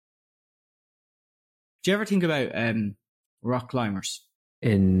Do you ever think about rock climbers?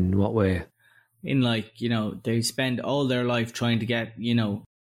 In what way? In like, they spend all their life trying to get,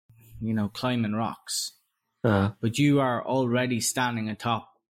 climbing rocks. But you are already standing atop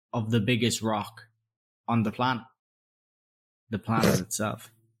of the biggest rock on the planet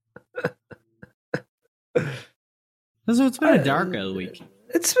itself. So it's been a dark old week.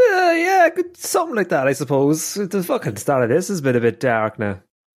 It's something like that, I suppose. The fucking start of this has been a bit dark now.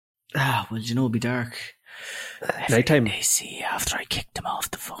 Well, it'll be dark. Nighttime. They see after I kicked them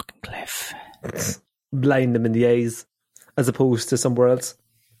off the fucking cliff. Blind them in the eyes, as opposed to somewhere else.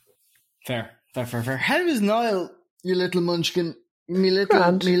 Fair. How was Niall, you little munchkin? Me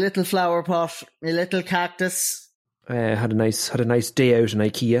little flower pot, me little cactus. Had a nice day out in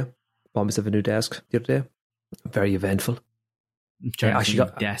IKEA. Bought myself a new desk the other day. Very eventful. I'm trying to think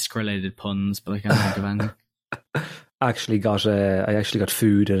of desk-related puns, but I can't think of anything. I actually got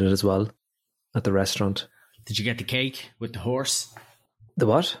food in it as well at the restaurant. Did you get the cake with the horse? The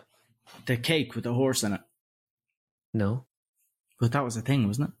what? The cake with the horse in it. No. But that was a thing,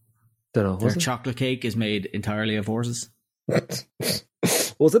 wasn't it? Don't know. Their chocolate cake is made entirely of horses.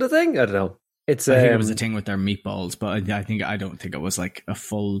 Was it a thing? I don't know. I think it was a thing with their meatballs, but I don't think it was like a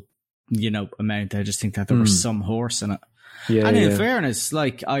full, amount. I just think that there was some horse in it. Yeah. And in fairness,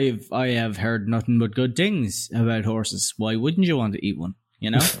 like I have heard nothing but good things about horses. Why wouldn't you want to eat one?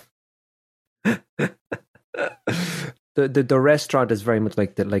 The restaurant is very much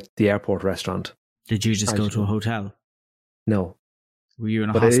like the airport restaurant. Did you just go to a hotel? No. Were you in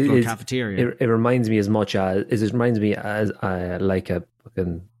a hospital cafeteria? It reminds me as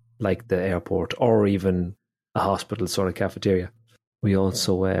like the airport or even a hospital sort of cafeteria. We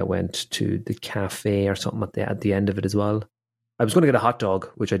also went to the cafe or something at the end of it as well. I was going to get a hot dog,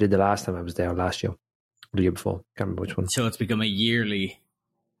 which I did the last time I was there last year, or the year before. Can't remember which one. So it's become a yearly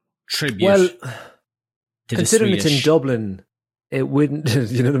tribute. Well, considering it's in Dublin, it wouldn't.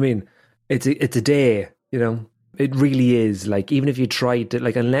 You know what I mean? It's a day. It really is. Like, even if you tried to,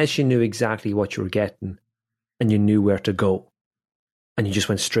 like, unless you knew exactly what you were getting and you knew where to go, and you just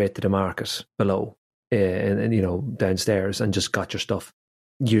went straight to the market below, and downstairs and just got your stuff,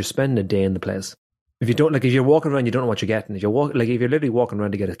 you're spending a day in the place. If you don't, like, if you're walking around, you don't know what you're getting. If you're literally walking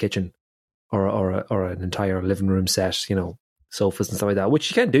around to get a kitchen or an entire living room set, sofas and stuff like that, which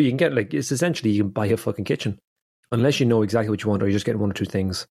you can do. You can get, like, it's essentially you can buy a fucking kitchen, unless you know exactly what you want, or you're just getting one or two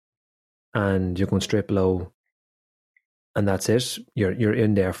things, and you're going straight below, and that's it. You're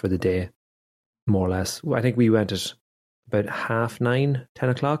in there for the day, more or less. I think we went at about 9:30, 10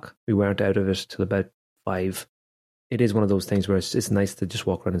 o'clock. We weren't out of it till about 5. It is one of those things where it's nice to just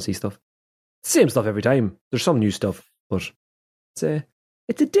walk around and see stuff. Same stuff every time. There's some new stuff, but it's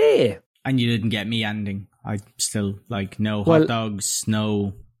a day. And you didn't get me ending. I still no hot dogs,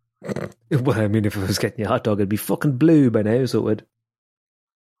 no. Well, I mean, if I was getting you a hot dog, it'd be fucking blue by now, so it would.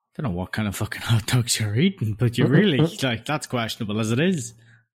 I don't know what kind of fucking hot dogs you're eating, but you really that's questionable as it is.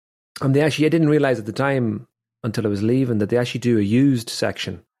 And I didn't realize at the time until I was leaving that they actually do a used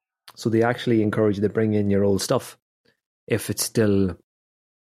section. So they actually encourage you to bring in your old stuff if it's still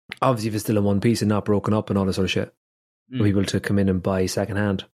in one piece and not broken up and all that sort of shit. For people to come in and buy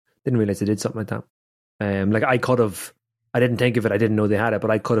secondhand. Didn't realize they did something like that. I didn't think of it. I didn't know they had it, but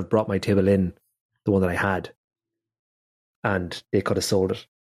I could have brought my table in, the one that I had, and they could have sold it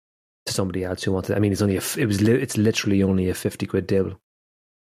to somebody else who wanted it. I mean, it's literally only a 50 quid table,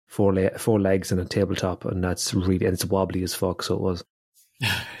 four legs and a tabletop, and it's wobbly as fuck. So it was.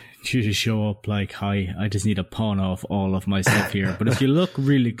 You just show up like, hi, I just need to pawn off all of my stuff here. But if you look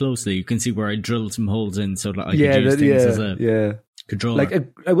really closely, you can see where I drilled some holes in so that I could use things as a controller.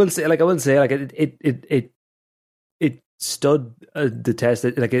 Like I will say, it stood the test.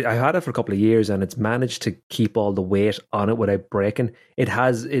 I had it for a couple of years, and it's managed to keep all the weight on it without breaking.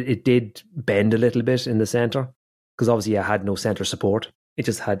 It did bend a little bit in the center because obviously I had no center support. It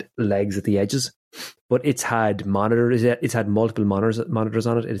just had legs at the edges, but it's had monitors. It's had multiple monitors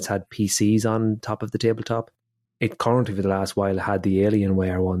on it. It's had PCs on top of the tabletop. It currently, for the last while, had the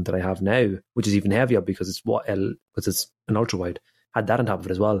Alienware one that I have now, which is even heavier because it's an ultra wide. Had that on top of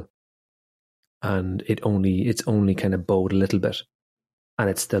it as well, and it's only kind of bowed a little bit, and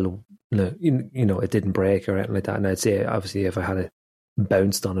it's still it didn't break or anything like that. And I'd say obviously if I had it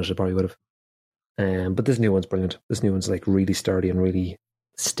bounced on it, I probably would have. But this new one's brilliant. This new one's like really sturdy and really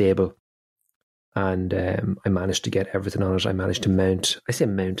stable. And I managed to get everything on it. I managed to mount. I say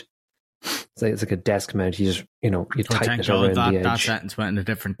mount. It's like a desk mount. You just you tighten it around the edge. That sentence went in a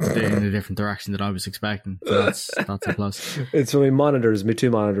different direction than I was expecting. So that's a plus. It's my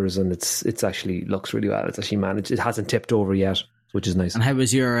two monitors, and it's actually looks really well. It's actually managed. It hasn't tipped over yet, which is nice. And how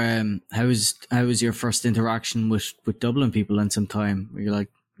was your first interaction with Dublin people in some time? Were you like,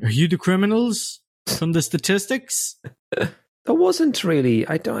 are you the criminals from the statistics? There wasn't really.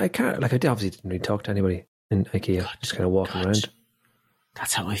 I obviously didn't really talk to anybody in IKEA. Just kind of walking around.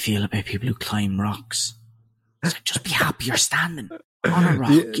 That's how I feel about people who climb rocks. It's like, just be happy you're standing on a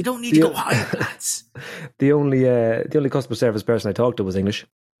rock. You don't need to go high, lads. The only customer service person I talked to was English,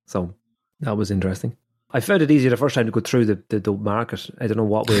 so that was interesting. I found it easier the first time to go through the market. I don't know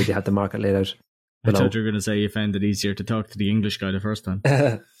what way they had the market laid out. I thought you were going to say you found it easier to talk to the English guy the first time.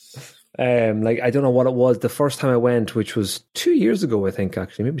 I don't know what it was. The first time I went, which was 2 years ago, I think,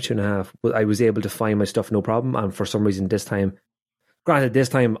 actually, maybe 2.5, I was able to find my stuff no problem. And for some reason this time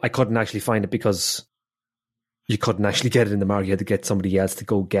I couldn't actually find it because you couldn't actually get it in the market. You had to get somebody else to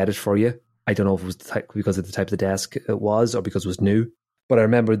go get it for you. I don't know if it was because of the type of the desk it was or because it was new. But I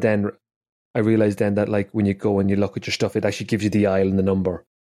remember then, I realized then that like when you go and you look at your stuff, it actually gives you the aisle and the number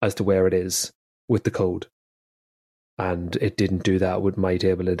as to where it is with the code. And it didn't do that with my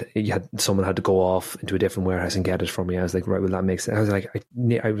table. Someone had to go off into a different warehouse and get it for me. I was like, right, well, that makes sense. I was like,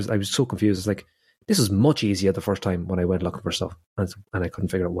 I was so confused. I was like, this was much easier the first time when I went looking for stuff, and I couldn't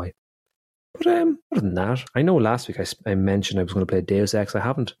figure out why. But other than that, I know last week I mentioned I was going to play Deus Ex. I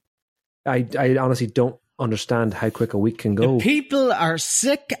haven't. I honestly don't understand how quick a week can go. The people are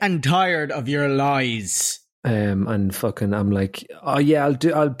sick and tired of your lies. And fucking, I'm like, oh yeah,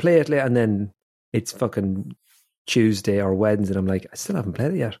 I'll play it later, and then it's fucking Tuesday or Wednesday, and I'm like, I still haven't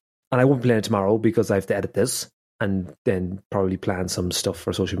played it yet, and I won't play it tomorrow because I have to edit this and then probably plan some stuff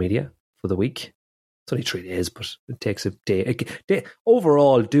for social media for the week. It's only 3 days, but it takes a day.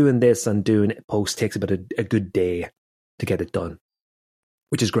 Overall, doing this and doing post takes about a good day to get it done,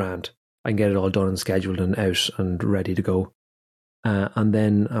 which is grand. I can get it all done and scheduled and out and ready to go. And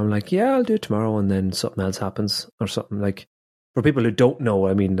then I'm like, yeah, I'll do it tomorrow. And then something else happens or something. Like, for people who don't know,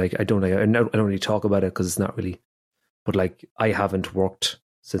 I mean, like, I don't really talk about it because it's not really, but like, I haven't worked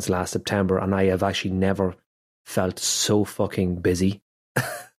since last September, and I have actually never felt so fucking busy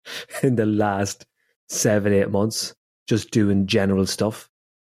in the last 7-8 months, just doing general stuff,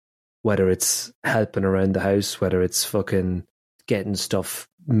 whether it's helping around the house, whether it's fucking getting stuff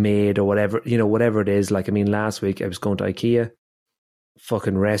made or whatever, whatever it is. Like, I mean, last week I was going to IKEA,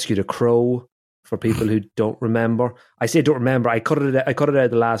 fucking rescued a crow. For people who don't remember, I say don't remember. I cut it out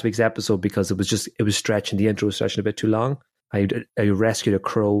of the last week's episode because it was stretching. The intro was stretching a bit too long. I rescued a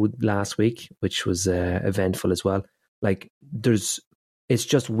crow last week, which was eventful as well. Like, it's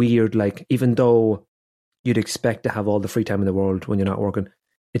just weird. Like, even though you'd expect to have all the free time in the world when you're not working,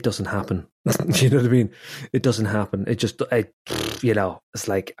 it doesn't happen. You know what I mean? It doesn't happen. It just, it's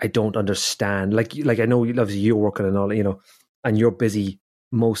like, I don't understand. Like I know obviously you're working and all, and you're busy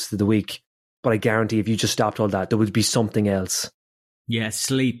most of the week. But I guarantee if you just stopped all that, there would be something else. Yeah,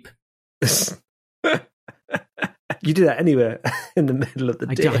 sleep. You do that anyway in the middle of the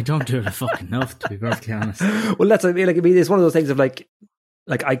day. I don't do it fucking enough, to be perfectly honest. Well, that's what I mean. Like, it's one of those things of like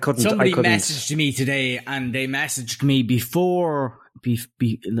I couldn't. Somebody messaged me today, and they messaged me before. They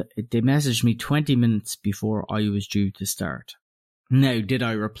messaged me 20 minutes before I was due to start. Now, did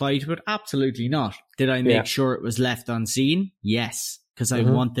I reply to it? Absolutely not. Did I make sure it was left unseen? Yes, because I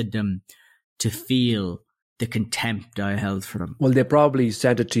wanted them to feel the contempt I held for them. Well, they probably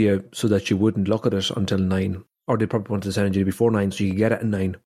sent it to you so that you wouldn't look at it until 9. Or they probably wanted to send it to you before 9 so you could get it at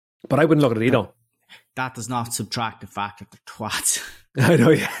 9. But I wouldn't look at it either. That does not subtract the fact that they're twats. I know,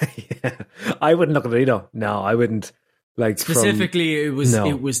 yeah. I wouldn't look at it either. No, I wouldn't. Like, specifically, it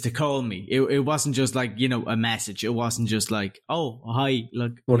was to call me. It wasn't just like, a message. It wasn't just like, oh, hi,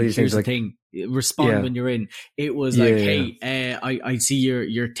 look, here's the thing. Respond when you're in. It was hey, I see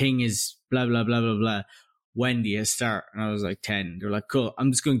your thing is blah, blah, blah, blah, blah. When do you start? And I was like 10. They're like, cool,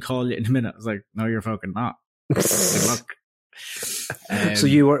 I'm just going to call you in a minute. I was like, no, you're fucking not. Good luck. So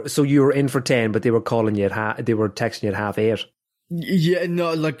you were in for 10, but they were calling you they were texting you at 8:30. Yeah,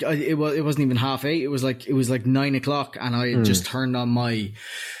 no, like it wasn't even 8:30. It was like 9:00, and I had just turned on my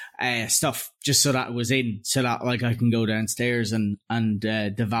stuff just so that it was in, so that like I can go downstairs and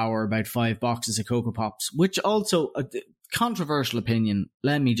devour about 5 boxes of Cocoa Pops, which also a controversial opinion.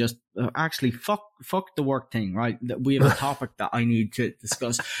 Let me just actually fuck the work thing, right? We have a topic that I need to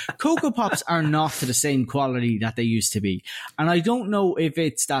discuss. Cocoa Pops are not to the same quality that they used to be, and I don't know if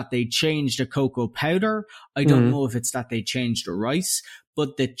it's that they changed the cocoa powder. I don't know if it's that they changed the rice,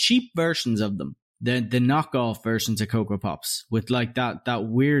 but the cheap versions of them, the knockoff versions of Cocoa Pops with like that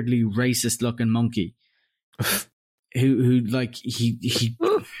weirdly racist looking monkey who like he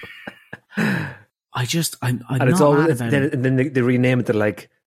I'm and not it's all mad about it. Then they rename it to like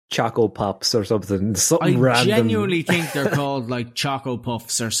Choco Pops or something. Something I random. genuinely think they're called like Choco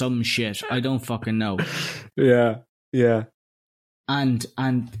Puffs or some shit. I don't fucking know. Yeah. And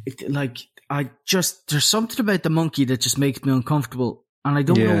there's something about the monkey that just makes me uncomfortable, and I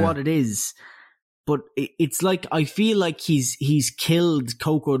don't know what it is. But it's like I feel like he's killed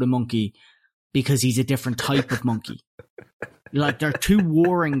Coco the monkey because he's a different type of monkey. Like they're two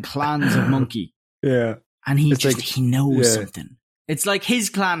warring clans of monkey. Yeah. And he knows something. It's like his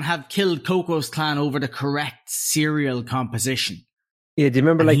clan have killed Coco's clan over the correct cereal composition. Yeah, do you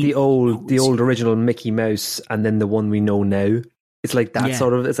remember like the old original Mickey Mouse and then the one we know now? It's like that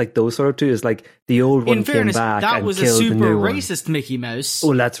sort of, it's like those sort of two. It's like the old one came back and killed the new one. That was a super racist Mickey Mouse.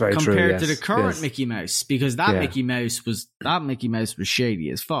 Oh, that's very true. Compared to the current Mickey Mouse, because that Mickey Mouse was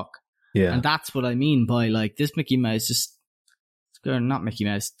shady as fuck. Yeah. And that's what I mean by like this Mickey Mouse is not Mickey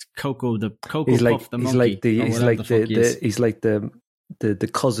Mouse, Coco Puff the monkey. He's like the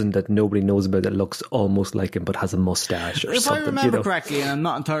cousin that nobody knows about that looks almost like him but has a mustache or if something. If I remember correctly, and I'm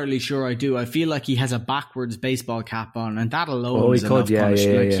not entirely sure I do, I feel like he has a backwards baseball cap on, and that alone is enough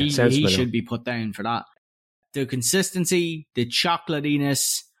punishment. He should be put down for that. The consistency, the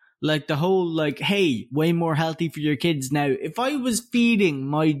chocolatiness, like the whole like, hey, way more healthy for your kids now. If I was feeding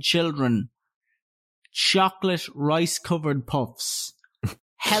my children chocolate rice covered puffs,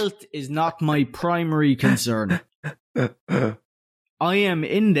 health is not my primary concern. I am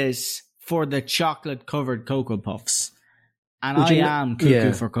in this for the chocolate covered Cocoa Puffs, and I am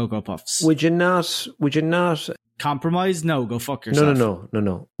cuckoo for Cocoa Puffs. Would you not compromise? No, go fuck yourself.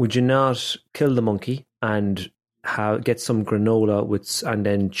 No. Would you not kill the monkey and get some granola and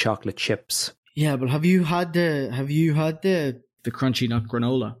then chocolate chips? Yeah, but have you had the crunchy nut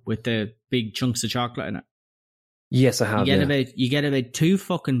granola with the big chunks of chocolate in it? Yes, I have. You get about 2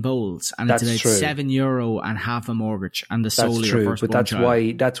 fucking bowls, and it's about €7 and half a mortgage, and the soul of your first. But that's why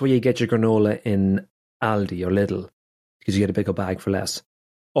you get your granola in Aldi or Lidl, because you get a bigger bag for less.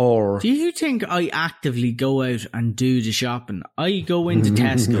 Or do you think I actively go out and do the shopping? I go into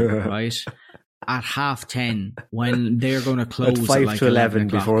Tesco right at 10:30 when they're going to close at 5 like to 11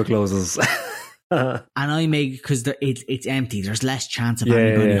 before it closes. And I make, because it's empty. There's less chance of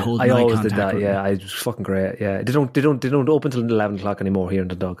anybody holding eye contact. I always did that. Yeah, it's fucking great. Yeah, they don't open till 11 o'clock anymore here in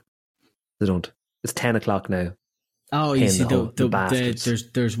the Dog. They don't. It's 10 o'clock now. Oh, you see,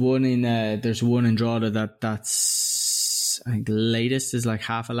 there's one in Drogheda that's I think the latest is like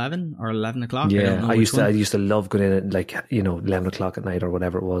 11:30 or 11 o'clock. Yeah, I used to love going in at like 11 o'clock at night or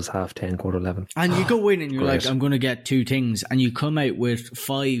whatever it was, 10:30, 11:15. And you go in and you're like, I'm going to get 2 things, and you come out with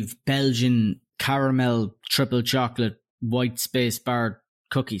 5 Belgian caramel triple chocolate white space bar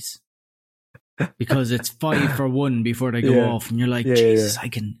cookies because it's 5 for 1 before they go off, and you're like, Jesus, I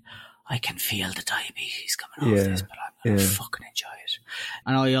can feel the diabetes coming off this, but I'm gonna fucking enjoy it.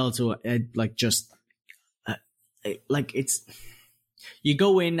 And I also it's, you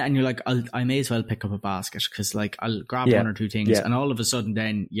go in and you're like, I may as well pick up a basket, because like I'll grab 1 or 2 things, and all of a sudden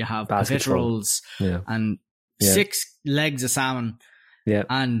then you have pit rolls and 6 legs of salmon. Yeah,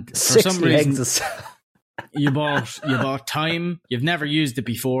 and for some reason you bought time. You've never used it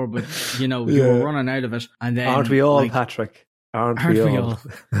before, but you were running out of it. And then, aren't we all, Patrick? Aren't we all?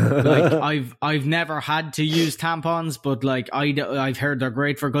 Like I've never had to use tampons, but like I've heard they're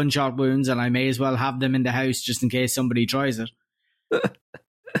great for gunshot wounds, and I may as well have them in the house just in case somebody tries it.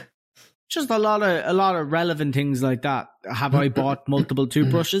 Just a lot of relevant things like that. Have I bought multiple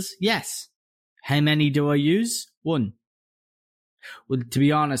toothbrushes? Yes. How many do I use? 1. Well, to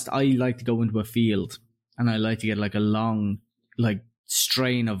be honest, I like to go into a field and I like to get like a long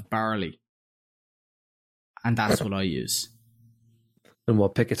strain of barley, and that's what I use. And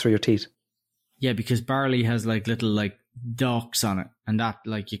what, pick it through your teeth? Yeah, because barley has like little like docks on it, and that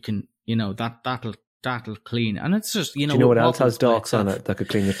like you can that'll clean, and it's just Do you know what else has docks on it that could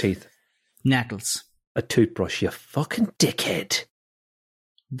clean your teeth? Nettles. A toothbrush, you fucking dickhead.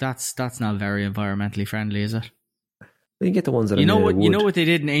 That's not very environmentally friendly, is it? You get the ones that you know what they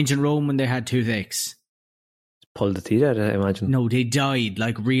did in ancient Rome when they had toothaches? Pulled the teeth out, I imagine. No, they died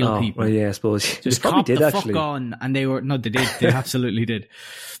like real people. Well, yeah, I suppose. Just cop the fuck on, and they were they did. They absolutely did.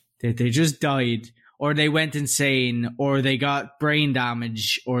 They just died, or they went insane, or they got brain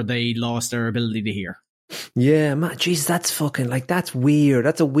damage, or they lost their ability to hear. Yeah, man, jeez, that's fucking that's weird.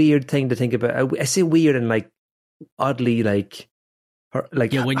 That's a weird thing to think about. I say weird and like oddly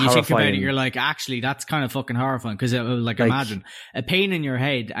when you think about it, you're like, actually, that's kind of fucking horrifying, because imagine a pain in your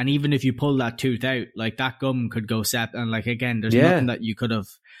head, and even if you pull that tooth out, like that gum could go and like again, there's nothing that you could have.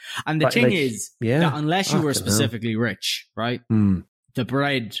 And the thing is that unless you were specifically rich, right, the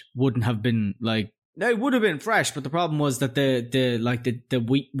bread wouldn't have been like No, it would have been fresh, but the problem was that the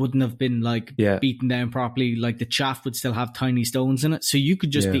wheat wouldn't have been like beaten down properly. Like the chaff would still have tiny stones in it, so you could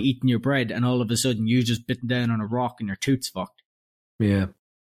just be eating your bread, and all of a sudden you just bitten down on a rock and your tooth's fucked. Yeah.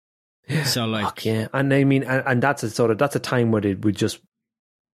 So like, fuck yeah, and I mean, and that's a time where they would just,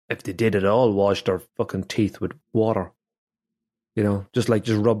 if they did it all, wash their fucking teeth with water. You know, just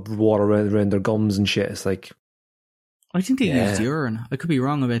rub water around their gums and shit. It's like. I think they used urine. I could be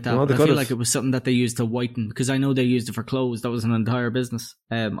wrong about that, but I feel like it was something that they used to whiten, because I know they used it for clothes. That was an entire business.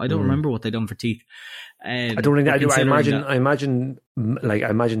 I don't remember what they done for teeth. I don't really. I imagine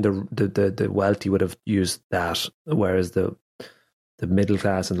the wealthy would have used that, whereas the middle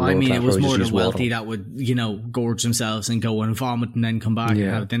class and the lower class. It was more the wealthy that would, gorge themselves and go and vomit and then come back and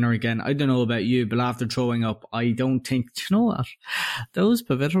have dinner again. I don't know about you, but after throwing up, I don't think, you know what? Those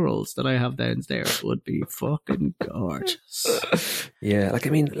Pavitterals that I have downstairs would be fucking gorgeous. Yeah, like,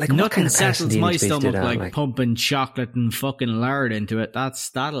 I mean, like, nothing what kind of settles my stomach like pumping chocolate and fucking lard into it.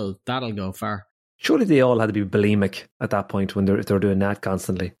 That'll go far. Surely they all had to be bulimic at that point when they're doing that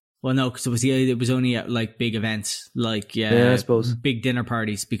constantly. Well, no, because it was only at like big events, like I suppose big dinner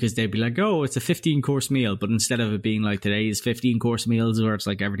parties, because they'd be like, "Oh, it's a 15-course meal," but instead of it being like today's 15-course meals, where it's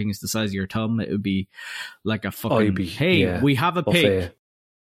like everything is the size of your thumb, it would be like a fucking. We have a pig. Buffet.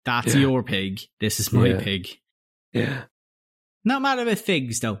 That's your pig. This is my pig. Yeah. Not mad about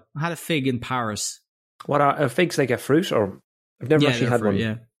figs though. I had a fig in Paris. What are figs, like a fruit, or I've never actually had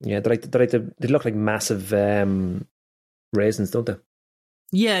one. Yeah, they look like massive raisins, don't they?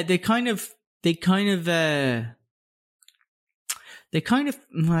 Yeah, they kind of, I don't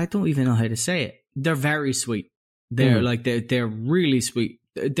even know how to say it. They're very sweet. They're they're really sweet.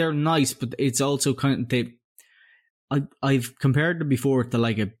 They're nice, but it's also kind of, I've compared them before to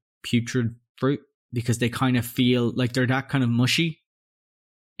like a putrid fruit, because they kind of feel like they're that kind of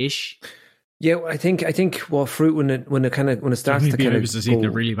mushy-ish. Yeah, I think fruit when it starts to kind of eating a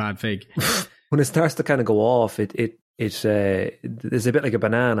really bad fig. When it starts to kind of go off, it's a bit like a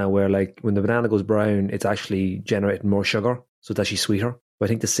banana, where like when the banana goes brown, it's actually generating more sugar, so it's actually sweeter. But I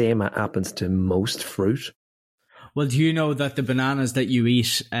think the same happens to most fruit. Well, do you know that the bananas that you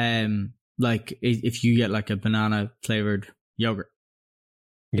eat, like if you get like a banana flavored yogurt,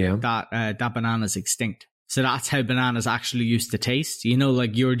 that banana's extinct. So that's how bananas actually used to taste.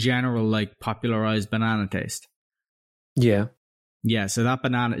 Like your general like popularized banana taste. Yeah. Yeah, so that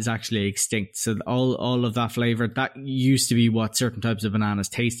banana is actually extinct. So all of that flavor, that used to be what certain types of bananas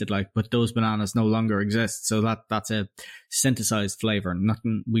tasted like, but those bananas no longer exist. So that's a synthesized flavor.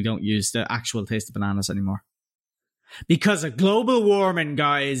 We don't use the actual taste of bananas anymore. Because of global warming,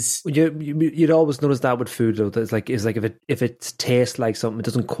 guys. You'd always notice that with food, though. It's like if it tastes like something, it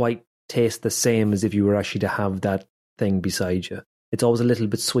doesn't quite taste the same as if you were actually to have that thing beside you. It's always a little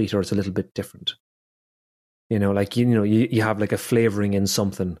bit sweeter. It's a little bit different. You have like a flavoring in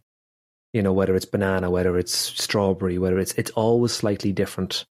something, whether it's banana, whether it's strawberry, whether it's always slightly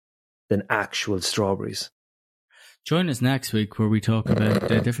different than actual strawberries. Join us next week where we talk about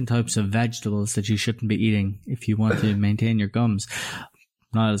the different types of vegetables that you shouldn't be eating if you want to maintain your gums.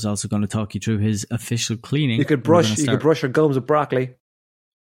 Niall's also going to talk you through his official cleaning. You could brush your gums with broccoli.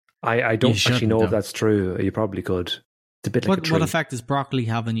 I don't actually know if that's true. You probably could. It's a bit like a tree. What effect does broccoli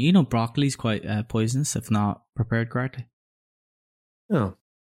have on you? Broccoli's quite poisonous if not prepared correctly. Oh.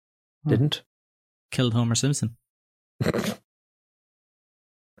 Didn't? Killed Homer Simpson.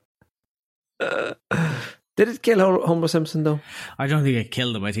 Did it kill Homer Simpson, though? I don't think it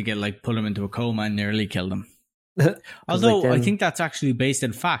killed him. I think it put him into a coma and nearly killed him. Although I think that's actually based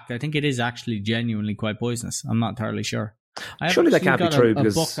in fact. I think it is actually genuinely quite poisonous. I'm not entirely sure. Surely that can't be true.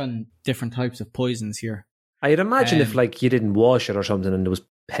 Because a book on different types of poisons here. I'd imagine if you didn't wash it or something and there was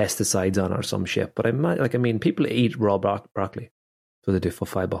pesticides on it or some shit. But people eat raw broccoli, so they do for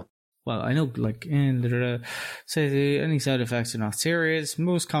fibre. Well, I know, say any side effects are not serious.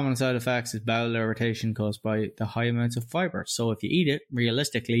 Most common side effects is bowel irritation caused by the high amounts of fibre. So if you eat it,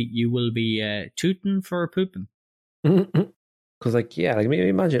 realistically, you will be tooting for pooping. Because,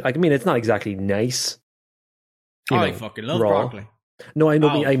 imagine. It's not exactly nice. I fucking love broccoli. No, I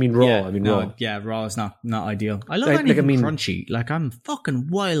know. I mean raw. Yeah, raw. Yeah, raw is not ideal. I love anything crunchy. I'm fucking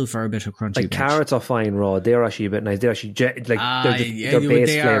wild for a bit of crunchy. Like carrots are fine raw. They're actually a bit nice. They're actually their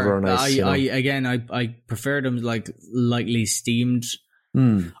base flavor are nice. I prefer them lightly steamed.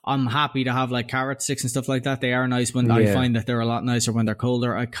 I'm happy to have carrot sticks and stuff like that. They are nice when I find that they're a lot nicer when they're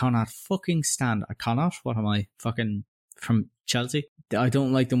colder. I cannot fucking stand. What am I fucking from Chelsea? I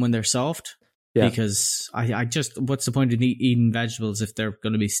don't like them when they're soft. Yeah. Because I just, what's the point of eating vegetables if they're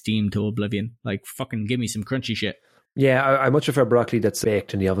going to be steamed to oblivion? Fucking give me some crunchy shit. Yeah, I much prefer broccoli that's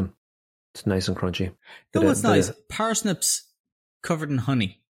baked in the oven. It's nice and crunchy. You know what's nice? Parsnips covered in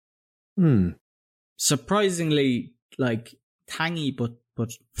honey. Surprisingly, like, tangy but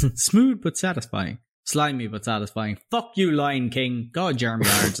smooth but satisfying. Slimy but satisfying. Fuck you, Lion King. God, Jeremy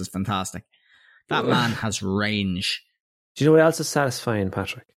Irons is fantastic. That man has range. Do you know what else is satisfying,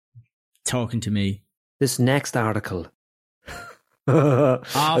 Patrick? Talking to me. This next article.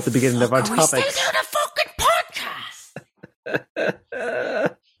 At the beginning of our topics. We still doing a fucking podcast.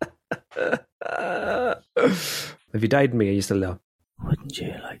 Have you died me? Are you still there? Wouldn't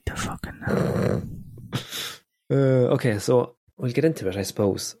you like to fucking know? Okay, so we'll get into it, I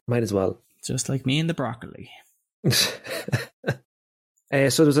suppose. Might as well. Just like me and the broccoli. So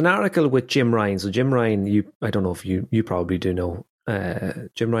there's an article with Jim Ryan. So Jim Ryan, I don't know if you probably do know.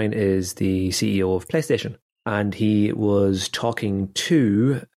 Jim Ryan is the CEO of PlayStation. And he was talking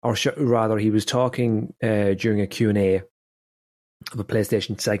he was talking during a Q&A of a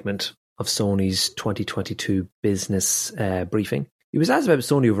PlayStation segment of Sony's 2022 business briefing. He was asked about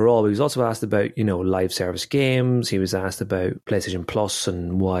Sony overall, but he was also asked about, live service games. He was asked about PlayStation Plus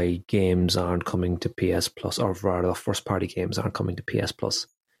and why games aren't coming to PS Plus, or rather, first party games aren't coming to PS Plus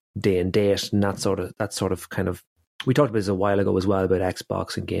day and date, and that sort of kind of. We talked about this a while ago as well about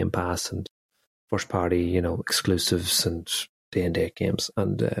Xbox and Game Pass and first party, exclusives and day and date games,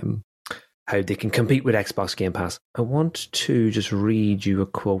 and how they can compete with Xbox Game Pass. I want to just read you a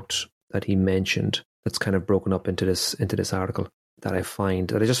quote that he mentioned that's kind of broken up into this article. That I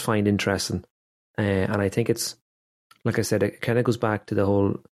just find interesting. And I think it's, like I said, it kind of goes back to the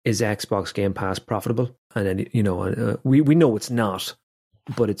whole, is Xbox Game Pass profitable? And then, we know it's not,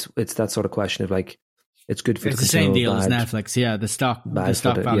 but it's that sort of question of like, it's good for it's the same deal as Netflix. Yeah, the stock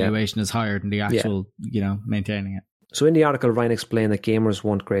valuation is higher than the actual, maintaining it. So in the article, Ryan explained that gamers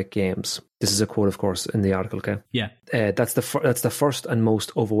want great games. This is a quote, of course, in the article, okay? Yeah. That's the first and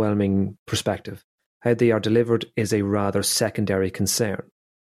most overwhelming perspective. How they are delivered is a rather secondary concern.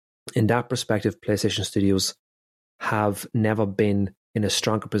 In that perspective, PlayStation Studios have never been in a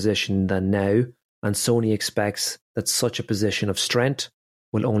stronger position than now, and Sony expects that such a position of strength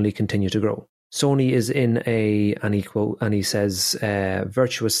will only continue to grow. Sony is in and he says,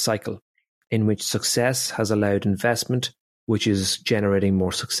 virtuous cycle in which success has allowed investment, which is generating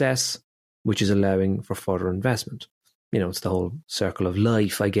more success, which is allowing for further investment. It's the whole circle of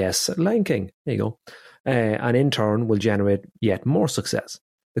life, I guess. Lion King, there you go. And in turn will generate yet more success.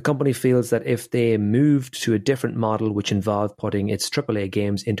 The company feels that if they moved to a different model which involved putting its AAA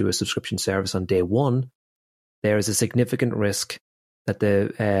games into a subscription service on day one, there is a significant risk that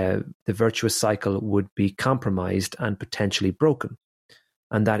the virtuous cycle would be compromised and potentially broken,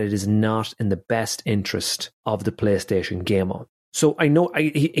 and that it is not in the best interest of the PlayStation gamer. So I know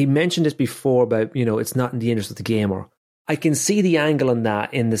he mentioned this before about, it's not in the interest of the gamer. I can see the angle on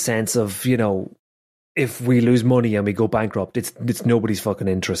that in the sense of, if we lose money and we go bankrupt, it's nobody's fucking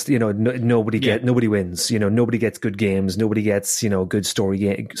interest. Nobody wins. Nobody gets good games. Nobody gets, good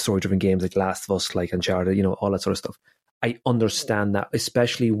story-driven games like Last of Us, like Uncharted, all that sort of stuff. I understand that,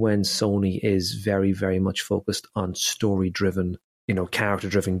 especially when Sony is very, very much focused on story-driven,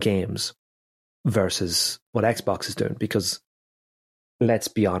 character-driven games versus what Xbox is doing, because let's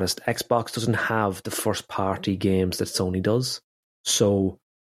be honest, Xbox doesn't have the first-party games that Sony does. So,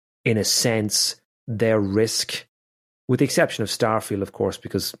 in a sense, their risk, with the exception of Starfield, of course,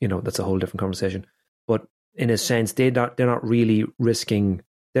 because, that's a whole different conversation. But in a sense, they're not really risking,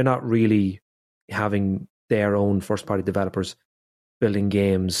 they're not really having their own first-party developers building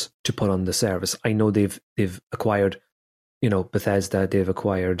games to put on the service. I know they've acquired, Bethesda, they've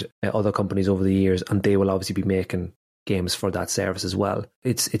acquired other companies over the years, and they will obviously be making games for that service as well.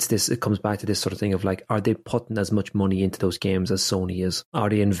 It comes back to this sort of thing of like, are they putting as much money into those games as Sony is? Are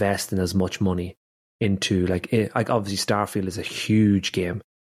they investing as much money into like obviously Starfield is a huge game.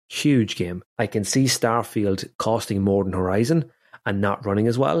 I can see Starfield costing more than Horizon and not running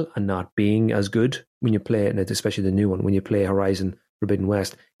as well and not being as good when you play it, and especially the new one, when you play Horizon Forbidden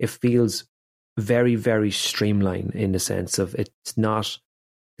West, it feels very, very streamlined in the sense of it's not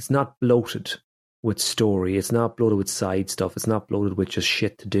bloated with story, it's not bloated with side stuff, it's not bloated with just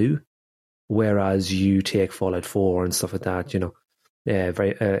shit to do. Whereas you take Fallout 4 and stuff like that,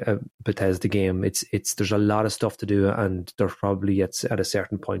 very Bethesda game, there's a lot of stuff to do, and there's probably at a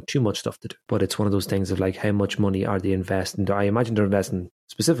certain point too much stuff to do. But it's one of those things of like, how much money are they investing? I imagine they're investing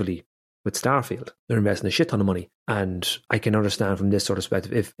specifically with Starfield. They're investing a shit ton of money, and I can understand from this sort of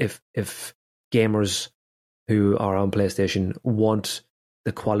perspective if gamers who are on PlayStation want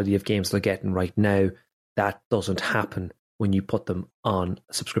the quality of games they're getting right now, that doesn't happen when you put them on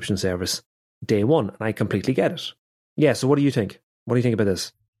a subscription service day one, and I completely get it. Yeah, so what do you think? What do you think about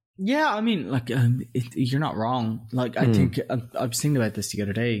this? Yeah, I mean, like, you're not wrong. Like, I think I was thinking about this the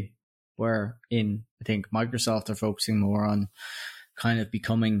other day, where I think Microsoft are focusing more on kind of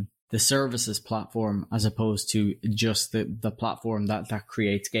becoming the services platform as opposed to just the platform that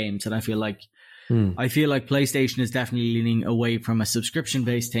creates games. And I feel like PlayStation is definitely leaning away from a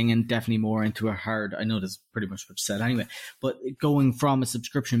subscription-based thing and definitely more into a hard, I know that's pretty much what you said anyway, but going from a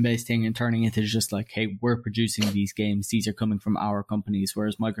subscription-based thing and turning into just like, hey, we're producing these games, these are coming from our companies,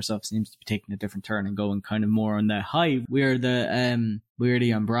 whereas Microsoft seems to be taking a different turn and going kind of more on the, hi, we're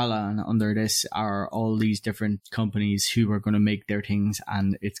the umbrella, and under this are all these different companies who are going to make their things,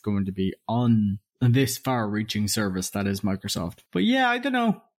 and it's going to be on this far-reaching service that is Microsoft. But yeah, I don't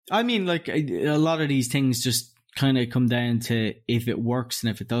know. I mean, like, a lot of these things just kind of come down to if it works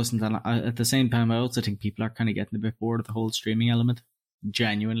and if it doesn't. And at the same time, I also think people are kind of getting a bit bored of the whole streaming element.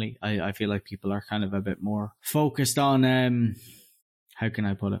 Genuinely, I feel like people are kind of a bit more focused on, how can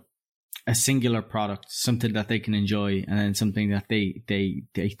I put it? A singular product, something that they can enjoy, and then something that they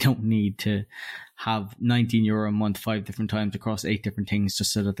don't need to have €19 a month 5 different times across 8 different things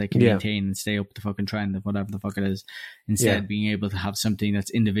just so that they can maintain and stay up with the fucking trend of whatever the fuck it is. Instead, being able to have something that's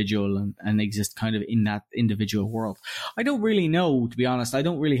individual and exist kind of in that individual world. I don't really know, to be honest. I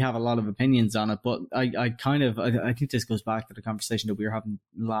don't really have a lot of opinions on it, but I think this goes back to the conversation that we were having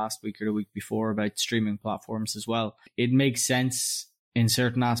last week or the week before about streaming platforms as well. It makes sense in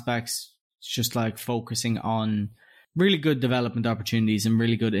certain aspects, just like focusing on really good development opportunities and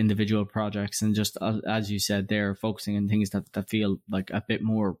really good individual projects, and just as you said, they're focusing on things that feel like a bit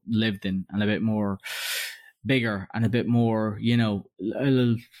more lived in and a bit more bigger and a bit more,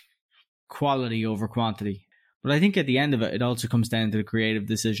 quality over quantity. But I think at the end of it, it also comes down to the creative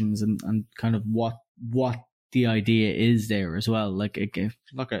decisions and kind of what the idea is there as well. Like,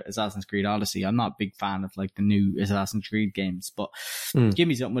 look at Assassin's Creed Odyssey. I'm not a big fan of like the new Assassin's Creed games, but give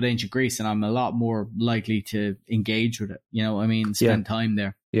me something with ancient Greece and I'm a lot more likely to engage with it. You know what I mean? Spend time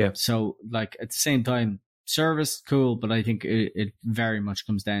there. Yeah. So like at the same time, service, cool, but I think it very much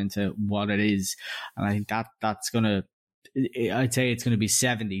comes down to what it is. And I think that's going to, I'd say it's going to be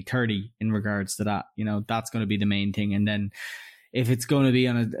 70-30 in regards to that. That's going to be the main thing. And then if it's going to be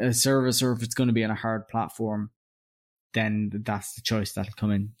on a service or if it's going to be on a hard platform, then that's the choice that'll come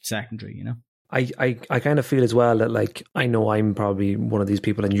in secondary, I kind of feel as well that, like, I know I'm probably one of these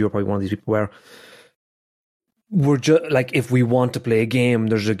people and you're probably one of these people where we're just like, if we want to play a game,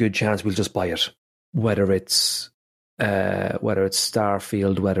 there's a good chance we'll just buy it. Whether it's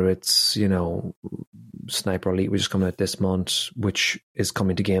Starfield, whether it's, Sniper Elite, which is coming out this month, which is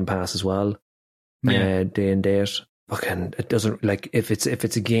coming to Game Pass as well, day and date. Fucking, it doesn't, like, if it's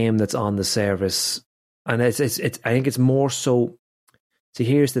a game that's on the service, and it's I think it's more so. See,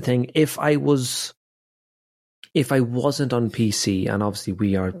 here's the thing: if I wasn't on PC, and obviously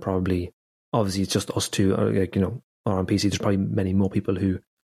we are obviously it's just us two, are on PC. There's probably many more people who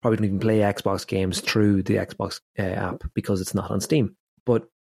probably don't even play Xbox games through the Xbox app because it's not on Steam. But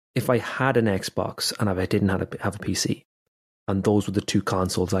if I had an Xbox and if I didn't have a PC, and those were the two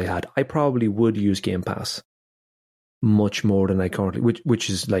consoles I had, I probably would use Game Pass much more than I currently, which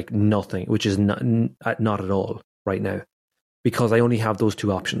is like nothing, which is not at all right now, because I only have those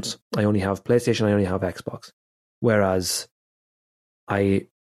two options. I only have PlayStation, I only have Xbox. Whereas I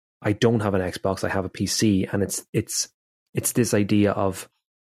don't have an Xbox, I have a PC, and it's this idea of,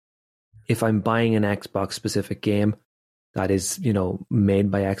 if I'm buying an Xbox specific game that is, made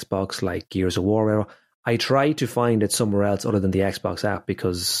by Xbox, like Gears of War, whatever, I try to find it somewhere else other than the Xbox app,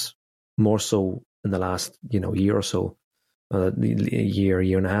 because more so in the last, year or so, a year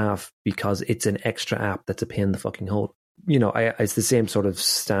and a half, because it's an extra app that's a pain in the fucking hole. It's the same sort of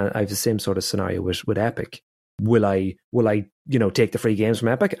I have the same sort of scenario with Epic. Will I take the free games from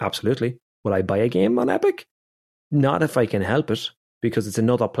Epic? Absolutely. Will I buy a game on Epic? Not if I can help it, because it's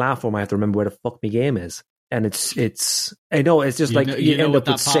another platform. I have to remember where the fuck my game is. And it's I know, it's just you end up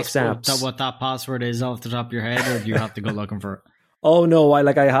with 6 apps. What that password is off the top of your head, or do you have to go looking for it? Oh no, I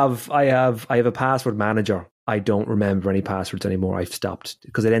have a password manager. I don't remember any passwords anymore. I've stopped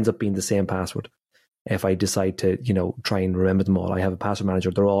because it ends up being the same password. If I decide to, try and remember them all, I have a password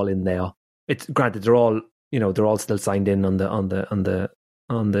manager. They're all in there. It's granted they're all still signed in on the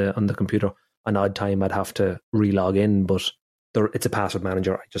computer. An odd time I'd have to re-log in, but it's a password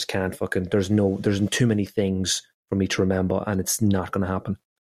manager. I just can't fucking. There's too many things for me to remember, and it's not going to happen.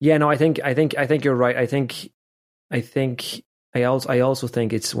 Yeah, no, I think you're right. I also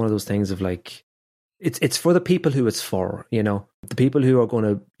think it's one of those things of like, it's for the people who it's for, the people who are going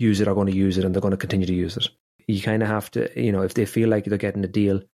to use it are going to use it, and they're going to continue to use it. You kind of have to, if they feel like they're getting a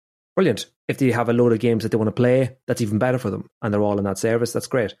deal, brilliant. If they have a load of games that they want to play, that's even better for them, and they're all in that service. That's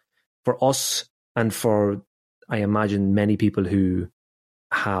great for us, and for, I imagine, many people who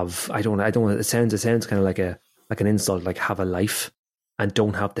have, I don't know. It sounds kind of like an insult, like have a life and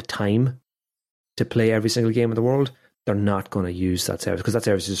don't have the time to play every single game in the world. They're not going to use that service, because that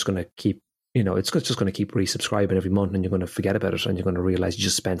service is just going to keep, it's just going to keep resubscribing every month, and you're going to forget about it, and you're going to realize you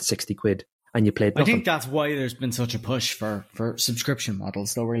just spent 60 quid and you played nothing. I think that's why there's been such a push for subscription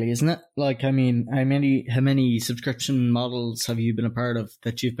models, though, really, isn't it? Like, I mean, how many subscription models have you been a part of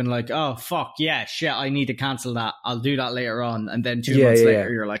that you've been like, oh, fuck, yeah, shit, I need to cancel that. I'll do that later on. And then 2 months later,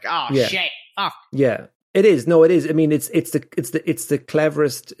 you're like, oh, shit, fuck. Yeah, it is. No, it is. I mean, it's the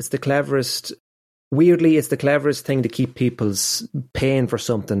cleverest. Weirdly, it's the cleverest thing to keep people's paying for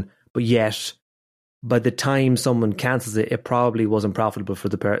something, but yet, by the time someone cancels it, it probably wasn't profitable for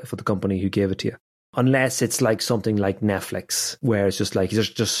the company who gave it to you. Unless it's like something like Netflix, where it's just like there's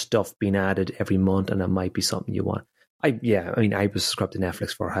just stuff being added every month, and it might be something you want. I was subscribed to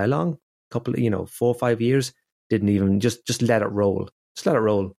Netflix for how long? A couple of, 4 or 5 years. Didn't even just let it roll. Just let it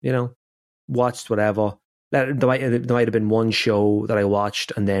roll. Watched whatever. There might have been one show that I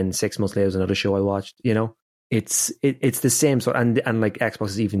watched, and then 6 months later, there's another show I watched. It's the same sort, and like Xbox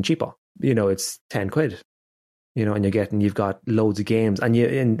is even cheaper. It's 10 quid. And you've got loads of games, and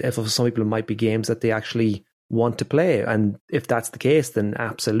if for some people it might be games that they actually want to play, and if that's the case, then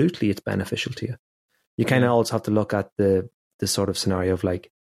absolutely it's beneficial to you. You kind of also have to look at the sort of scenario of like,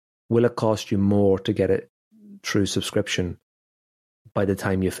 will it cost you more to get it through subscription by the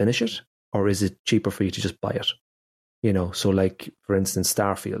time you finish it, or is it cheaper for you to just buy it? So like, for instance,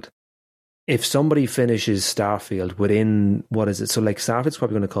 Starfield. If somebody finishes Starfield within, what is it? So like Starfield's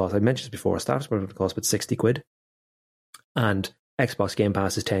probably going to cost, I mentioned this before, Starfield's probably going to cost about 60 quid. And Xbox Game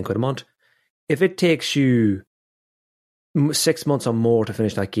Pass is 10 quid a month. If it takes you 6 months or more to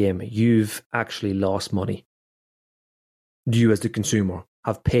finish that game, you've actually lost money. You as the consumer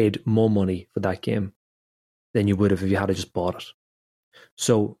have paid more money for that game than you would have if you had just bought it.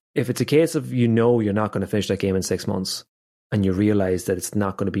 So if it's a case of you're not going to finish that game in 6 months, and you realize that it's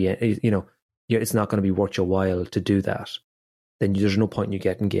not going to be, it's not going to be worth your while to do that, then there's no point in you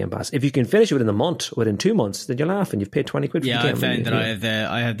getting Game Pass. If you can finish it within a month, within 2 months, then you're laughing. You've paid 20 quid for the game. Yeah, I found that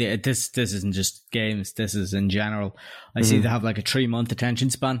I have this isn't just games, this is in general. I see they have like a 3 month attention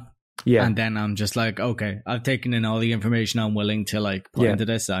span. Yeah. And then I'm just like, okay, I've taken in all the information I'm willing to like put into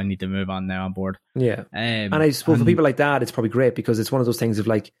this. I need to move on now. I'm bored. Yeah. And I suppose for people like that, it's probably great, because it's one of those things of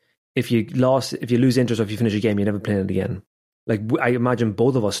like, if you lose interest or if you finish a game, you never play it again. Like, I imagine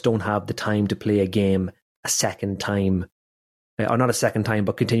both of us don't have the time to play a game a second time, or not a second time,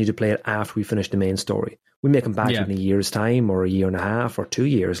 but continue to play it after we finish the main story. We may come back in a year's time, or a year and a half, or 2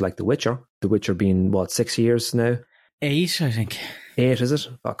 years, like The Witcher. The Witcher being, 6 years now? 8, I think. 8, is it?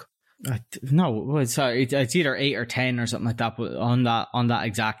 Fuck. No, sorry, it's either 8 or 10 or something like that. But on that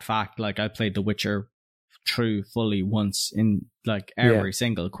exact fact, like, I played The Witcher through fully once in like every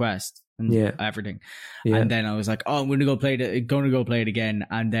single quest and everything, and then I was like, oh, I'm going to go play it again,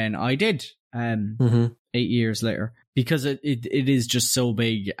 and then I did 8 years later, because it is just so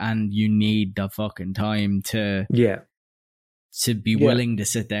big, and you need the fucking time to be willing to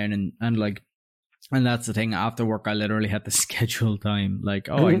sit down and like. And that's the thing. After work, I literally had to schedule time. Like,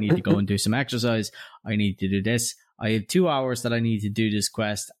 oh, I need to go and do some exercise. I need to do this. I have 2 hours that I need to do this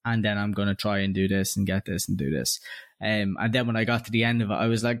quest, and then I'm going to try and do this and get this and do this. And then when I got to the end of it, I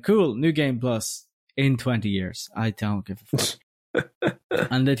was like, cool, new game plus in 20 years. I don't give a fuck.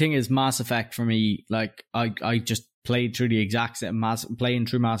 And the thing is, Mass Effect for me, like, I just played through the exact same playing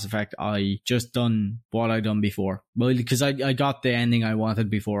through Mass Effect. I just done what I done before. Well, because I got the ending I wanted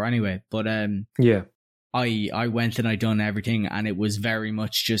before anyway. But I went and I done everything, and it was very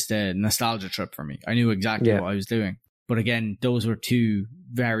much just a nostalgia trip for me. I knew exactly what I was doing. But again, those were two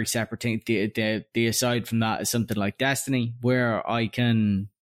very separate things. The aside from that is something like Destiny, where I can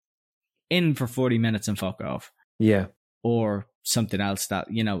in for 40 minutes and fuck off. Yeah. Or something else that,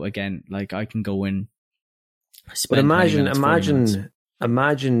 again, like I can go in. But imagine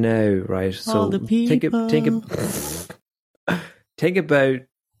now, right? All the people. Think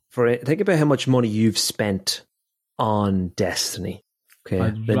about how much money you've spent on Destiny.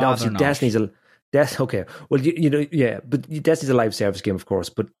 Okay, but obviously Destiny's okay. Well, but Destiny's a live service game, of course.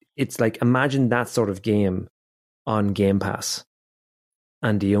 But it's like, imagine that sort of game on Game Pass,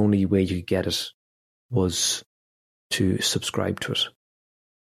 and the only way you could get it was to subscribe to it.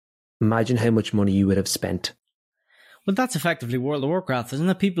 Imagine how much money you would have spent. Well, that's effectively World of Warcraft, isn't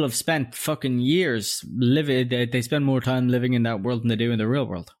it? People have spent fucking years living. They spend more time living in that world than they do in the real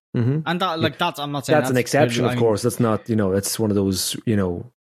world. Mm-hmm. And that, like, I'm not saying that's an exception, of course. That's not, it's one of those,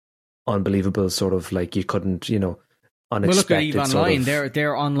 unbelievable sort of like you couldn't, unexpected. Well, look at EVE Online. Sort of...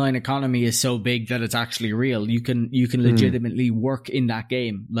 Their online economy is so big that it's actually real. You can legitimately work in that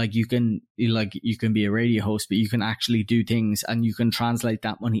game. Like you can be a radio host, but you can actually do things and you can translate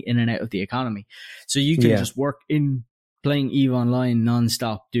that money in and out of the economy. So you can just work in playing EVE Online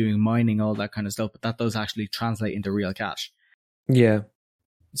nonstop, doing mining, all that kind of stuff. But that does actually translate into real cash. Yeah.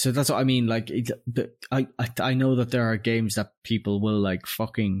 So that's what I mean. Like, I know that there are games that people will like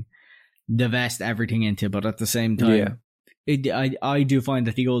fucking divest everything into, but at the same time, I do find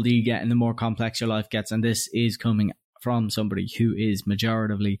that the older you get and the more complex your life gets, and this is coming from somebody who is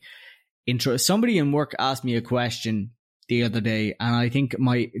majoritively somebody in work asked me a question the other day, and I think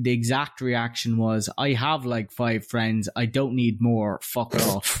the exact reaction was, I have like 5 friends, I don't need more, fuck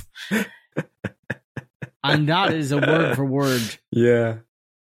off. And that is a word for word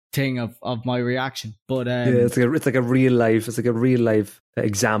thing of my reaction. But it's like a real life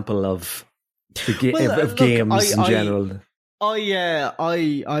example of games in general.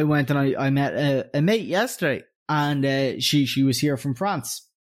 I went and I met a mate yesterday, and she was here from France,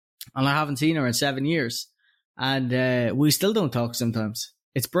 and I haven't seen her in 7 years, and we still don't talk sometimes.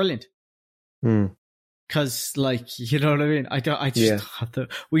 It's brilliant. Because, like, you know what I mean? I just have to.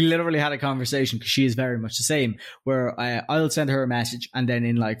 We literally had a conversation, because she is very much the same, where I'll send her a message, and then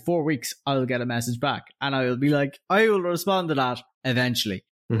in like 4 weeks, I'll get a message back, and I'll be like, I will respond to that eventually.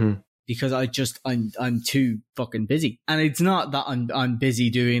 Because I'm too fucking busy. And it's not that I'm busy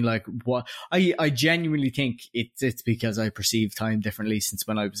doing like what I genuinely think it's because I perceive time differently since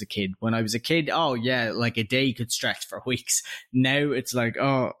when I was a kid. When I was a kid, oh yeah, like a day could stretch for weeks. Now it's like,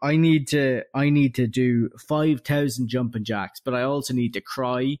 oh, I need to do 5,000 jumping jacks, but I also need to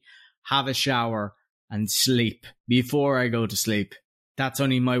cry, have a shower, and sleep before I go to sleep. That's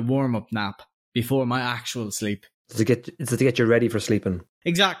only my warm-up nap before my actual sleep. To get you ready for sleeping.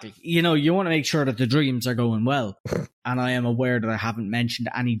 Exactly. You want to make sure that the dreams are going well. And I am aware that I haven't mentioned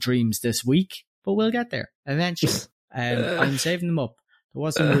any dreams this week, but we'll get there eventually. I'm saving them up. There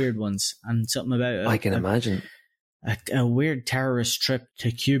was some weird ones, and something about I can imagine a weird terrorist trip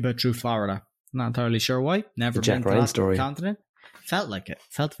to Cuba through Florida. Not entirely sure why. Never been to that continent. Felt like it.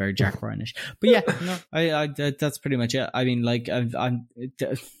 Felt very Jack Ryan-ish. But yeah, no, I that's pretty much it. I mean, like I'm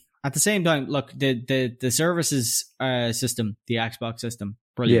at the same time, look, the services system, the Xbox system,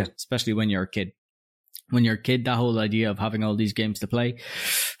 brilliant, especially when you're a kid. When you're a kid, that whole idea of having all these games to play,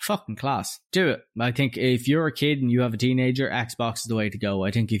 fucking class. Do it. I think if you're a kid and you have a teenager, Xbox is the way to go. I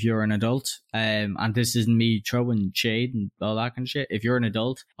think if you're an adult, and this isn't me throwing shade and all that kind of shit, if you're an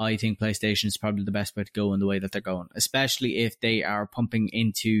adult, I think PlayStation is probably the best way to go in the way that they're going, especially if they are pumping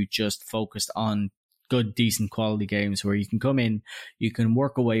into just focused on good, decent quality games where you can come in, you can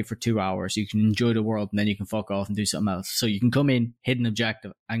work away for 2 hours, you can enjoy the world, and then you can fuck off and do something else. So you can come in, hit an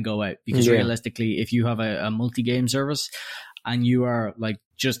objective, and go out. Because realistically, if you have a multi-game service and you are like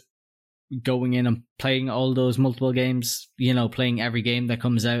just going in and playing all those multiple games, playing every game that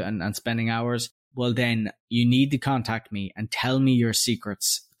comes out and spending hours, well then you need to contact me and tell me your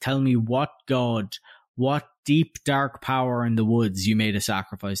secrets. Tell me what god, what deep dark power in the woods you made a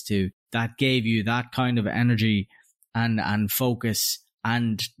sacrifice to that gave you that kind of energy and focus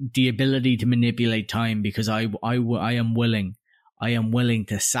and the ability to manipulate time, because I am willing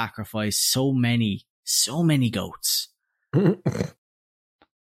to sacrifice so many goats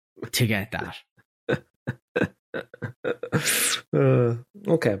to get that.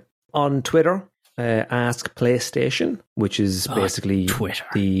 Okay. On Twitter, Ask PlayStation, which is basically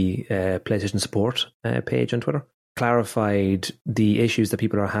the PlayStation support page on Twitter, clarified the issues that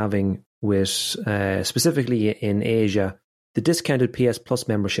people are having with, specifically in Asia, the discounted PS Plus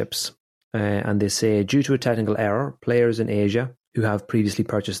memberships. And they say, due to a technical error, players in Asia who have previously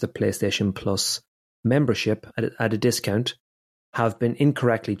purchased the PlayStation Plus membership at a discount have been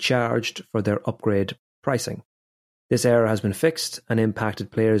incorrectly charged for their upgrade pricing. This error has been fixed, and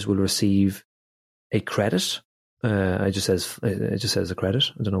impacted players will receive a credit. It just says a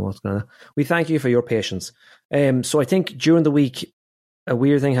credit. I don't know what's going on. We thank you for your patience. So I think during the week, a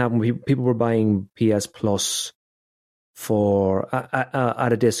weird thing happened. People were buying PS Plus for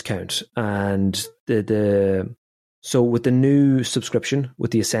at a discount, and so with the new subscription,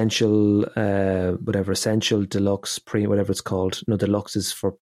 with the essential essential deluxe premium, whatever it's called. No, deluxe is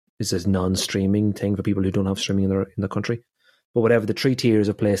a non-streaming thing for people who don't have streaming in the country. But whatever, the 3 tiers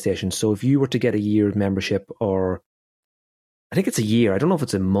of PlayStation. So if you were to get a year membership, or I think it's a year, I don't know if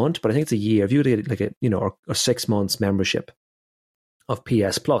it's a month, but I think it's a year. If you were to get or 6 months membership of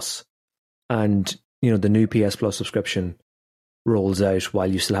PS Plus, and the new PS Plus subscription rolls out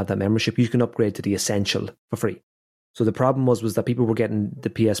while you still have that membership, you can upgrade to the essential for free. So the problem was that people were getting the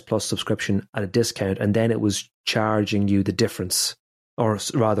PS Plus subscription at a discount, and then it was charging you the difference, or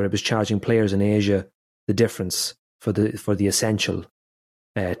rather, it was charging players in Asia the difference for the essential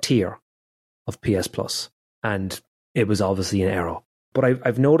tier of PS Plus, and it was obviously an error. But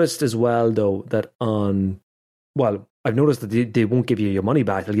I've noticed as well, though, that I've noticed that they won't give you your money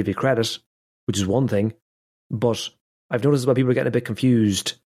back; they'll give you credit, which is one thing. But I've noticed that people are getting a bit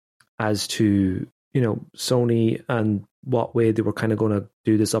confused as to, Sony and what way they were kind of going to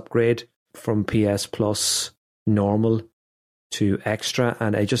do this upgrade from PS Plus normal to extra.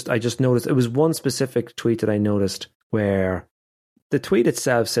 And I just noticed, it was one specific tweet that I noticed where the tweet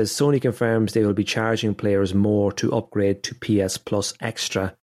itself says Sony confirms they will be charging players more to upgrade to PS Plus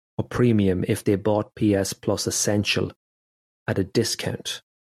Extra or Premium if they bought PS Plus Essential at a discount.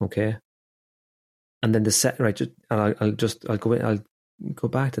 Okay. And then I'll go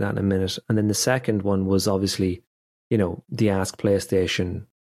back to that in a minute. And then the second one was obviously, the Ask PlayStation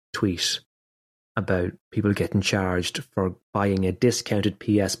tweet about people getting charged for buying a discounted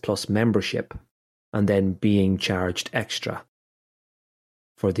PS Plus membership and then being charged extra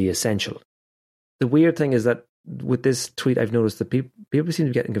for the essential. The weird thing is that with this tweet, I've noticed that people seem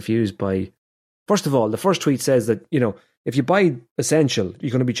to be getting confused by, first of all, the first tweet says that, if you buy essential,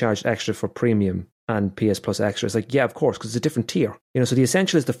 you're going to be charged extra for premium and PS Plus Extra. It's like, yeah, of course, because it's a different tier. So the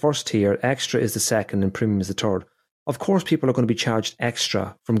essential is the first tier, extra is the second, and premium is the third. Of course, people are going to be charged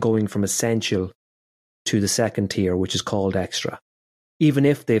extra from going from essential to the second tier, which is called extra, even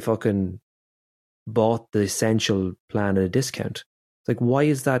if they fucking bought the essential plan at a discount. It's like, why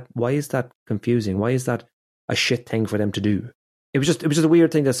is that confusing? Why is that a shit thing for them to do? It was just a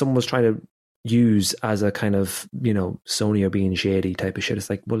weird thing that someone was trying to use as a kind of, Sony are being shady type of shit. It's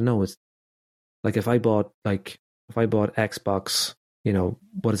like, well, no, it's like if I bought Xbox,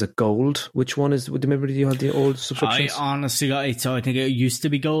 what is it, Gold? Which one is? Remember, do you have the old subscriptions? I honestly got so I think it used to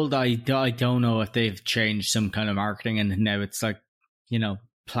be Gold. I don't know if they've changed some kind of marketing and now it's like,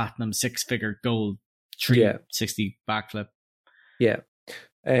 platinum 6-figure gold 360 backflip. Yeah.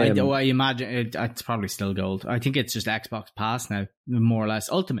 I imagine it's probably still Gold. I think it's just Xbox Pass now, more or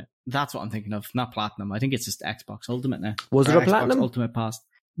less. Ultimate. That's what I'm thinking of, not Platinum. I think it's just Xbox Ultimate now. Was it a Xbox Platinum? Ultimate Pass.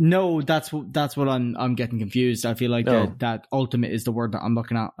 No, that's what I'm getting confused. I feel like that Ultimate is the word that I'm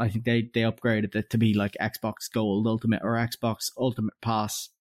looking at. I think they upgraded it to be like Xbox Gold Ultimate or Xbox Ultimate Pass,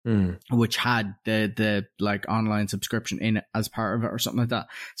 which had the like online subscription in it as part of it or something like that.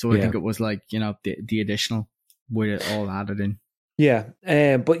 So I think it was like, the additional with it all added in. Yeah,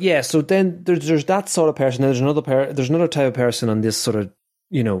 but yeah. So then there's that sort of person. There's another type of person on this sort of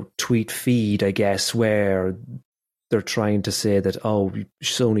tweet feed, I guess, where they're trying to say that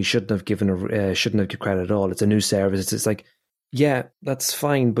Sony shouldn't have given credit at all. It's a new service. It's like, yeah, that's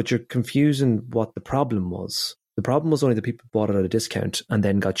fine, but you're confusing what the problem was. The problem was only that people bought it at a discount and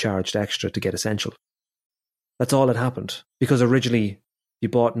then got charged extra to get essential. That's all that happened, because originally you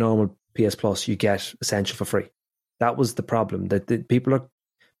bought normal PS Plus, you get essential for free. That was the problem. That people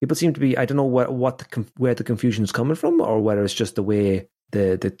seem to be. I don't know where the confusion is coming from, or whether it's just the way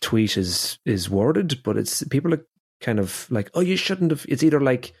the tweet is worded. But it's people are kind of like, you shouldn't have. It's either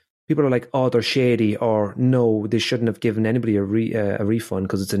like people are like, they're shady, or no, they shouldn't have given anybody a refund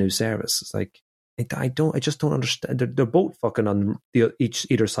because it's a new service. It's like I just don't understand. They're both fucking on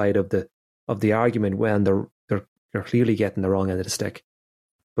either side of the argument when they're clearly getting the wrong end of the stick.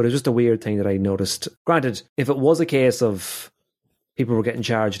 But it's just a weird thing that I noticed. Granted, if it was a case of people were getting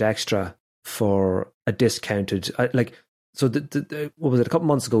charged extra for a discounted, what was it? A couple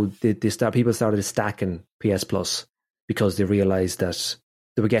months ago, people started stacking PS Plus because they realized that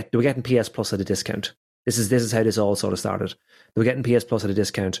they were getting PS Plus at a discount. This is how this all sort of started. They were getting PS Plus at a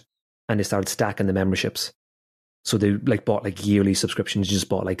discount, and they started stacking the memberships. So they bought yearly subscriptions, just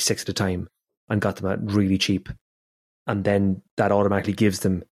bought 6 at a time, and got them at really cheap. And then that automatically gives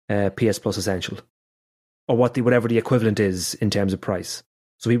them PS Plus Essential, or whatever the equivalent is in terms of price.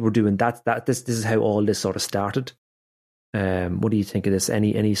 So people were doing that. This is how all this sort of started. What do you think of this?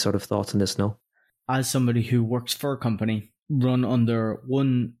 Any sort of thoughts on this? No. As somebody who works for a company, run under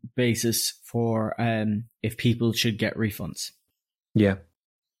one basis for if people should get refunds. Yeah.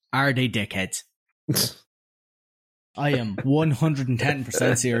 Are they dickheads? I am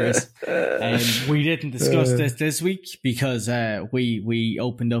 110% serious. We didn't discuss this week because we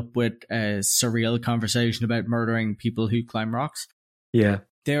opened up with a surreal conversation about murdering people who climb rocks. Yeah.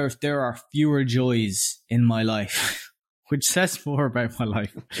 There are fewer joys in my life, which says more about my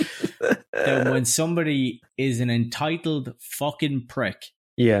life, than when somebody is an entitled fucking prick.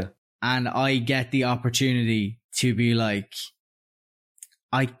 Yeah. And I get the opportunity to be like,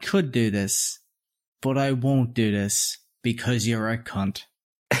 I could do this, but I won't do this because you're a cunt.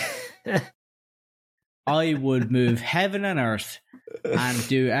 I would move heaven and earth and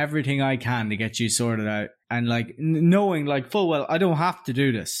do everything I can to get you sorted out. And like knowing like full well, I don't have to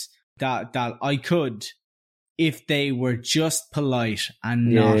do this. That I could if they were just polite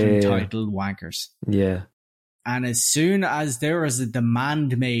and not entitled wankers. Yeah. And as soon as there is a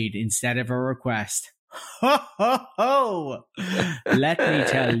demand made instead of a request, let me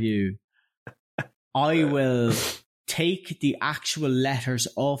tell you, I will take the actual letters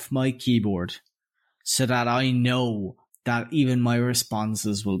off my keyboard so that I know that even my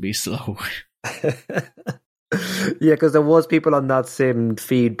responses will be slow. Yeah, because there was people on that same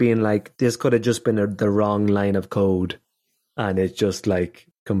feed being like, this could have just been the wrong line of code. And it's just like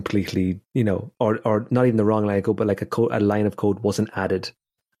completely, you know, or not even the wrong line of code, but like a line of code wasn't added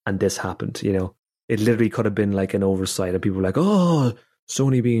and this happened, you know. It literally could have been like an oversight and people were like, oh,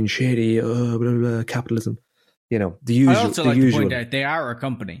 Sony being shady, blah, blah, blah, capitalism. You know, the usual. I also like to point out they are a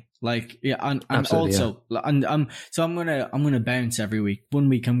company. Like, yeah, and also, yeah. So I'm gonna bounce every week. 1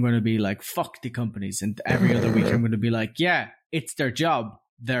 week I'm gonna be like, fuck the companies, and every other week I'm gonna be like, yeah, it's their job,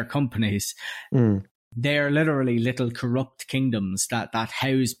 they're companies. They're literally little corrupt kingdoms that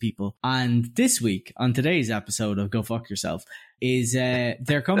house people. And this week, on today's episode of Go Fuck Yourself, is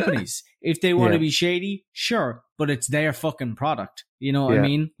their companies. If they want to be shady, sure, but it's their fucking product. You know what I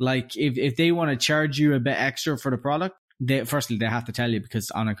mean? Like, if they want to charge you a bit extra for the product, firstly, they have to tell you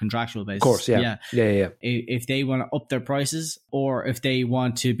because on a contractual basis. Of course, yeah. If they want to up their prices, or if they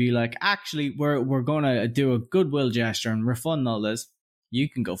want to be like, actually, we're going to do a goodwill gesture and refund all this, you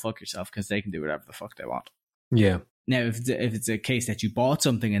can go fuck yourself because they can do whatever the fuck they want. Yeah. Now, if it's a case that you bought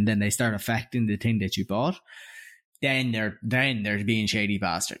something and then they start affecting the thing that you bought, then they're being shady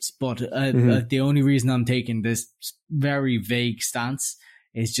bastards. But the only reason I'm taking this very vague stance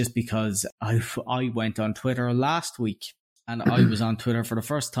is just because I went on Twitter last week, and I was on Twitter for the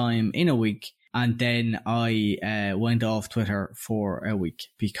first time in a week, and then I went off Twitter for a week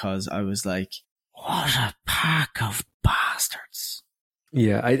because I was like, what a pack of bastards.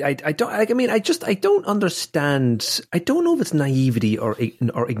 Yeah, I don't. I mean, I don't understand. I don't know if it's naivety or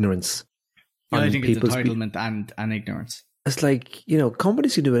ignorance. Yeah, I think it's entitlement and ignorance. It's like, you know,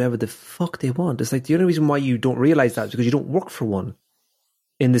 companies can do whatever the fuck they want. It's like the only reason why you don't realize that is because you don't work for one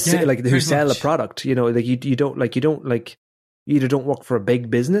in the city, like who sell a product. You know, like you either don't work for a big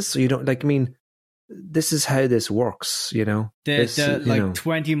business, or you don't like. I mean, this is how this works. You know, the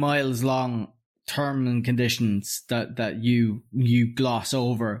 20 miles long term and conditions that you gloss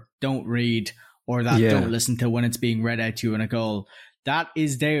over, don't read, or that don't listen to when it's being read out to you in a call. That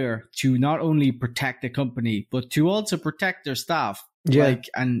is there to not only protect the company, but to also protect their staff. Yeah. Like,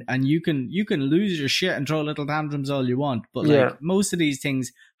 and you can lose your shit and throw little tantrums all you want, but like most of these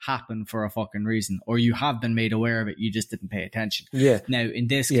things happen for a fucking reason, or you have been made aware of it, you just didn't pay attention. Yeah. Now, in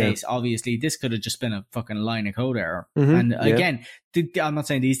this case, obviously, this could have just been a fucking line of code error. And again, I'm not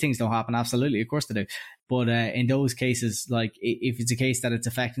saying these things don't happen. Absolutely, of course they do. But in those cases, like if it's a case that it's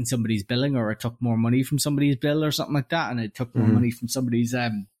affecting somebody's billing, or it took more money from somebody's bill or something like that, and it took more money from somebody's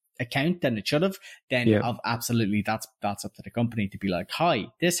account than it should have, then absolutely that's up to the company to be like, hi,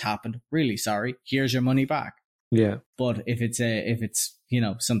 this happened, really sorry, here's your money back. Yeah. But if it's you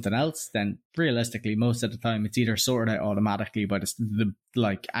know, something else, then realistically most of the time it's either sorted out automatically by the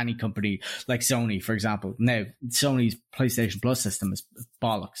like any company, like Sony, for example. Now Sony's PlayStation Plus system is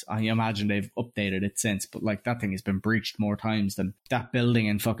bollocks. I imagine they've updated it since, but like that thing has been breached more times than that building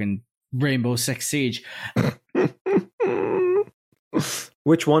in fucking Rainbow Six Siege.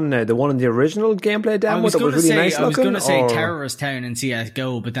 Which one now? The one in the original gameplay demo that was really nice looking? I was going to say Terrorist Town in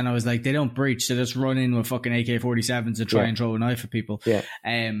CSGO, but then I was like, they don't breach, they just run in with fucking AK-47s and try and throw a knife at people. Yeah.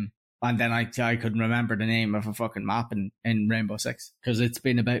 And then I couldn't remember the name of a fucking map in Rainbow Six, because it's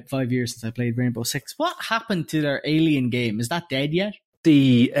been about 5 years since I played Rainbow Six. What happened to their Alien game? Is that dead yet?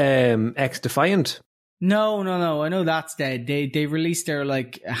 The X-Defiant? No. I know that's dead. They released their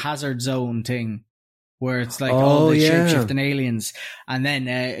like Hazard Zone thing, where it's like all the shape-shifting aliens. And then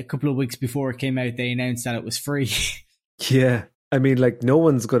a couple of weeks before it came out, they announced that it was free. Yeah. I mean, like, no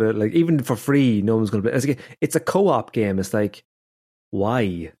one's going to, like, even for free, no one's going to play. It's a co-op game. It's like,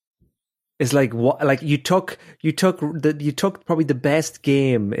 why? It's like, what? Like, you took probably the best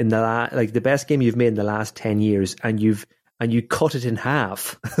game in the best game you've made in the last 10 years, and you cut it in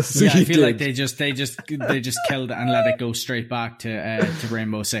half. So yeah, I feel like they just killed it and let it go straight back to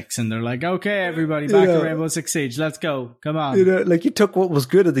Rainbow Six, and they're like, okay, everybody, back to Rainbow Six Siege, let's go, come on. You know, like, you took what was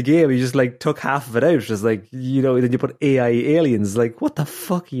good of the game, you just like took half of it out. It's like, you know, then you put AI aliens. Like, what the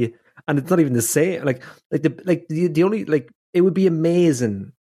fuck are you? And it's not even the same. Like the only, like, it would be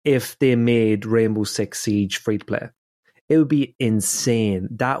amazing if they made Rainbow Six Siege free to play. It would be insane.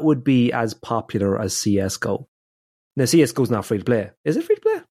 That would be as popular as CSGO. Now, CSGO's not free to play. Is it free to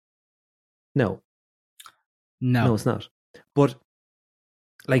play? No. No, it's not. But,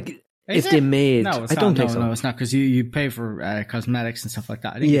 like, if they made... No, I don't think so. No, it's not, because you pay for cosmetics and stuff like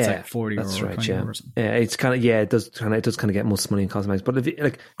that. I think it's like 40 that's right, yeah. Or something. Yeah, it's kind of... Yeah, it does kind of get most money in cosmetics. But, if you,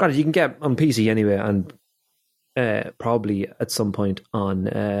 like, granted, you can get on PC anyway, and probably at some point on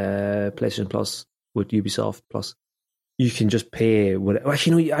PlayStation Plus with Ubisoft Plus. You can just pay...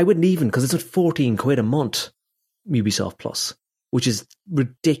 Actually, no, I wouldn't even, because it's at 14 quid a month, Ubisoft Plus, which is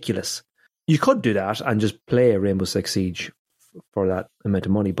ridiculous. You could do that and just play Rainbow Six Siege for that amount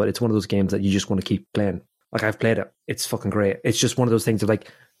of money, but it's one of those games that you just want to keep playing. Like, I've played it. It's fucking great. It's just one of those things of, like,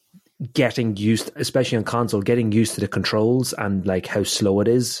 getting used, especially on console, getting used to the controls and, like, how slow it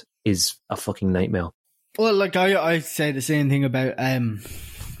is a fucking nightmare. Well, like, I say the same thing about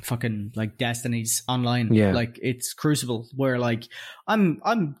fucking, like, Destiny's online. Yeah. Like, it's Crucible, where, like,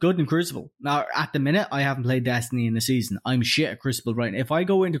 I'm good in Crucible. Now, at the minute, I haven't played Destiny in the season. I'm shit at Crucible right now. If I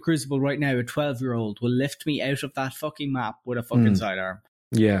go into Crucible right now, a 12-year-old will lift me out of that fucking map with a fucking sidearm.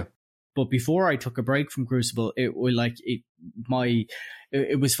 Yeah. But before I took a break from Crucible, it was like,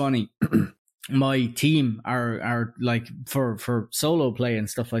 it was funny. My team are like, for solo play and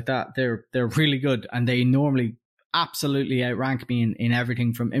stuff like that, they're really good, and they normally absolutely outrank me in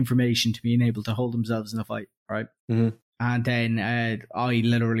everything from information to being able to hold themselves in a fight, right? Mm-hmm. And then I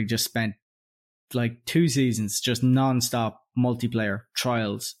literally just spent like 2 seasons just non-stop multiplayer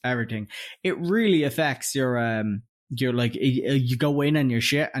trials, everything. It really affects your like, you go in and you're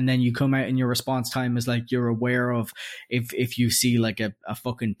shit, and then you come out and your response time is like, you're aware of if you see like a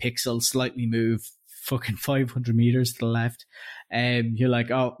fucking pixel slightly move fucking 500 meters to the left, you're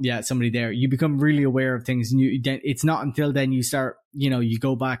like, oh yeah, somebody there. You become really aware of things, and it's not until then you start, you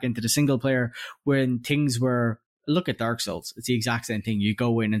go back into the single player when things were, look at Dark Souls, it's the exact same thing. You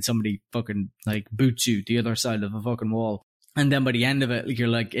go in and somebody fucking like boots you the other side of a fucking wall, and then by the end of it, you're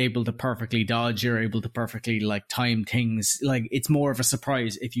like able to perfectly dodge, you're able to perfectly like time things. Like, it's more of a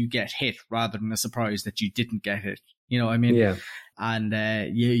surprise if you get hit rather than a surprise that you didn't get hit. You know what I mean? Yeah. And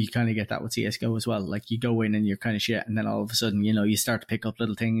you kind of get that with CSGO as well. Like, you go in and you're kind of shit, and then all of a sudden, you start to pick up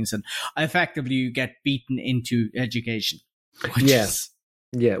little things, and effectively you get beaten into education.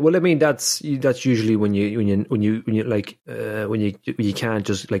 Yeah. Well, I mean, that's usually when you like when you can't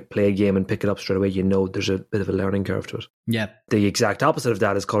just like play a game and pick it up straight away. There's a bit of a learning curve to it. Yeah. The exact opposite of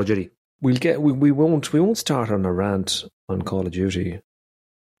that is Call of Duty. We won't start on a rant on Call of Duty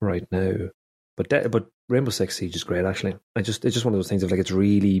right now, but Rainbow Six Siege is great, actually. It's just one of those things of like, it's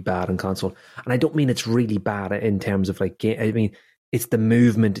really bad on console, and I don't mean it's really bad in terms of like game. I mean, it's the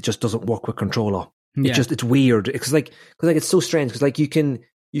movement. It just doesn't work with controller. Yeah. It's weird. Because it's so strange, because like you can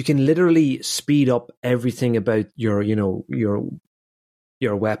literally speed up everything about your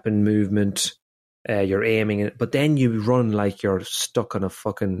weapon movement, your aiming, but then you run like you're stuck on a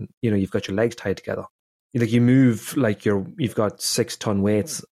fucking, you've got your legs tied together. Like, you move like you've got 6-ton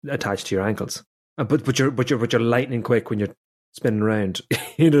weights attached to your ankles. But you're lightning quick when you're spinning around.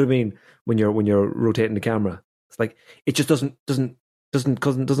 You know what I mean? When you're rotating the camera, it's like it just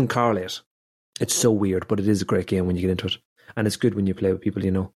doesn't correlate. It's so weird, but it is a great game when you get into it, and it's good when you play with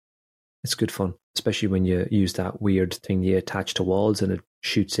people. It's good fun, especially when you use that weird thing you attach to walls and it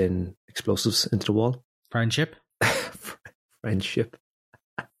shoots in explosives into the wall. Friendship.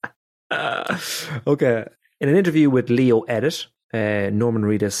 Okay. In an interview with Leo Edit, Norman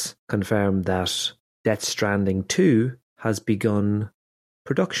Reedus confirmed that Death Stranding 2 has begun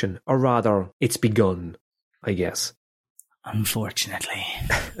production. Or rather, it's begun, I guess. Unfortunately.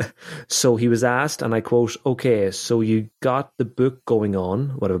 So he was asked, and I quote, okay, so you got the book going on,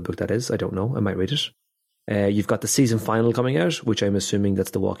 whatever book that is, I don't know, I might read it. You've got the season final coming out, which I'm assuming that's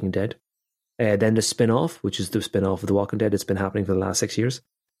The Walking Dead. Then the spin-off, which is the spin-off of The Walking Dead. It's been happening for the last 6 years.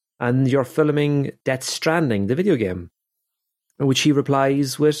 And you're filming Death Stranding, the video game. Which he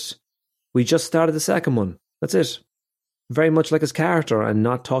replies with, we just started the second one. That's it. Very much like his character and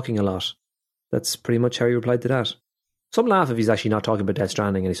not talking a lot. That's pretty much how he replied to that. Some laugh if he's actually not talking about Death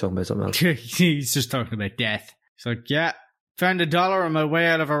Stranding and he's talking about something else. He's just talking about death. He's like, yeah, found $1 on my way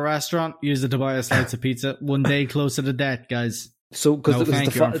out of a restaurant, used it to buy a slice of pizza. One day closer to death, guys. So, because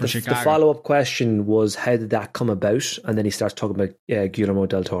the follow-up question was, how did that come about? And then he starts talking about Guillermo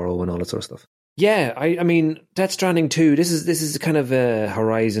del Toro and all that sort of stuff. Yeah, I mean, Death Stranding 2, this is kind of a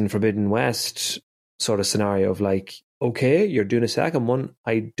Horizon Forbidden West sort of scenario of like, okay, you're doing a second one.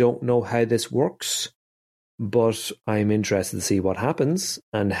 I don't know how this works, but I'm interested to see what happens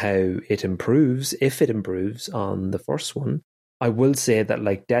and how it improves, if it improves on the first one. I will say that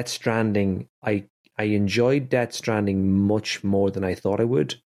like Death Stranding, I enjoyed Death Stranding much more than I thought I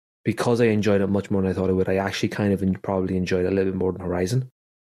would. Because I enjoyed it much more than I thought I would, I actually kind of probably enjoyed it a little bit more than Horizon.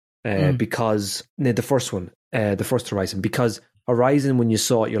 Because the first Horizon, because Horizon, when you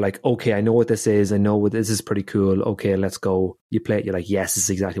saw it, you're like, okay, I know what this is. I know what this is pretty cool. Okay, let's go. You play it, you're like, yes, this is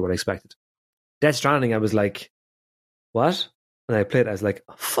exactly what I expected. Death Stranding, I was like, what? And I played it, I was like,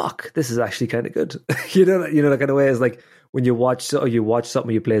 fuck, this is actually kind of good. you know that kind of way. It's like when you watch something,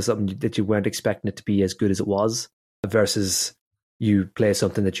 you play something that you weren't expecting it to be as good as it was, versus you play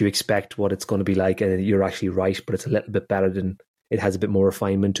something that you expect what it's going to be like, and you're actually right, but it's a little bit better than it has a bit more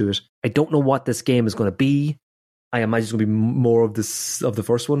refinement to it. I don't know what this game is going to be. I imagine it's going to be more of the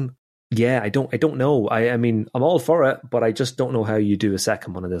first one. Yeah, I don't know. I mean, I'm all for it, but I just don't know how you do a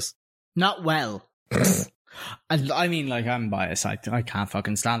second one of this. Not well. I mean, like, I'm biased. I can't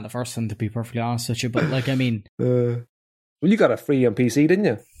fucking stand the first one, to be perfectly honest with you. But like, I mean, well, you got it free on PC, didn't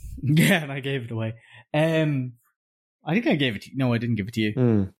you? Yeah, and I gave it away. I think I gave it to you. No, I didn't give it to you.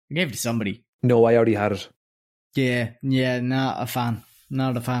 I gave it to somebody. No, I already had it. Yeah, not a fan.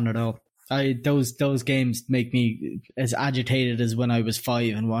 Not a fan at all. Those games make me as agitated as when I was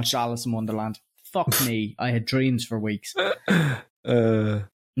 5 and watched Alice in Wonderland. Fuck me. I had dreams for weeks.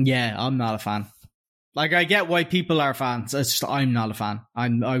 Yeah, I'm not a fan. Like, I get why people are fans. It's just, I'm not a fan. I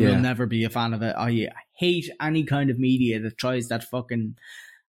will never be a fan of it. I hate any kind of media that tries that fucking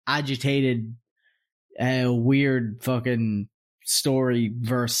agitated, weird fucking story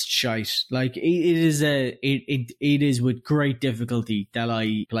verse shite. Like, it is with great difficulty that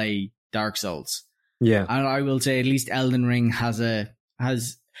I play Dark Souls. Yeah. And I will say at least Elden Ring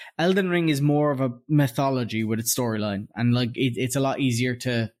Elden Ring is more of a mythology with its storyline, and like it's a lot easier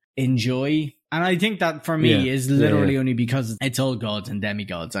to enjoy. And I think that for me is literally only because it's all gods and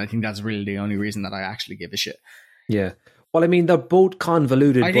demigods. I think that's really the only reason that I actually give a shit. Yeah. Well, I mean, they're both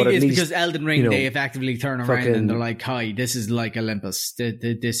convoluted. I think but it's at least, because Elden Ring, they effectively turn around and they're like, hi, this is like Olympus.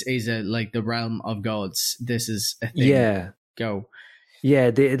 This is like the realm of gods. This is a thing. Yeah. Go.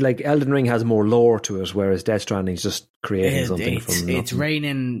 Yeah, like Elden Ring has more lore to it, whereas Death Stranding is just creating something from nothing. It's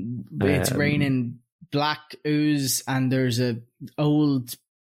raining black ooze, and there's a old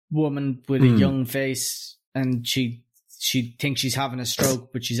woman with a young face, and she thinks she's having a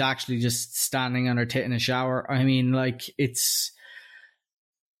stroke, but she's actually just standing on her tit in a shower. I mean, like, it's...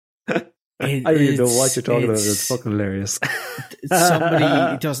 I don't even know what you're talking about. It's fucking hilarious.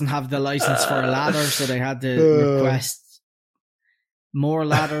 Somebody doesn't have the license for a ladder, so they had to request more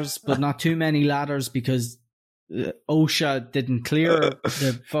ladders, but not too many ladders, because OSHA didn't clear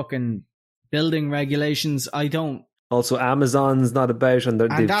the fucking building regulations. Also, Amazon's not about, and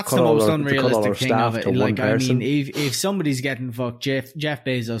that's the most unrealistic thing of it. Like, I mean, if somebody's getting fucked, Jeff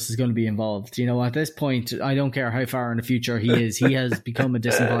Bezos is going to be involved. You know, at this point, I don't care how far in the future he is. He has become a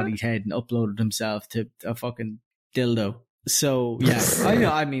disembodied head and uploaded himself to a fucking dildo. So, yeah,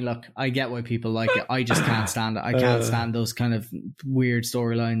 I mean, look, I get why people like it. I just can't stand it. I can't stand those kind of weird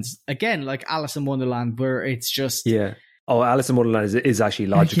storylines. Again, like Alice in Wonderland, where it's just... Yeah. Oh, Alice in Wonderland is actually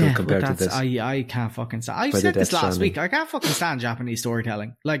logical compared to this. I can't fucking stand... I said this last week. I can't fucking stand Japanese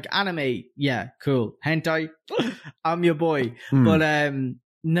storytelling. Like, anime, yeah, cool. Hentai, I'm your boy. But,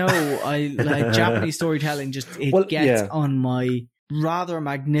 no, I like Japanese storytelling. Just, it gets on my rather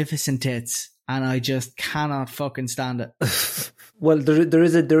magnificent tits. And I just cannot fucking stand it. Well, there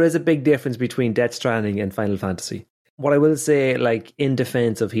is a big difference between Death Stranding and Final Fantasy. What I will say, like, in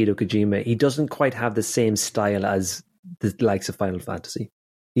defense of Hideo Kojima, he doesn't quite have the same style as the likes of Final Fantasy.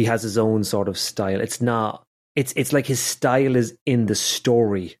 He has his own sort of style. It's like his style is in the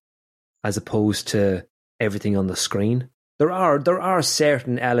story as opposed to everything on the screen. There are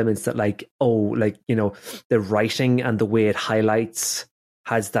certain elements that, like, the writing and the way it highlights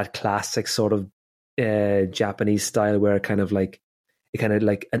has that classic sort of Japanese style where it kind of like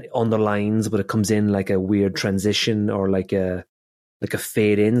underlines, but it comes in like a weird transition or like a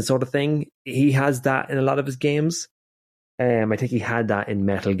fade in sort of thing. He has that in a lot of his games. I think he had that in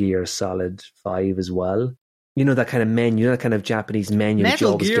Metal Gear Solid 5 as well. You know, that kind of menu, that kind of Japanese menu.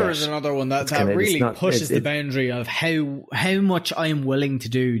 Metal Gear is another one that really pushes the boundary of how much I am willing to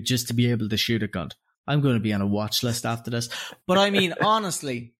do just to be able to shoot a gun. I'm going to be on a watch list after this. But I mean,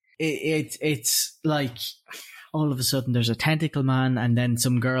 honestly, it's like all of a sudden there's a tentacle man and then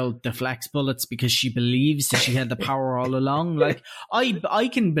some girl deflects bullets because she believes that she had the power all along. Like, I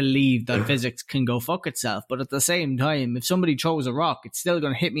can believe that physics can go fuck itself, but at the same time, if somebody throws a rock, it's still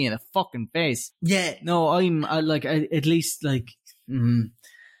going to hit me in the fucking face. Yeah, no, at least have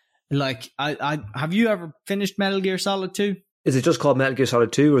you ever finished Metal Gear Solid 2? Is it just called Metal Gear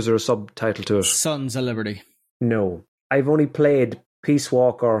Solid 2 or is there a subtitle to it? Sons of Liberty. No. I've only played Peace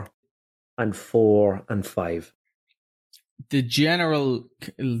Walker and 4 and 5. The general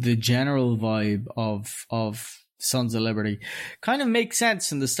vibe of Sons of Liberty kind of makes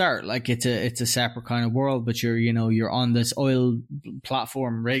sense in the start. Like it's a separate kind of world, but you're on this oil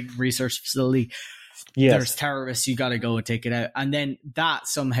platform research facility. Yes. There's terrorists, you got to go and take it out. And then that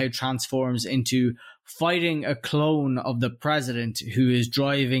somehow transforms into fighting a clone of the president who is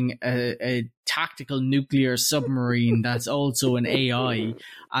driving a tactical nuclear submarine that's also an AI.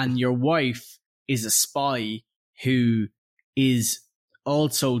 And your wife is a spy who is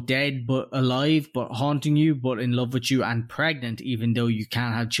also dead but alive, but haunting you, but in love with you, and pregnant, even though you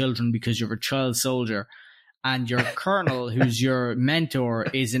can't have children because you're a child soldier. And your colonel, who's your mentor,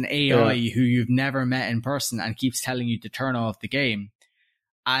 is an AI who you've never met in person and keeps telling you to turn off the game.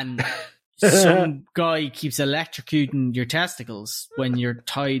 And some guy keeps electrocuting your testicles when you're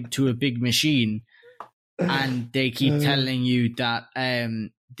tied to a big machine. And they keep telling you that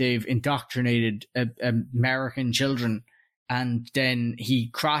they've indoctrinated American children. And then he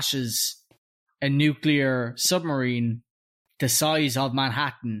crashes a nuclear submarine the size of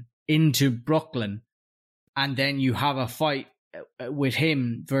Manhattan into Brooklyn. And then you have a fight with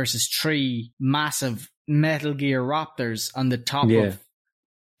him versus 3 massive Metal Gear Raptors on the top of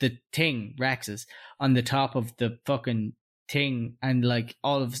the thing, Rexes, on the top of the fucking thing. And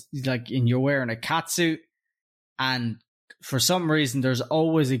and you're wearing a catsuit. And for some reason, there's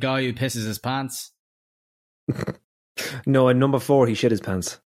always a guy who pisses his pants. No, in number 4, he shit his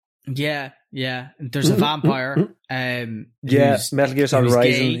pants. Yeah. There's a vampire. Metal Gear Solid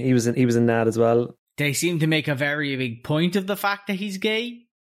Rising. He was in that as well. They seem to make a very big point of the fact that he's gay.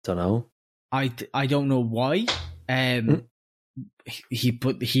 Don't know. I don't know why.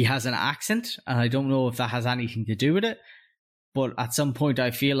 He has an accent, and I don't know if that has anything to do with it. But at some point,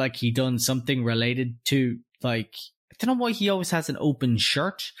 I feel like he done something related to I don't know why he always has an open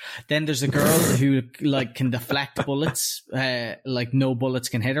shirt. Then there's a girl who can deflect bullets, no bullets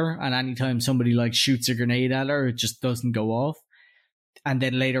can hit her, and anytime somebody shoots a grenade at her, it just doesn't go off. And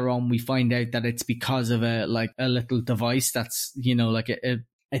then later on, we find out that it's because of a little device that's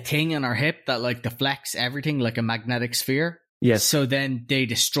a thing on her hip that deflects everything like a magnetic sphere. Yes. So then they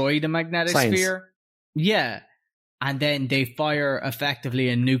destroy the magnetic sphere. Yeah. And then they fire effectively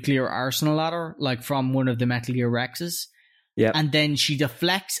a nuclear arsenal at her, from one of the Metal Gear Rexes. Yeah. And then she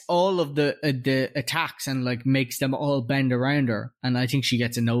deflects all of the attacks and makes them all bend around her. And I think she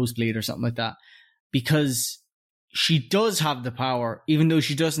gets a nosebleed or something like that, because she does have the power, even though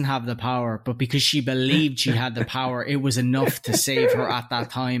she doesn't have the power. But because she believed she had the power, it was enough to save her at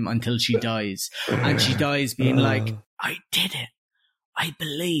that time until she dies. And she dies being I did it. I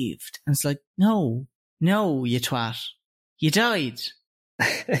believed. And it's no, you twat. You died.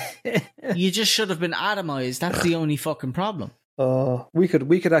 You just should have been atomized. That's the only fucking problem. We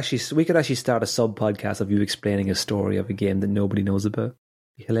could actually start a sub podcast of you explaining a story of a game that nobody knows about.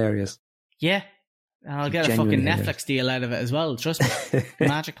 Be hilarious. Yeah. And I'll get a fucking Netflix deal out of it as well. Trust me.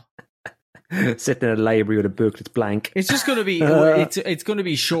 Magical. Sitting in a library with a book that's blank. It's just going to be it's going to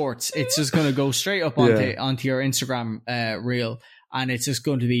be shorts. It's just going to go straight up onto your Instagram reel, and it's just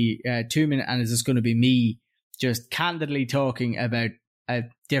going to be 2 minutes, and it's just going to be me just candidly talking about a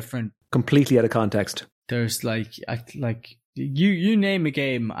different, completely out of context. There's you name a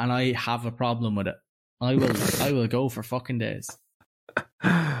game, and I have a problem with it. I will go for fucking days.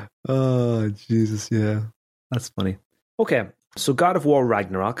 Oh Jesus, yeah, that's funny. Okay, so God of War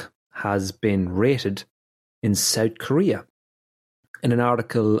Ragnarok has been rated in South Korea. In an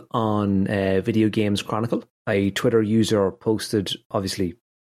article on Video Games Chronicle, a Twitter user posted, obviously,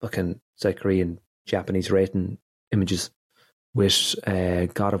 fucking South Korean Japanese rating images with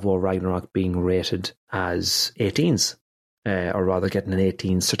God of War Ragnarok being rated as 18s, or rather getting an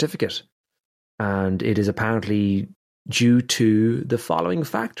 18 certificate. And it is apparently due to the following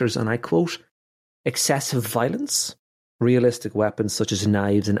factors, and I quote, excessive violence, realistic weapons such as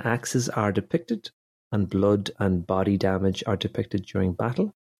knives and axes are depicted, and blood and body damage are depicted during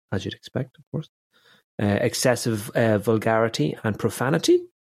battle, as you'd expect, of course. Excessive vulgarity and profanity.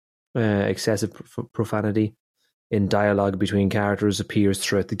 Excessive profanity in dialogue between characters appears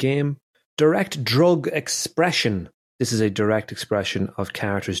throughout the game. Direct drug expression. This is a direct expression of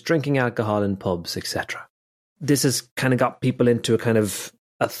characters drinking alcohol in pubs, etc. This has kind of got people into a kind of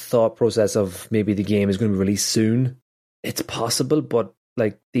a thought process of maybe the game is going to be released soon. It's possible, but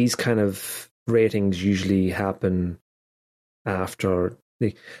these kind of ratings usually happen after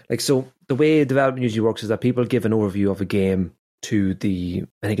so the way development usually works is that people give an overview of a game to the,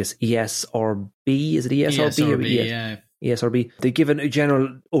 I think it's ESRB. Is it ESRB? ESRB, yeah. ESRB. They give a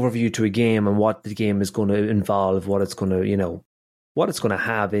general overview to a game and what the game is going to involve, what it's going to, what it's going to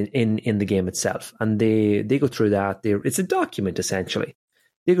have in the game itself. And they go through that. It's a document, essentially.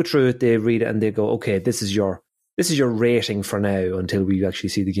 They go through it, they read it, and they go, okay, this is your rating for now until we actually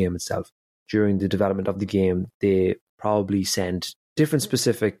see the game itself. During the development of the game, they probably send different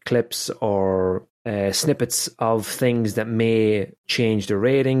specific clips or snippets of things that may change the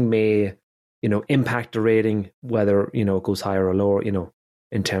rating, may impact the rating, whether it goes higher or lower,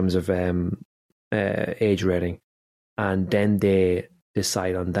 in terms of age rating, and then they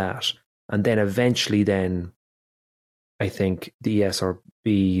decide on that, and then eventually, then I think the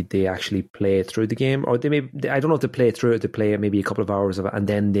ESRB, they actually play through the game, or I don't know if they play through it, they play maybe a couple of hours of it, and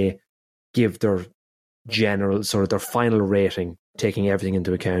then they give their general sort of their final rating, taking everything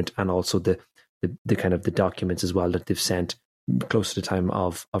into account, and also the kind of the documents as well that they've sent close to the time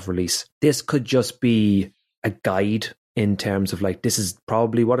of release. This could just be a guide in terms of like, this is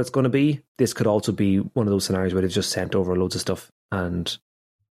probably what it's going to be. This could also be one of those scenarios where they've just sent over loads of stuff and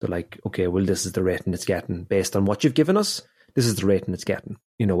they're like, okay, well, this is the rating it's getting based on what you've given us. This is the rating it's getting.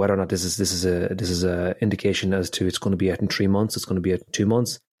 Whether or not this is a indication as to it's going to be out in 3 months, it's going to be out in 2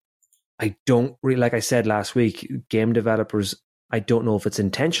 months. I don't really, like I said last week, game developers, I don't know if it's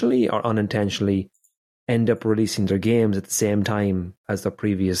intentionally or unintentionally end up releasing their games at the same time as their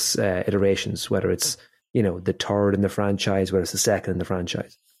previous iterations, whether it's, the third in the franchise, whether it's the second in the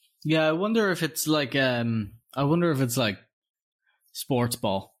franchise. Yeah, I wonder if it's like sports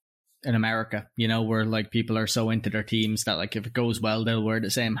ball in America, where like people are so into their teams that like if it goes well, they'll wear the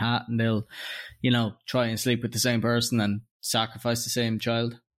same hat and they'll, try and sleep with the same person and sacrifice the same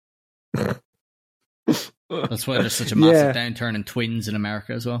child. That's why there's such a massive downturn in twins in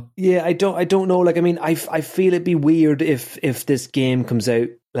America as well. Yeah, I don't know. Like, I mean, I feel it'd be weird if this game comes out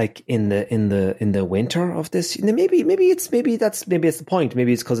like in the winter of this. Maybe that's the point.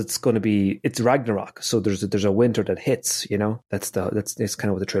 Maybe it's because it's Ragnarok. So there's a winter that hits. That's kind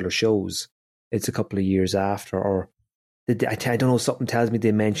of what the trailer shows. It's a couple of years after, or I don't know. Something tells me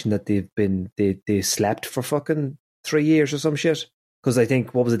they mentioned that they slept for fucking 3 years or some shit. Because I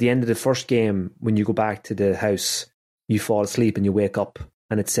think, what was at the end of the first game, when you go back to the house, you fall asleep and you wake up,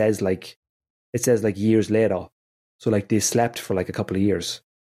 and it says like years later. So like they slept for like a couple of years.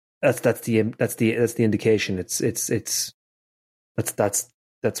 That's the indication. That's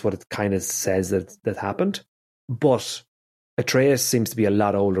what it kind of says that happened. But Atreus seems to be a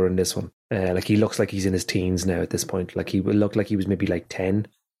lot older in this one. Like he looks like he's in his teens now at this point. Like he would look like he was maybe like 10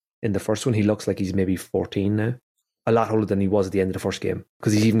 in the first one. He looks like he's maybe 14 now. A lot older than he was at the end of the first game,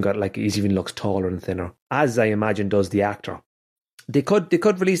 because he's even looks taller and thinner, as I imagine does the actor. They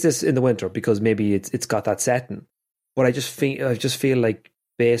could release this in the winter because maybe it's got that setting, but I just feel like,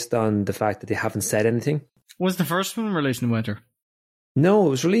 based on the fact that they haven't said anything. Was the first one released in winter? No, it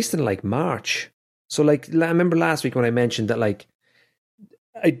was released in like March. So like, I remember last week when I mentioned that I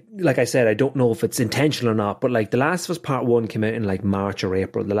said, I don't know if it's intentional or not, but like The Last of Us Part 1 came out in like March or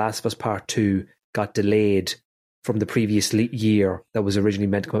April. The Last of Us Part 2 got delayed from the previous year that was originally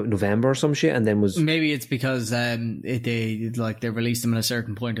meant to come out in November or some shit, and then was... Maybe it's because they release them at a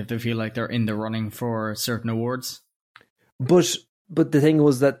certain point if they feel like they're in the running for certain awards. But the thing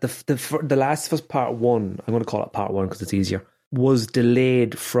was that the Last of Us Part 1, I'm going to call it Part 1 because it's easier, was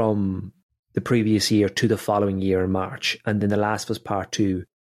delayed from the previous year to the following year in March, and then The Last of Us Part 2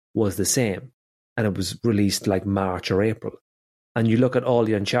 was the same, and it was released like March or April. And you look at all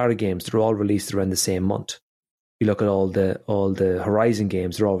the Uncharted games, they're all released around the same month. You look at all the Horizon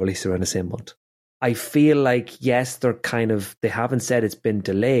games, they're all released around the same month. I feel like, yes, they haven't said it's been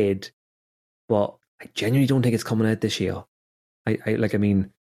delayed, but I genuinely don't think it's coming out this year. I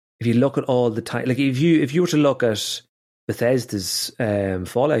mean, if you look at all the time, like if you were to look at Bethesda's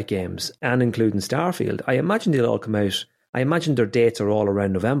Fallout games and including Starfield, I imagine they'll all come out. I imagine their dates are all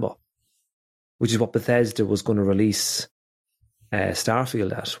around November, which is what Bethesda was going to release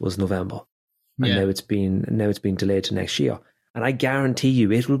Starfield at, was November. And now it's been delayed to next year. And I guarantee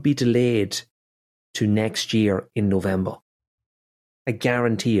you it will be delayed to next year in November. I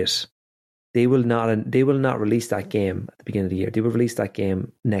guarantee it. They will not release that game at the beginning of the year. They will release that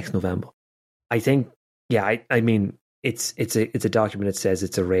game next November. I think, I mean, it's a document that says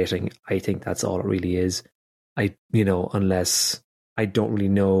it's a rating. I think that's all it really is. Unless I don't really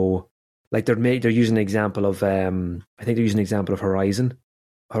know. Like they're using an example of I think they're using an example of Horizon.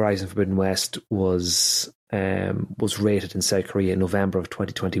 Horizon Forbidden West was rated in South Korea in November of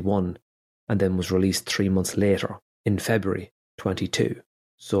 2021 and then was released 3 months later in February 22.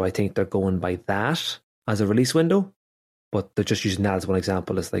 So I think they're going by that as a release window, but they're just using that as one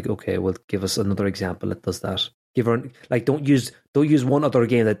example. It's like, okay, well, give us another example that does that. Give her don't use one other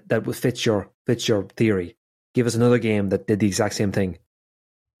game that fits your theory. Give us another game that did the exact same thing,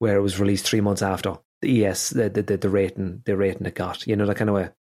 where it was released 3 months after the rating it got. You know, that kind of way.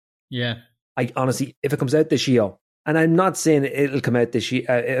 Yeah. I honestly, if it comes out this year, and I'm not saying it'll come out this year,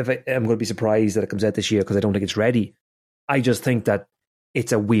 I'm going to be surprised that it comes out this year because I don't think it's ready. I just think that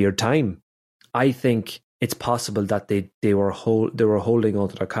it's a weird time. I think it's possible that they were holding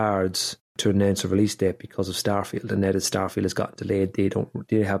onto their cards to announce a release date because of Starfield, and now that Starfield has gotten delayed,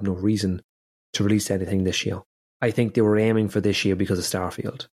 they have no reason to release anything this year. I think they were aiming for this year because of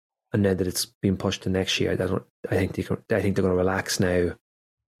Starfield, and now that it's been pushed to next year, I think they're going to relax now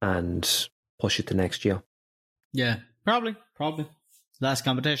and push it to next year. Yeah, probably last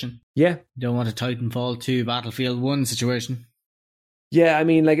competition. Yeah, you don't want a Titanfall 2 Battlefield 1 situation. Yeah, I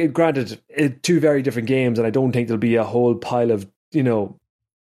mean, like, granted, two very different games, and I don't think there'll be a whole pile of,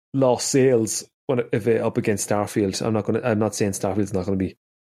 lost sales if it up against Starfield. I'm not saying Starfield's not going to be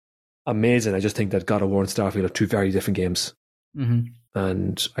amazing. I just think that God of War and Starfield are two very different games. Mm-hmm.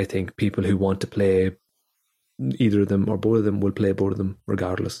 And I think people who want to play either of them or both of them will play both of them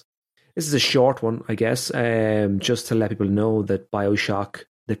regardless. This is a short one, I guess, just to let people know that BioShock,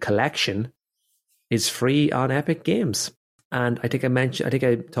 the collection, is free on Epic Games. And I think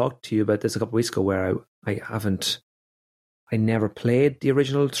I talked to you about this a couple of weeks ago, where I never played the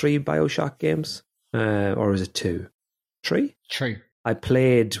original 3 BioShock games. Or is it 2? 3? 3. I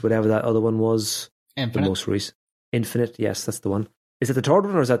played whatever that other one was. Infinite. The most recent. Infinite, yes, that's the one. Is it the third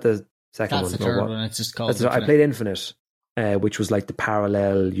one or is that the second one? That's the third one, it's just called I played Infinite, which was like the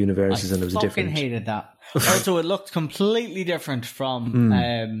parallel universes, and it was different. I fucking hated that. Also, it looked completely different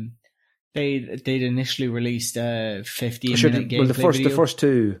from... They'd initially released a 15-minute gameplay the first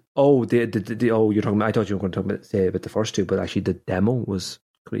two. Oh, you're talking about. I thought you were going to talk about the first two, but actually the demo was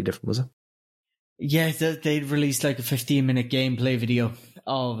completely different, was it? Yeah, they'd released like a 15-minute gameplay video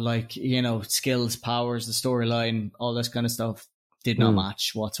of skills, powers, the storyline, all this kind of stuff. Did not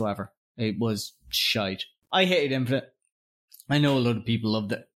match whatsoever. It was shite. I hated Infinite. I know a lot of people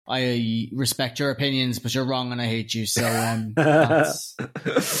loved it. I respect your opinions, but you're wrong and I hate you. So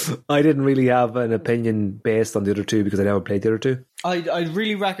I didn't really have an opinion based on the other two because I never played the other two. I'd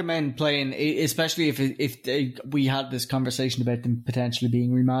really recommend playing, especially if we had this conversation about them potentially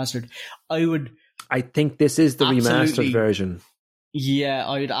being remastered. I think this is the remastered version. Yeah,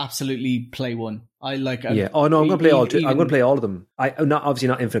 I would absolutely play one. Yeah. Oh no, I'm going to play all two. I'm going to play all of them. Obviously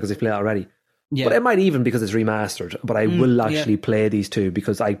not Infinite because I played it already. Yeah. But it might even because it's remastered. But I will actually play these two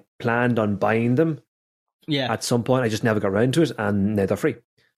because I planned on buying them at some point. I just never got around to it, and now they're free.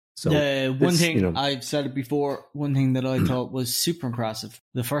 So one thing, I've said it before, one thing that I thought was super impressive.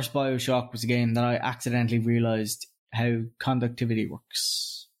 The first BioShock was a game that I accidentally realised how conductivity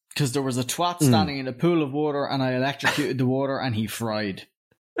works. Because there was a twat standing in a pool of water and I electrocuted the water and he fried.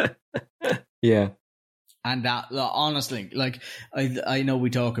 Yeah. And that, honestly, I know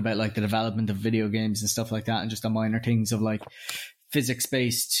we talk about the development of video games and stuff like that and just the minor things of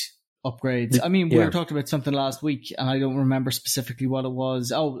physics-based upgrades. I mean, we were talking about something last week and I don't remember specifically what it was.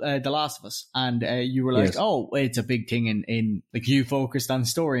 The Last of Us. And you were like, yes. Oh, it's a big thing in you focused on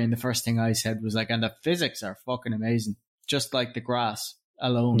story. And the first thing I said was and the physics are fucking amazing. Just like the grass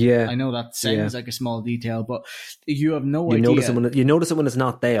alone. Yeah. I know that sounds like a small detail, but you have no idea. You notice it when it's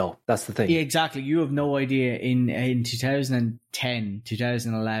not there. That's the thing. Yeah, exactly. You have no idea in 2010,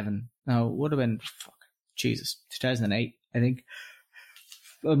 2011. No, it would have been 2008, I think.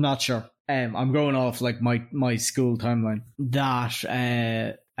 I'm not sure. I'm going off my school timeline.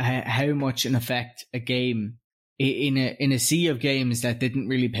 That how much in effect a game in a sea of games that didn't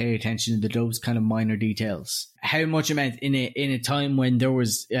really pay attention to those kind of minor details. How much it meant in a time when there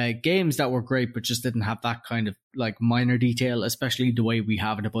was games that were great but just didn't have that kind of minor detail, especially the way we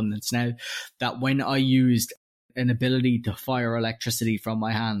have in abundance now. That when I used an ability to fire electricity from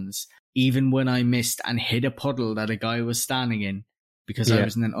my hands, even when I missed and hit a puddle that a guy was standing in, because I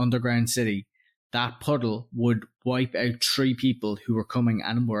was in an underground city, that puddle would wipe out 3 people who were coming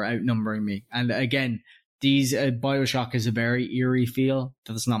and were outnumbering me. And again, these BioShock is a very eerie feel.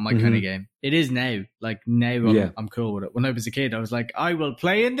 That's not my kind of game. It is now. I'm cool with it. When I was a kid, I was like, I will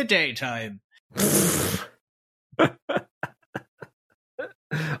play in the daytime.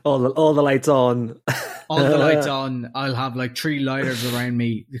 all the lights on. All the lights on. I'll have 3 lighters around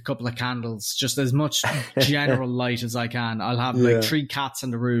me, a couple of candles, just as much general light as I can. I'll have 3 cats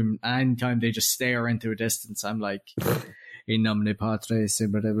in the room, and anytime they just stare into a distance, I'm like, in nomine Patris,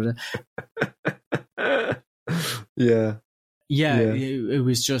 Yeah. It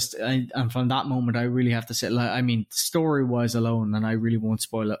was just, and from that moment, I really have to say, story-wise alone, and I really won't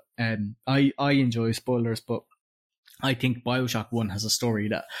spoil it. I enjoy spoilers, but I think Bioshock 1 has a story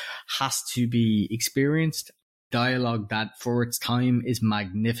that has to be experienced. Dialogue that for its time is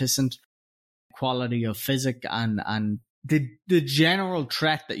magnificent. Quality of physics and the general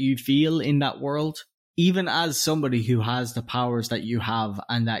threat that you feel in that world, even as somebody who has the powers that you have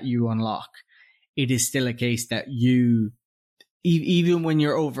and that you unlock, it is still a case that you, even when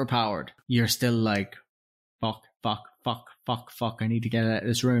you're overpowered, you're still like, fuck, I need to get out of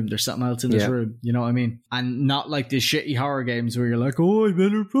this room. There's something else in this room. You know what I mean? And not like the shitty horror games where you're like, oh, I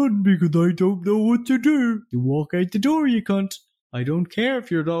better run because I don't know what to do. You walk out the door, you cunt. I don't care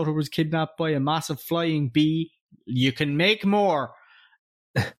if your daughter was kidnapped by a massive flying bee. You can make more.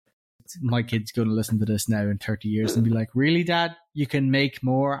 My kid's going to listen to this now in 30 years and be like, really, Dad? You can make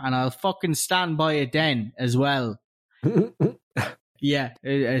more? And I'll fucking stand by it then as well. Yeah,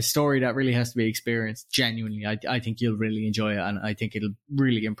 a story that really has to be experienced. Genuinely, I think you'll really enjoy it, and I think it'll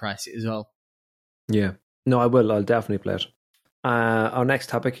really impress you as well. Yeah. No, I will. I'll definitely play it. Our next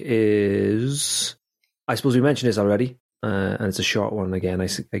topic is, I suppose we mentioned this already, and it's a short one again,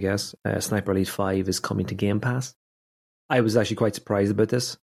 I guess. Sniper Elite 5 is coming to Game Pass. I was actually quite surprised about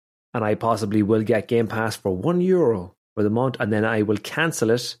this, and I possibly will get Game Pass for €1 for the month, and then I will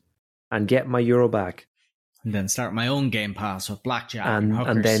cancel it and get my euro back. And then start my own Game Pass with blackjack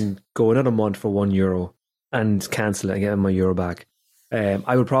and then go another month for €1 and cancel it and get my euro back.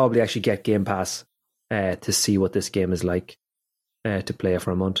 I would probably actually get Game Pass to see what this game is like, to play it for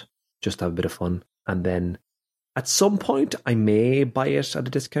a month, just to have a bit of fun. And then at some point, I may buy it at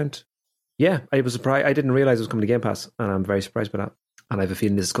a discount. Yeah, I was surprised. I didn't realize it was coming to Game Pass, and I'm very surprised by that. And I have a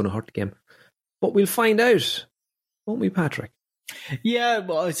feeling this is going to hurt the game. But we'll find out, won't we, Patrick? Yeah,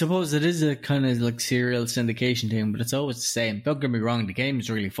 well, I suppose it is a kind of like serial syndication thing, but it's always the same. Don't get me wrong, the game is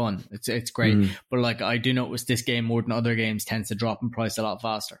really fun. It's great. But like, I do notice this game more than other games tends to drop in price a lot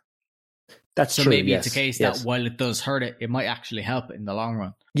faster. That's so true. Maybe yes, it's a case that while it does hurt it, it might actually help it in the long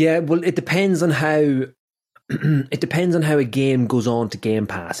run. Yeah, well, it depends on how a game goes on to Game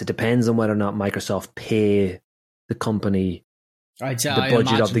Pass. It depends on whether or not Microsoft pay the company the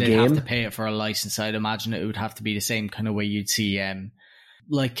budget of the game. Have to pay it for a license. I'd imagine it would have to be the same kind of way you'd see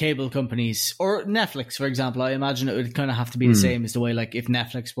like cable companies or Netflix, for example. I imagine it would kind of have to be the same as the way, like, if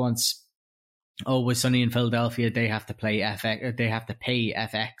Netflix wants, with Sunny in Philadelphia, they have to pay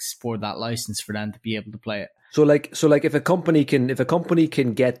FX for that license for them to be able to play it. So like if a company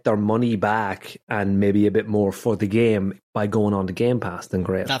can get their money back and maybe a bit more for the game by going on to Game Pass, then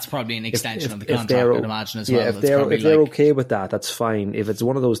great. That's probably an extension of the contract, I would imagine, as well. If they're okay with that, that's fine. If it's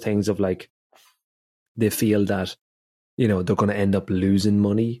one of those things of like they feel that, you know, they're going to end up losing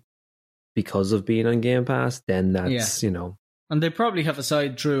money because of being on Game Pass, then that's, you know. And they probably have a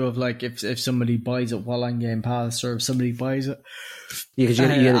side through of like if somebody buys it while on Game Pass, or if somebody buys it because you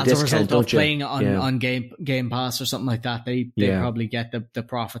get a discount, result of playing it on Game Pass or something like that, they probably get the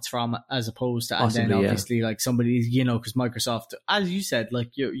profits from it, as opposed to, possibly, and then obviously like somebody, you know, because Microsoft, as you said,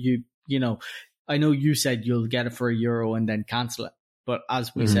 like you know, I know you said you'll get it for €1 and then cancel it. But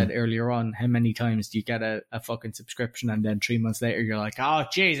as we said earlier on, how many times do you get a fucking subscription and then 3 months later you're like, oh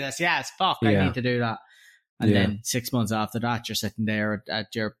Jesus, yes, fuck, I need to do that. And then 6 months after that, you're sitting there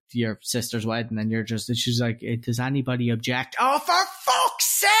at your sister's wedding, and she's like, does anybody object? Oh, for fuck's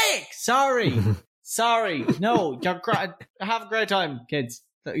sake! Sorry. No, have a great time, kids.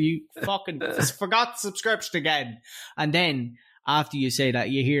 You fucking forgot the subscription again. And then after you say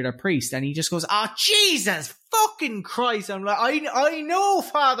that, you hear the priest, and he just goes, oh, Jesus fucking Christ. I'm like, I know,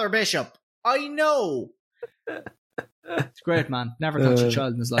 Father Bishop. I know. It's great, man. Never touched a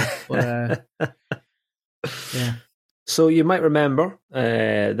child in his life. But, yeah. So you might remember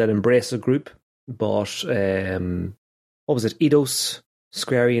that Embracer Group bought, what was it, Eidos,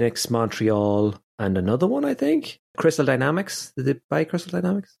 Square Enix, Montreal, and another one, I think. Crystal Dynamics. Did they buy Crystal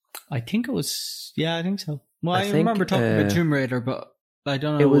Dynamics? I think it was, I think so. Well, I remember talking about Tomb Raider, but I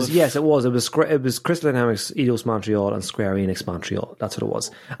don't know. It was, yes, it was. It was Crystal Dynamics, Eidos Montreal, and Square Enix Montreal. That's what it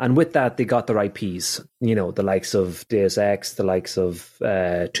was. And with that, they got their IPs, you know, the likes of Deus Ex, the likes of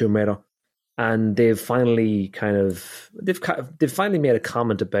Tomb Raider. And they've finally made a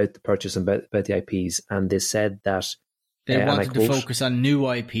comment about the purchase and about the IPs, and they said that they wanted to focus on new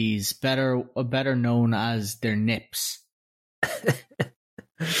IPs, better known as their nips.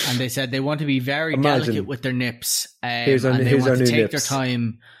 And they said they want to be very delicate with their nips, and they want to take their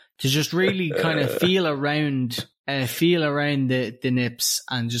time to just really kind of feel around the nips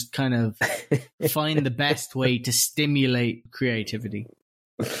and just kind of find the best way to stimulate creativity.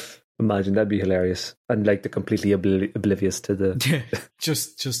 Imagine, that'd be hilarious. And like, they're completely oblivious to the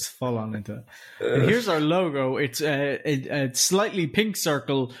just fall on into it. And here's our logo. It's a slightly pink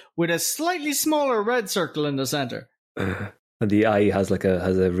circle with a slightly smaller red circle in the center. And the eye has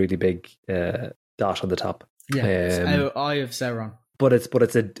a really big dot on the top. Yeah, Eye of Sauron. But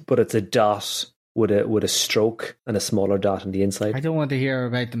it's a dot with a stroke and a smaller dot on the inside. I don't want to hear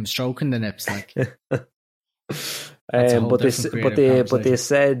about them stroking the nips, like. But they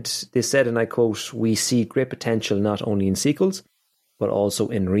said, and I quote, "We see great potential not only in sequels, but also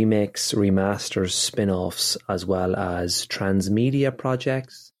in remakes, remasters, spin-offs, as well as transmedia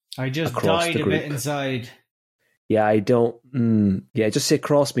projects." I just died a bit inside. Yeah, I don't. Just say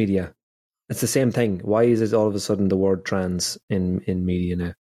cross media. It's the same thing. Why is it all of a sudden the word trans in media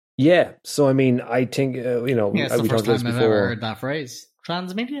now? Yeah, so I mean, I think it's the first time I've ever heard that phrase.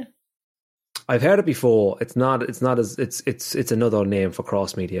 Transmedia. I've heard it before. It's another name for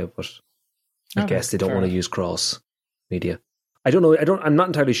cross media, but I guess they don't want to use cross media. I don't know. I'm not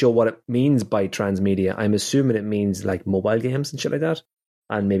entirely sure what it means by transmedia. I'm assuming it means like mobile games and shit like that,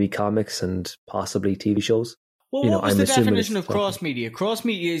 and maybe comics and possibly TV shows. Well, what was the definition of cross media? Cross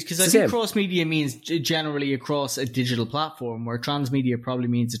media is because I think cross media means generally across a digital platform, where transmedia probably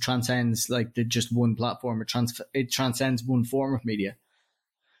means it transcends like just one platform. It transcends one form of media.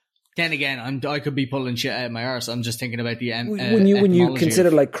 Then again, I could be pulling shit out of my arse. I'm just thinking about the when you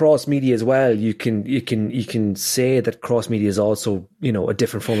consider like cross media as well, you can say that cross media is also a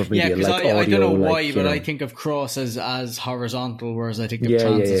different form of media. Yeah, because like I don't know why, but I think of cross as horizontal, whereas I think of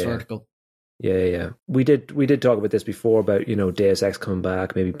trans as vertical. Yeah. We did talk about this before about Deus Ex coming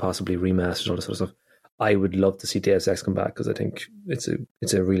back, maybe possibly remasters, all this sort of stuff. I would love to see Deus Ex come back because I think it's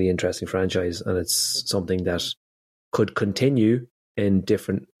a really interesting franchise, and it's something that could continue in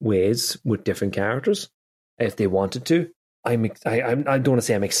different ways with different characters if they wanted to. I don't want to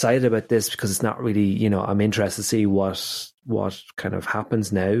say I'm excited about this because it's not really, I'm interested to see what kind of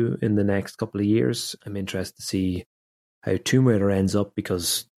happens now in the next couple of years. I'm interested to see how Tomb Raider ends up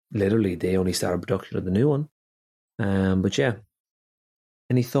because literally they only started production of the new one. But yeah,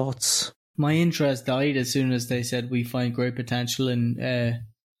 any thoughts? My interest died as soon as they said we find great potential in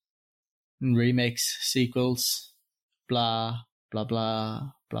remakes, sequels, blah blah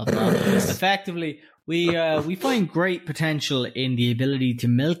blah blah blah. Effectively, we find great potential in the ability to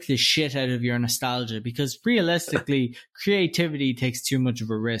milk the shit out of your nostalgia, because realistically, creativity takes too much of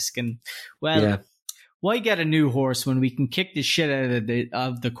a risk, and why get a new horse when we can kick the shit out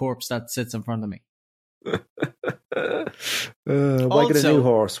of the corpse that sits in front of me? Why get a new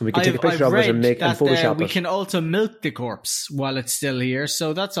horse when we can take a picture of it and Photoshop it? We can also milk the corpse while it's still here,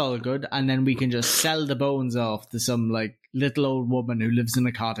 so that's all good, and then we can just sell the bones off to some like little old woman who lives in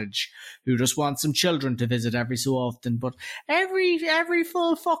a cottage who just wants some children to visit every so often. But every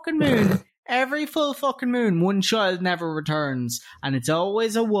full fucking moon, one child never returns, and it's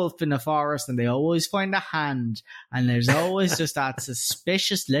always a wolf in the forest, and they always find a hand, and there's always just that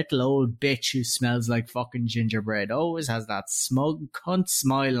suspicious little old bitch who smells like fucking gingerbread, always has that smug cunt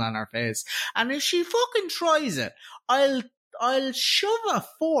smile on her face, and if she fucking tries it, I'll shove a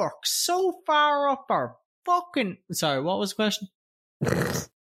fork so far up her fucking... Sorry, what was the question?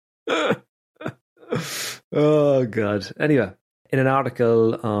 Oh god. Anyway, in an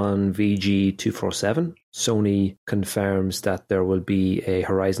article on VG247, Sony confirms that there will be a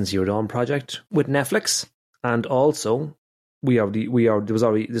Horizon Zero Dawn project with Netflix, and also this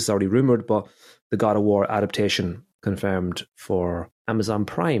is already rumored, but the God of War adaptation confirmed for Amazon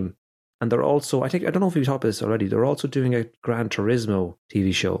Prime. And they're also, I don't know if we've talked about this already, they're also doing a Gran Turismo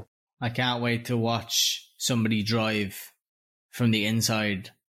TV show. I can't wait to watch somebody drive from the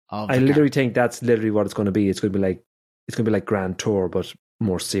inside of the I literally think that's literally what it's going to be. It's going to be like Grand Tour, but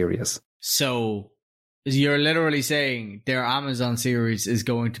more serious. So you're literally saying their Amazon series is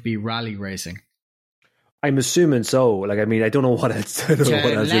going to be rally racing? I'm assuming so. Like, I mean, I don't know what else it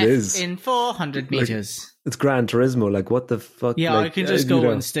is. In 400 meters. Like, it's Gran Turismo. Like, what the fuck? Yeah, I can just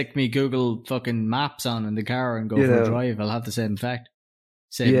go and stick me Google fucking Maps on in the car and go for a drive. I'll have the same effect.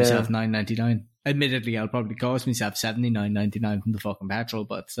 Save myself $9.99. Admittedly, I'll probably cost myself $79.99 from the fucking petrol,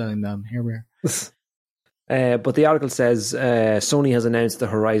 but selling them, here we are. But the article says Sony has announced the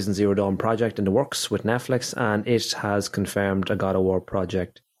Horizon Zero Dawn project in the works with Netflix, and it has confirmed a God of War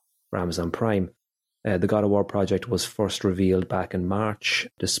project for Amazon Prime. The God of War project was first revealed back in March,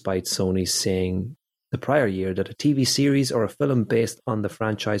 despite Sony saying the prior year that a TV series or a film based on the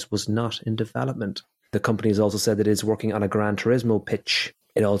franchise was not in development. The company has also said that it is working on a Gran Turismo pitch.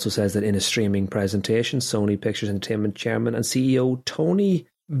 It also says that in a streaming presentation, Sony Pictures Entertainment Chairman and CEO Tony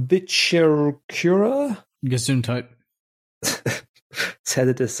Vichurkura Gesundheit said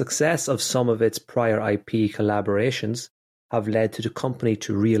that the success of some of its prior IP collaborations have led to the company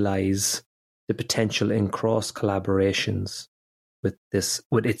to realise the potential in cross collaborations with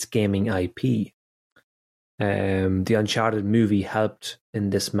its gaming IP. The Uncharted movie helped in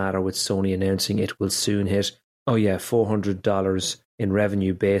this matter, with Sony announcing it will soon hit, $400 in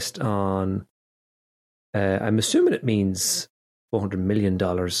revenue based on, I'm assuming it means $400 million.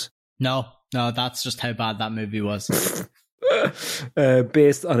 No, that's just how bad that movie was.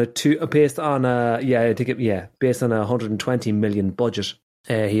 Based on $120 million budget.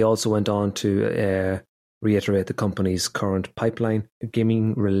 He also went on to reiterate the company's current pipeline of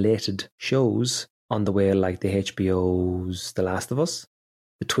gaming-related shows on the way, like the HBO's The Last of Us,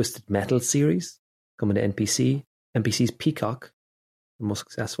 the Twisted Metal series coming to NBC's Peacock, the most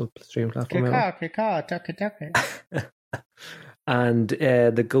successful streaming platform ever. And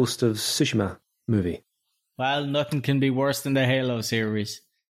the Ghost of Tsushima movie. Well, nothing can be worse than the Halo series.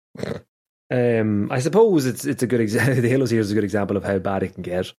 I suppose it's a good example. The Halo series is a good example of how bad it can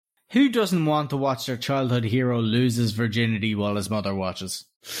get. Who doesn't want to watch their childhood hero lose his virginity while his mother watches?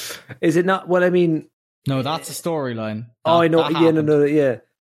 Is it not? Well, I mean, no, that's a storyline. I know. Yeah.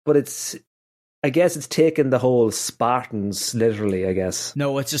 But I guess it's taken the whole Spartans literally. I guess.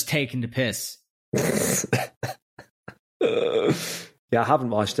 No, it's just taking the piss. Yeah, I haven't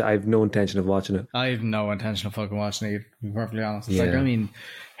watched it. I have no intention of watching it. I have no intention of fucking watching it, to be perfectly honest. It's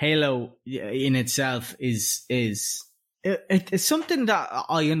Halo in itself is it's something that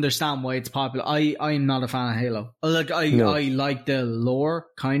I understand why it's popular. I'm not a fan of Halo. I like the lore,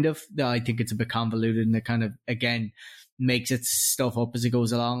 kind of. I think it's a bit convoluted, and it kind of, again, makes its stuff up as it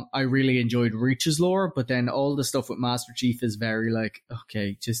goes along. I really enjoyed Reach's lore, but then all the stuff with Master Chief is very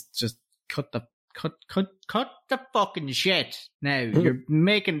okay, just cut the fucking shit now. You're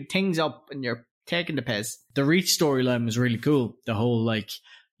making things up and you're taking the piss. The Reach storyline was really cool. The whole,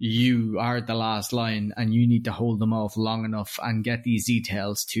 you are the last line and you need to hold them off long enough and get these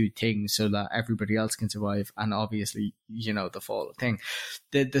details to things so that everybody else can survive. And obviously, the fall thing.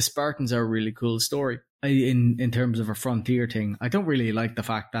 The Spartans are a really cool story. In terms of a frontier thing, I don't really like the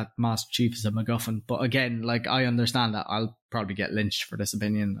fact that Master Chief is a MacGuffin. But again, I understand that I'll probably get lynched for this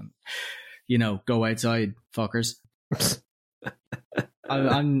opinion and, go outside, fuckers.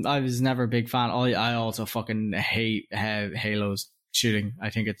 I was never a big fan. I also fucking hate Halo's shooting.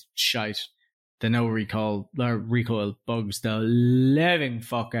 I think it's shite. The no recoil bugs the living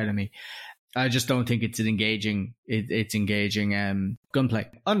fuck out of me. I just don't think it's engaging gunplay.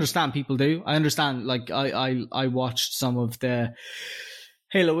 I understand people do. I understand. I watched some of the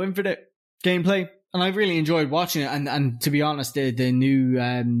Halo Infinite gameplay, and I really enjoyed watching it. And to be honest, the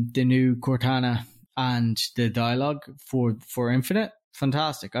new Cortana and the dialogue for Infinite,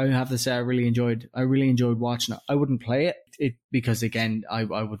 fantastic. I have to say, I really enjoyed watching it. I wouldn't play it because, again, I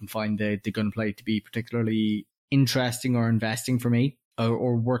wouldn't find the gunplay to be particularly interesting or investing for me,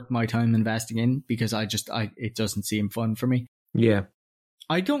 or worth my time investing in, because it doesn't seem fun for me. Yeah.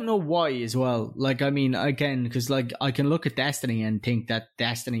 I don't know why as well. Again, because I can look at Destiny and think that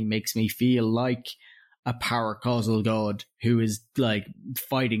Destiny makes me feel like a power causal god who is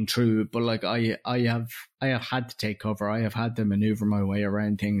fighting through, but I have had to take cover. I have had to maneuver my way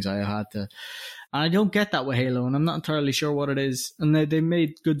around things. And I don't get that with Halo, and I'm not entirely sure what it is. And they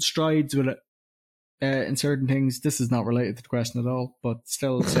made good strides with it in certain things. This is not related to the question at all, but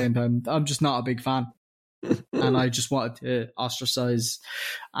still at the same time, I'm just not a big fan. And I just wanted to ostracize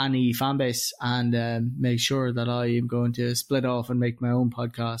any fan base and make sure that I am going to split off and make my own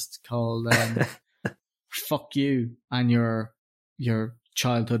podcast called Fuck You and Your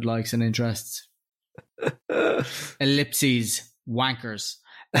Childhood Likes and Interests. Ellipses, wankers.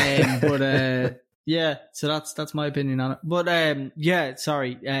 Yeah, so that's my opinion on it. But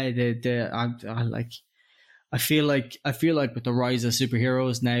sorry. I feel like with the rise of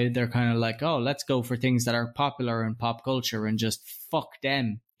superheroes now, they're kind of let's go for things that are popular in pop culture and just fuck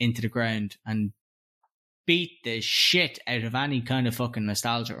them into the ground and beat the shit out of any kind of fucking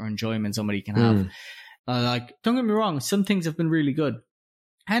nostalgia or enjoyment somebody can have. Don't get me wrong, some things have been really good.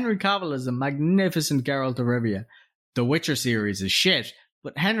 Henry Cavill is a magnificent Geralt of Rivia. The Witcher series is shit,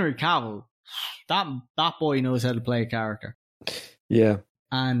 but Henry Cavill, that boy knows how to play a character. Yeah.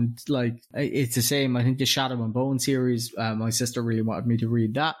 And it's the same. I think the Shadow and Bone series, my sister really wanted me to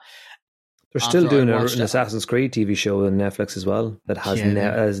read that. They're still doing an Assassin's Creed TV show on Netflix as well that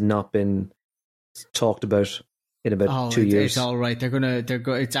has not been talked about in about 2 years. It's all right.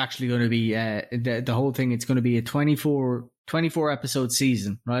 It's actually going to be the whole thing. It's going to be a 24 episode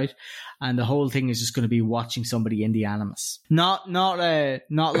season, right? And the whole thing is just going to be watching somebody in the Animus, not like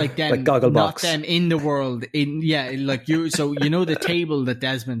them, like Gogglebox. Not them in the world. So the table that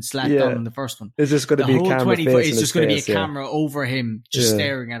Desmond slept on in the first one. Is this going to be a camera? It's just going to be a camera over him, just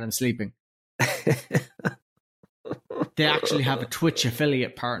staring at him sleeping. They actually have a Twitch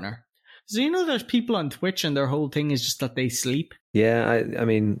affiliate partner. So, there's people on Twitch and their whole thing is just that they sleep. Yeah, I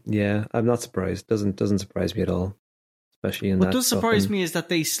mean, yeah, I'm not surprised. Doesn't surprise me at all. Especially in what does surprise me is that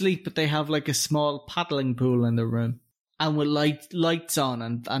they sleep, but they have like a small paddling pool in their room and with lights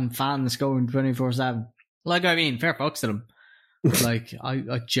on and fans going 24/7. Like, I mean, fair fucks to them. Like,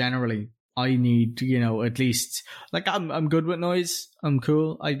 I generally, I need, at least, like, I'm good with noise. I'm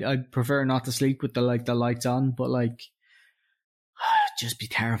cool. I'd prefer not to sleep with the lights on, but like, I'd just be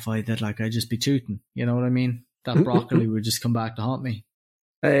terrified that like I'd just be tooting. You know what I mean? That broccoli would just come back to haunt me.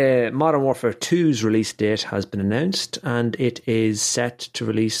 Modern Warfare 2's release date has been announced, and it is set to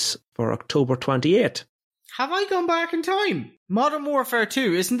release for October 28th. Have I gone back in time? Modern Warfare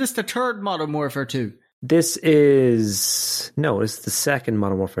 2, isn't this the third Modern Warfare 2? This is the second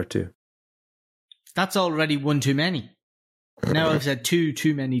Modern Warfare 2. That's already one too many. Now I've said two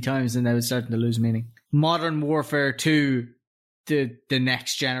too many times, and now it's starting to lose meaning. Modern Warfare 2, the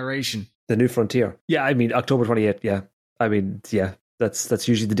next generation. The new frontier. Yeah, I mean, October 28th, yeah. I mean, yeah. That's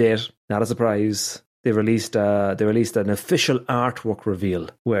usually the date. Not a surprise. They released an official artwork reveal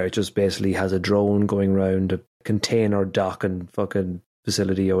where it just basically has a drone going around a container dock and fucking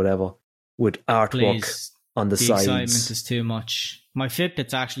facility or whatever with artwork on the sides. The excitement is too much. My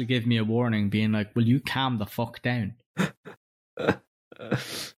Fitbit's actually gave me a warning, being like, "Will you calm the fuck down?"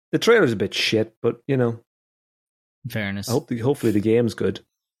 The trailer's a bit shit, but in fairness, hopefully the game's good.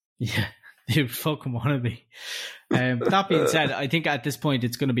 Yeah. You fucking want to be. That being said, I think at this point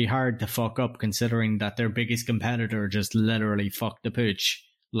it's going to be hard to fuck up, considering that their biggest competitor just literally fucked the pooch.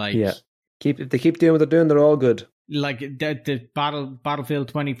 Like, yeah, if they keep doing what they're doing, they're all good. Like the Battlefield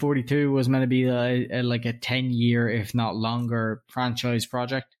 2042 was meant to be like a 10-year, if not longer, franchise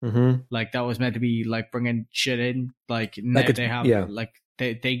project. Mm-hmm. Like that was meant to be like bringing shit in. Like now they have like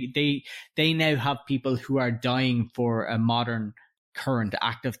they now have people who are dying for a modern, current,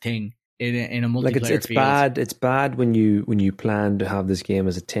 active thing. In a multiplayer like it's field. bad. It's bad when you plan to have this game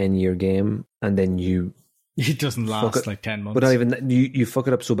as a 10-year game and then it doesn't last like 10 months. But not even you fuck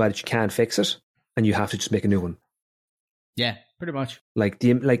it up so bad that you can't fix it, and you have to just make a new one. Yeah, pretty much. Like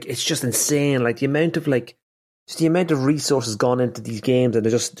it's just insane. Like the amount of resources gone into these games, and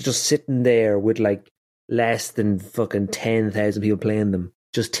they're just sitting there with like less than fucking 10,000 people playing them,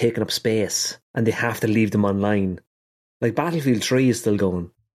 just taking up space, and they have to leave them online. Like Battlefield 3 is still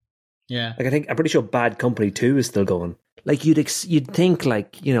going. Yeah, like I'm pretty sure Bad Company 2 is still going. Like you'd think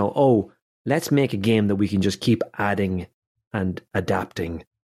like let's make a game that we can just keep adding and adapting,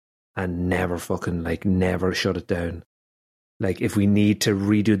 and never shut it down. Like if we need to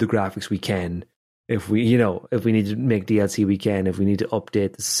redo the graphics, we can. If we need to make DLC, we can. If we need to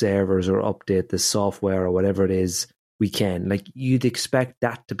update the servers or update the software or whatever it is, we can. Like you'd expect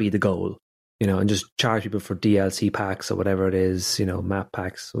that to be the goal. And just charge people for DLC packs or whatever it is, map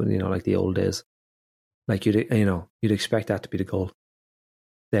packs, like the old days. Like you'd expect that to be the goal.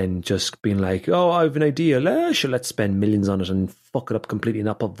 Then just being like, oh, I have an idea. Let's spend millions on it and fuck it up completely and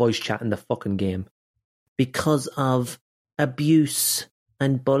not put voice chat in the fucking game because of abuse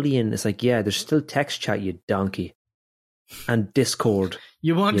and bullying. It's like, yeah, there's still text chat, you donkey, and Discord.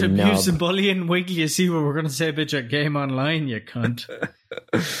 You want abuse and bullying? Wait till you see what we're going to say about your game online, you cunt.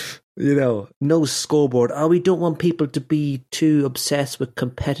 No scoreboard. Oh, we don't want people to be too obsessed with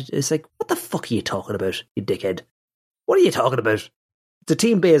competitive. It's like, what the fuck are you talking about, you dickhead? What are you talking about? It's a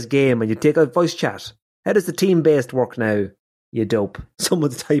team-based game and you take out voice chat. How does the team-based work now, you dope?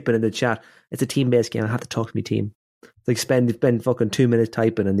 Someone's typing in the chat. It's a team-based game. I have to talk to my team. It's like spend fucking 2 minutes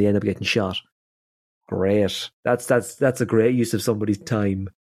typing and they end up getting shot. Great. That's a great use of somebody's time.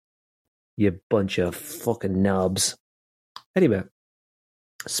 You bunch of fucking knobs. Anyway.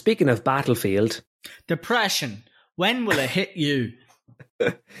 Speaking of Battlefield, depression. When will it hit you?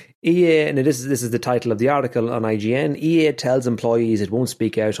 EA, and this is the title of the article on IGN. EA tells employees it won't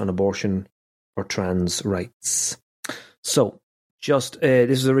speak out on abortion or trans rights. So, this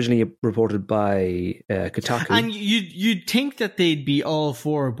was originally reported by Kotaku, and you'd think that they'd be all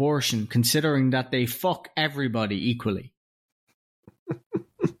for abortion, considering that they fuck everybody equally.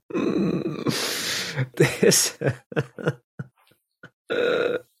 This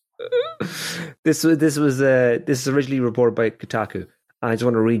is originally reported by Kotaku, and I just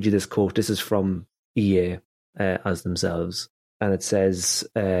want to read you this quote. This is from EA as themselves, and it says,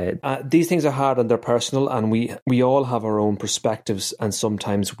 "These things are hard and they're personal, and we all have our own perspectives, and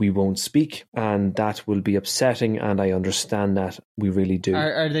sometimes we won't speak, and that will be upsetting, and I understand that. We really do."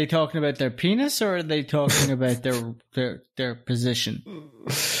 Are they talking about their penis, or are they talking about their position?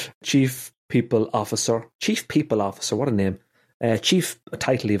 Chief People Officer. What a name. Chief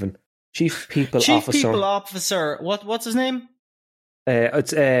People Officer. Chief People Officer. What's his name?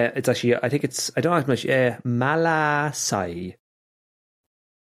 It's actually, I think it's, I don't know how much, Malasai.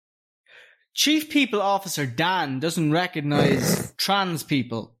 Chief People Officer Dan doesn't recognize trans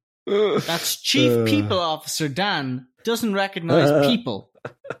people. That's Chief People Officer Dan doesn't recognize people.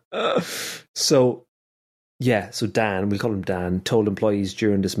 So Dan, we'll call him Dan, told employees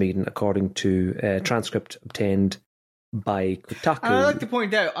during this meeting, according to a transcript obtained by Kotaku. And I like to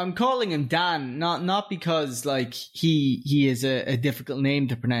point out, I'm calling him Dan, not because like he is a difficult name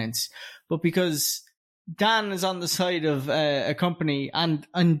to pronounce, but because Dan is on the side of a company and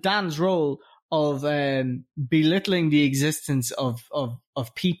Dan's role of belittling the existence of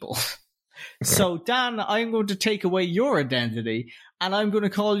people. So Dan, I'm going to take away your identity and I'm going to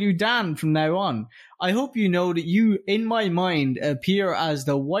call you Dan from now on. I hope you know that you, in my mind, appear as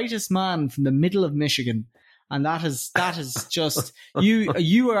the whitest man from the middle of Michigan. And that is just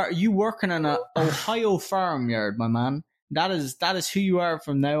you working on an Ohio farmyard, my man. That is who you are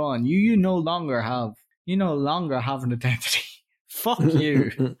from now on. You no longer have an identity. Fuck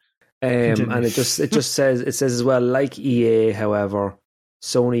you. And it just says as well, like EA, however,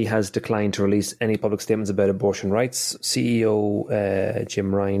 Sony has declined to release any public statements about abortion rights. CEO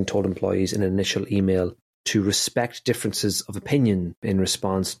Jim Ryan told employees in an initial email to respect differences of opinion in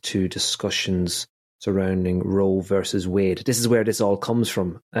response to discussions surrounding Roe versus Wade. This is where this all comes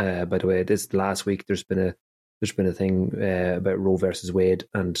from. By the way, this last week there's been a thing about Roe versus Wade,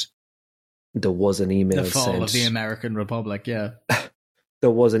 and there was an email. The fall of the American Republic. Yeah,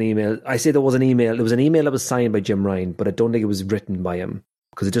 there was an email. I say there was an email. There was an email that was signed by Jim Ryan, but I don't think it was written by him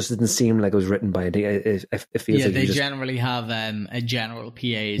because it just didn't seem like it was written by him. It feels like they generally have a general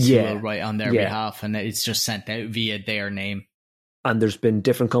PAs who will write on their behalf, and it's just sent out via their name. And there's been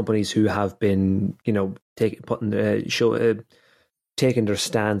different companies who have been, taking their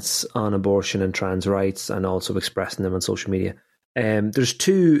stance on abortion and trans rights, and also expressing them on social media. There's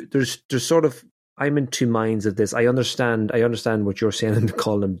sort of, I'm in two minds of this. I understand what you're saying and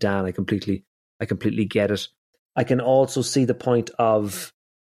calling him Dan. I completely get it. I can also see the point of.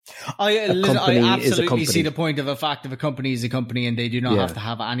 I absolutely see the point of a fact of a company is a company and they do not have to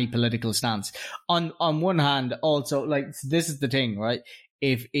have any political stance. On one hand, also, like, this is the thing, right?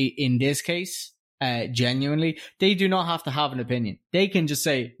 If in this case, genuinely, they do not have to have an opinion. They can just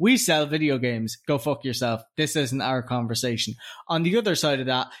say, we sell video games, go fuck yourself. This isn't our conversation. On the other side of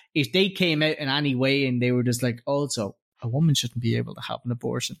that, if they came out in any way and they were just like, also, a woman shouldn't be able to have an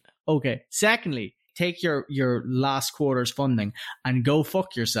abortion. Okay. Secondly, take your last quarter's funding and go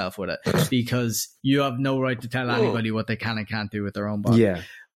fuck yourself with it, because you have no right to tell anybody what they can and can't do with their own body. Yeah.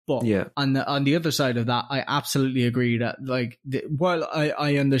 But on the other side of that, I absolutely agree that, like, while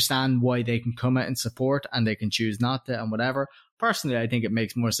I understand why they can come out and support and they can choose not to and whatever, personally, I think it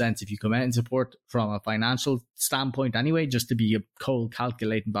makes more sense if you come out and support from a financial standpoint anyway, just to be a cold,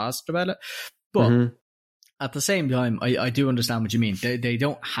 calculating bastard about it. But at the same time, I do understand what you mean. They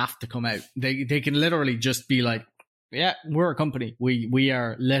don't have to come out. They can literally just be like, yeah, we're a company. We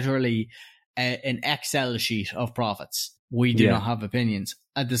are literally an Excel sheet of profits. We do not have opinions.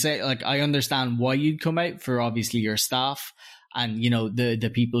 At the same, like, I understand why you'd come out for obviously your staff and,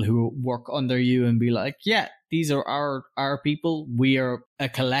 the people who work under you, and be like, yeah, these are our people. We are a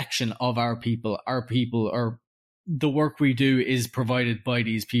collection of our people. Our people are, the work we do is provided by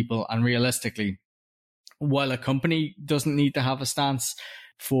these people. And realistically, while a company doesn't need to have a stance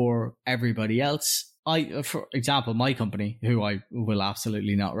for everybody else, for example, my company, who I will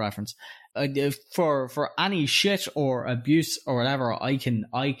absolutely not reference, for any shit or abuse or whatever I can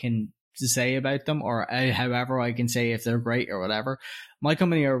say about them, or however I can say if they're great or whatever, my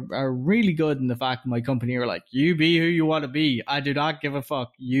company are really good in the fact that my company are like, you be who you want to be. I do not give a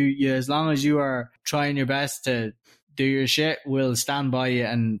fuck. You as long as you are trying your best to do your shit, we'll stand by you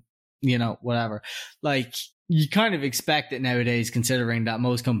and, whatever. Like, you kind of expect it nowadays, considering that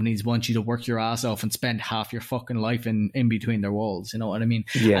most companies want you to work your ass off and spend half your fucking life in between their walls. You know what I mean?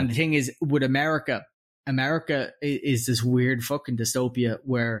 Yeah. And the thing is, with America is this weird fucking dystopia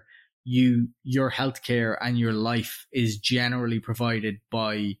where your healthcare and your life is generally provided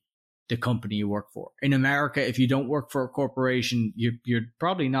by the company you work for. In America, if you don't work for a corporation, you're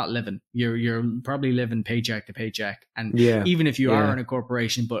probably not living. You're probably living paycheck to paycheck. And even if you are in a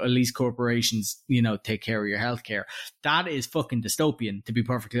corporation, but at least corporations, take care of your healthcare. That is fucking dystopian, to be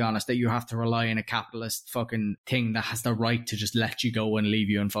perfectly honest, that you have to rely on a capitalist fucking thing that has the right to just let you go and leave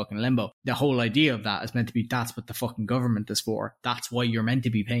you in fucking limbo. The whole idea of that is meant to be, that's what the fucking government is for. That's why you're meant to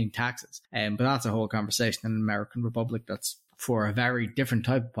be paying taxes. But that's a whole conversation in the American Republic that's for a very different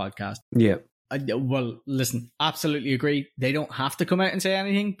type of podcast. Yeah. Well, listen, absolutely agree. They don't have to come out and say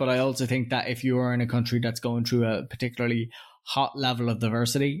anything, but I also think that if you are in a country that's going through a particularly hot level of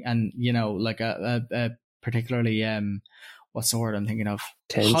diversity, and like a particularly what's the word I'm thinking of?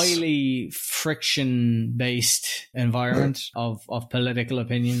 Tense. Highly friction based environment of political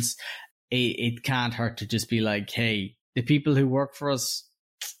opinions. It can't hurt to just be like, hey, the people who work for us,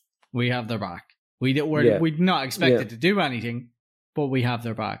 we have their back. We're not expected to do anything, but we have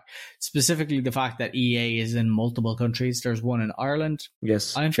their back. Specifically, the fact that EA is in multiple countries. There's one in Ireland.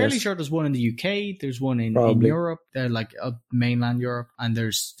 Yes. I'm fairly sure there's one in the UK. There's one in Europe. They're like mainland Europe. And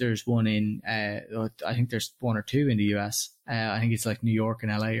there's one in, I think there's one or two in the US. I think it's like New York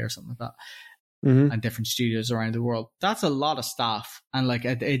and LA or something like that. Mm-hmm. And different studios around the world. That's a lot of staff. And like,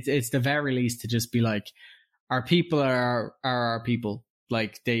 it's the very least to just be like, our people are our people.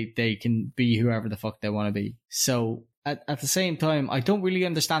 Like they can be whoever the fuck they want to be. So at the same time, I don't really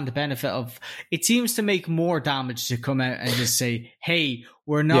understand the benefit of, it seems to make more damage to come out and just say, hey,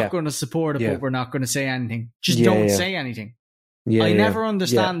 we're not going to support it, but we're not going to say anything. Just don't say anything. I never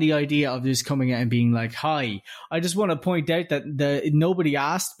understand the idea of just coming out and being like, hi, I just want to point out that nobody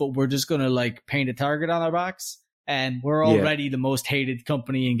asked, but we're just going to like paint a target on our backs. And we're already the most hated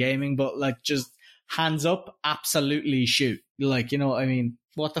company in gaming, but like just hands up, absolutely shoot. Like, I mean,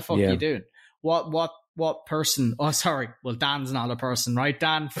 what the fuck are you doing? What person? Oh, sorry. Well, Dan's not a person, right?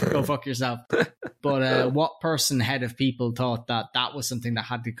 Dan, go fuck yourself. But what person, head of people, thought that was something that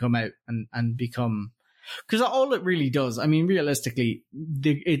had to come out and become? Because all it really does, I mean, realistically,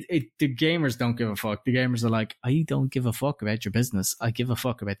 the gamers don't give a fuck. The gamers are like, I don't give a fuck about your business. I give a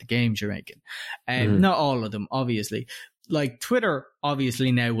fuck about the games you're making. Not all of them, obviously. Like Twitter,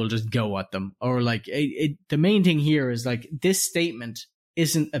 obviously now will just go at them. Or like, the main thing here is like, this statement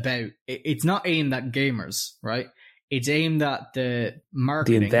isn't about, it's not aimed at gamers, right? It's aimed at the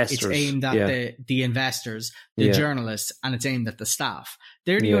marketing. The investors. It's aimed at the investors, the journalists, and it's aimed at the staff.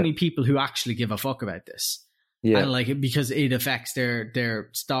 They're the only people who actually give a fuck about this. Yeah. And like, because it affects their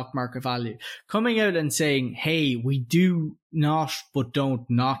stock market value. Coming out and saying, hey, we do not, but don't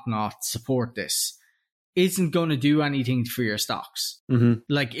not support this, isn't going to do anything for your stocks. Mm-hmm.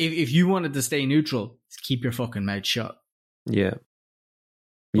 Like, if you wanted to stay neutral, keep your fucking mouth shut. Yeah.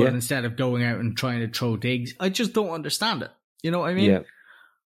 But instead of going out and trying to throw digs, I just don't understand it. You know what I mean? Yeah.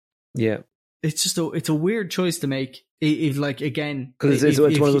 Yeah. It's just it's a weird choice to make. If like, again, because it's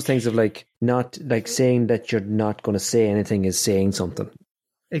one of those things of like, not like saying that you're not going to say anything is saying something.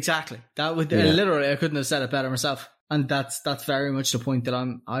 Exactly. That would literally, I couldn't have said it better myself. And that's very much the point that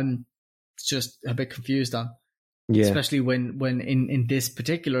I'm just a bit confused on. Yeah. Especially when in this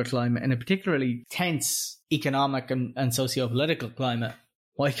particular climate, in a particularly tense economic and socio-political climate,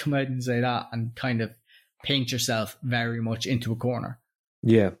 why come out and say that and kind of paint yourself very much into a corner?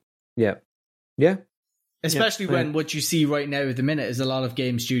 Yeah. Yeah. Yeah. Especially when what you see right now at the minute is a lot of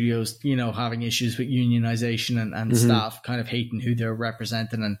game studios, having issues with unionization and staff kind of hating who they're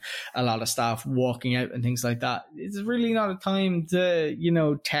representing, and a lot of staff walking out and things like that. It's really not a time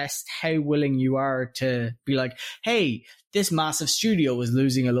to, test how willing you are to be like, hey, this massive studio is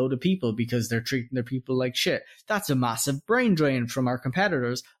losing a load of people because they're treating their people like shit. That's a massive brain drain from our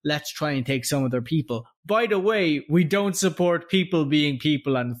competitors. Let's try and take some of their people. By the way, we don't support people being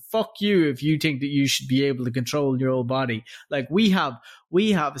people, and fuck you if you think that you should be able to control your own body. Like, we have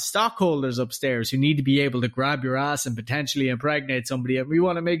stockholders upstairs who need to be able to grab your ass and potentially impregnate somebody, and we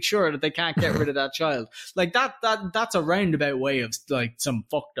want to make sure that they can't get rid of that child. Like, that's a roundabout way of like some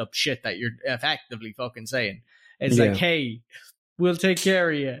fucked up shit that you're effectively fucking saying. It's like, hey, we'll take care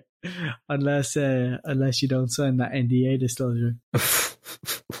of you unless you don't sign that NDA disclosure.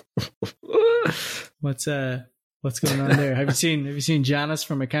 What's going on there? Have you seen Janice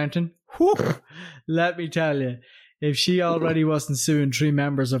from accounting? Whew, let me tell you, if she already wasn't suing 3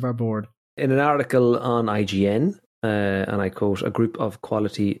 members of our board. In an article on IGN, and I quote, a group of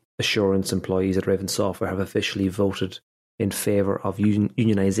quality assurance employees at Raven Software have officially voted in favour of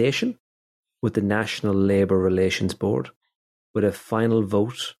unionisation with the National Labour Relations Board, with a final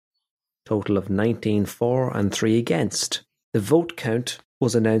vote total of 19 for and 3 against. The vote count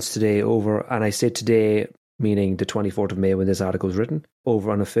was announced today over, and I say today, meaning the 24th of May when this article was written,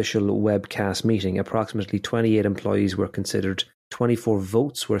 over an official webcast meeting. Approximately 28 employees were considered, 24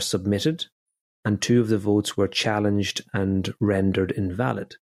 votes were submitted, and 2 of the votes were challenged and rendered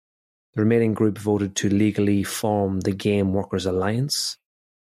invalid. The remaining group voted to legally form the Game Workers Alliance,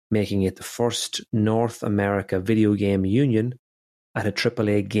 making it the first North America video game union at a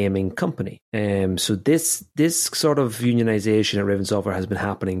AAA gaming company. So this sort of unionization at Raven Software has been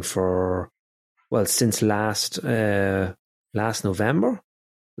happening since last November,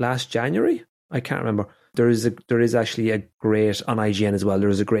 last January. I can't remember. There is actually a great, on IGN as well, there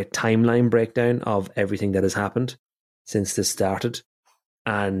is a great timeline breakdown of everything that has happened. since this started.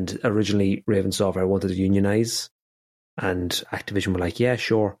 And originally Raven Software wanted to unionize, and Activision were like, yeah,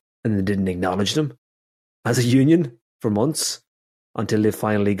 sure. And they didn't acknowledge them as a union for months until they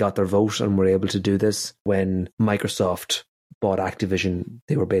finally got their vote and were able to do this. When Microsoft bought Activision,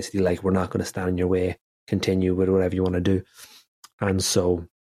 they were basically like, we're not going to stand in your way, continue with whatever you want to do. And so,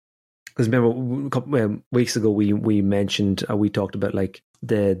 because remember a couple weeks ago we mentioned, we talked about like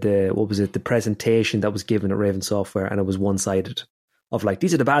the presentation that was given at Raven Software, and it was one-sided of like,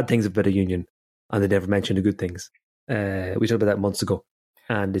 these are the bad things about a union, and they never mentioned the good things. We talked about that months ago.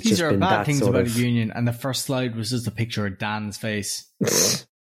 And it's These just are been bad that things sort about of... a union, and the first slide was just a picture of Dan's face.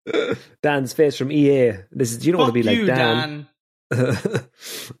 Dan's face from EA. This is, you don't want to be like you, Dan.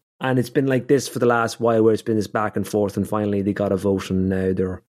 And it's been like this for the last while, where it's been this back and forth, and finally they got a vote, and now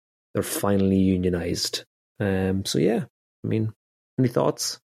they're finally unionized. So yeah, I mean, any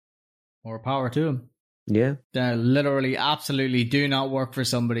thoughts? More power to them. Yeah, literally, absolutely. Do not work for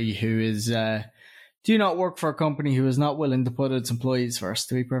somebody who is. Do not work for a company who is not willing to put its employees first,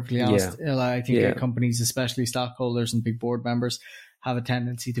 to be perfectly honest. Yeah. I think companies, especially stockholders and big board members, have a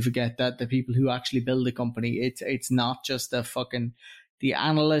tendency to forget that the people who actually build a company, it's not just the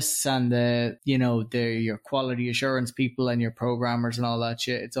analysts and your quality assurance people and your programmers and all that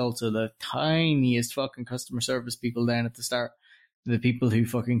shit. It's also the tiniest fucking customer service people down at the start. The people who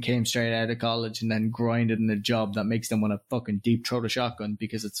fucking came straight out of college and then grinded in a job that makes them want to fucking deep throat a shotgun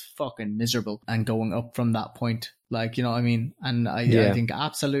because it's fucking miserable, and going up from that point, like, you know what I mean? And I think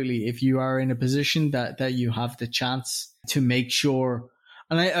absolutely, if you are in a position that you have the chance to make sure,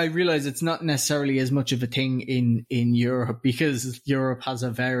 and I realize it's not necessarily as much of a thing in Europe, because Europe has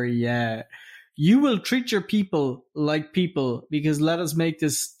a very, you will treat your people like people, because let us make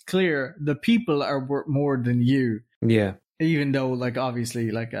this clear, the people are worth more than you. Yeah. Even though, like, obviously,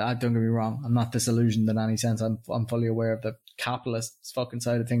 like, don't get me wrong, I'm not disillusioned in any sense. I'm fully aware of the capitalist fucking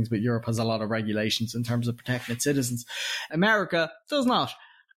side of things, but Europe has a lot of regulations in terms of protecting its citizens. America does not,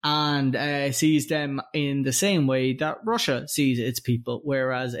 and sees them in the same way that Russia sees its people.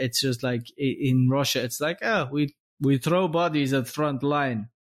 Whereas it's just like in Russia, it's like, oh, we throw bodies at the front line.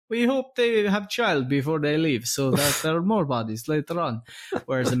 We hope they have child before they leave, so that there are more bodies later on.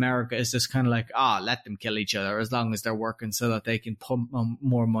 Whereas America is just kind of like, let them kill each other as long as they're working, so that they can pump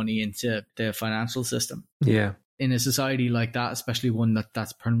more money into the financial system. Yeah. In a society like that, especially one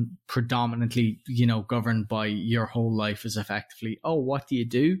that's predominantly, governed by your whole life is effectively, what do you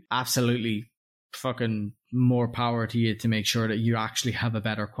do? Absolutely fucking more power to you to make sure that you actually have a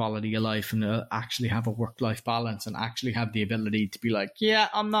better quality of life, and actually have a work-life balance, and actually have the ability to be like, yeah,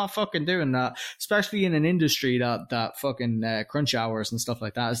 I'm not fucking doing that, especially in an industry that fucking crunch hours and stuff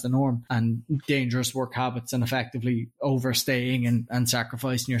like that is the norm, and dangerous work habits, and effectively overstaying and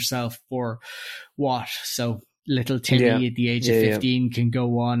sacrificing yourself for what? So little Timmy at the age of 15 can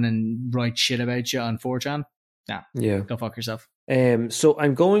go on and write shit about you on 4chan. Go fuck yourself. So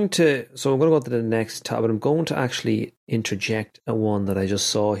I'm going to go to the next tab, but I'm going to actually interject a one that I just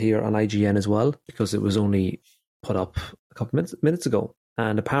saw here on IGN as well, because it was only put up a couple minutes ago.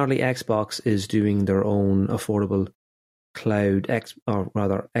 And apparently Xbox is doing their own affordable Xbox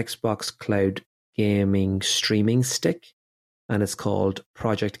Cloud gaming streaming stick, and it's called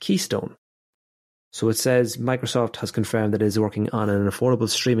Project Keystone. So it says Microsoft has confirmed that it is working on an affordable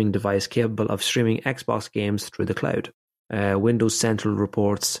streaming device capable of streaming Xbox games through the cloud. Windows Central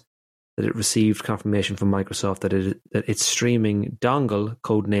reports that it received confirmation from Microsoft that its streaming dongle,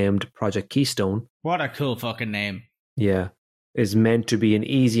 codenamed Project Keystone. What a cool fucking name. Yeah. Is meant to be an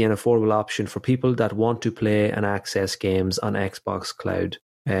easy and affordable option for people that want to play and access games on Xbox Cloud.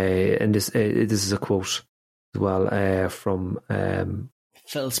 And this is a quote as well from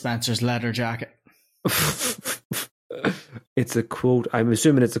Phil Spencer's leather jacket. It's a quote. I'm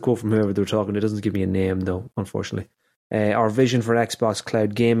assuming it's a quote from whoever they're talking. It doesn't give me a name though, unfortunately. Our vision for Xbox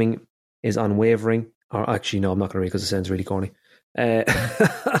Cloud gaming is unwavering. Or actually, no, I'm not going to read because it sounds really corny.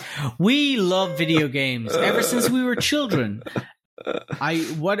 We love video games ever since we were children.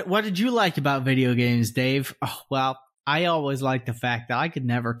 What did you like about video games, Dave? Oh, well, I always liked the fact that I could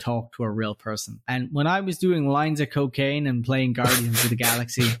never talk to a real person. And when I was doing lines of cocaine and playing Guardians of the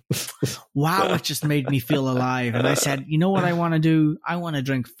Galaxy, wow, it just made me feel alive. And I said, you know what I want to do? I want to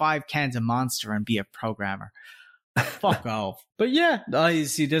drink 5 cans of Monster and be a programmer. Fuck off. But yeah, I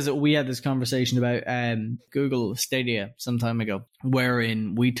see. We had this conversation about Google Stadia some time ago,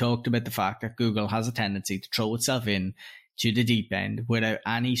 wherein we talked about the fact that Google has a tendency to throw itself in to the deep end without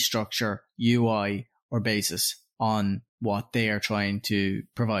any structure, UI, or basis on what they are trying to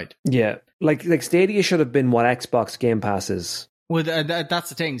provide. Yeah, like Stadia should have been what Xbox Game Pass is. Well, that's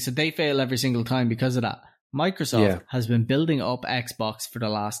the thing. So they fail every single time because of that. Microsoft has been building up Xbox for the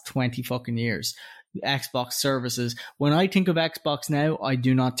last 20 fucking years. Xbox services. When I think of Xbox now, I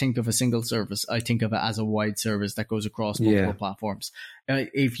do not think of a single service. I think of it as a wide service that goes across multiple platforms.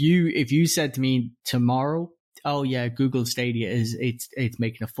 If you said to me tomorrow, oh yeah, Google Stadia it's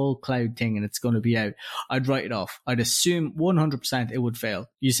making a full cloud thing and it's going to be out, I'd write it off. I'd assume 100% it would fail.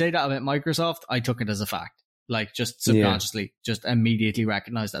 You say that about Microsoft, I took it as a fact. Like just subconsciously, just immediately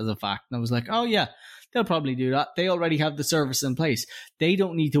recognized it as a fact. And I was like, oh yeah, they'll probably do that. They already have the service in place. They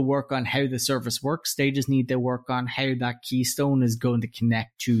don't need to work on how the service works. They just need to work on how that Keystone is going to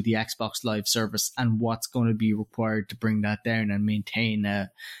connect to the Xbox Live service and what's going to be required to bring that down and maintain a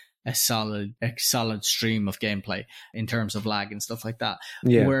solid stream of gameplay in terms of lag and stuff like that.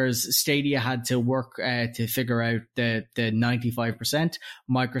 Whereas Stadia had to work to figure out the 95%,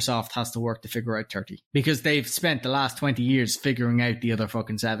 Microsoft has to work to figure out 30 because they've spent the last 20 years figuring out the other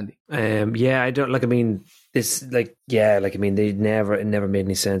fucking 70. I don't like. I mean, this like I mean, it never made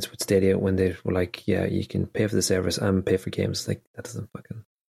any sense with Stadia when they were like, yeah, you can pay for the service and pay for games. Like that doesn't fucking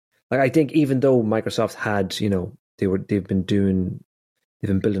like. I think even though Microsoft had, they've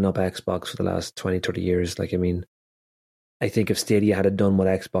been building up Xbox for the last 20, 30 years. Like, I mean, I think if Stadia had done what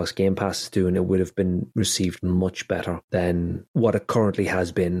Xbox Game Pass is doing, it would have been received much better than what it currently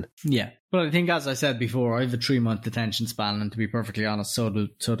has been. Yeah. But I think, as I said before, I have a 3-month attention span, and to be perfectly honest, so do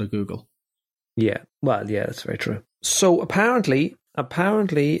Google. Yeah. Well, yeah, that's very true. So apparently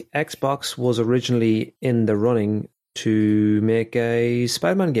Xbox was originally in the running to make a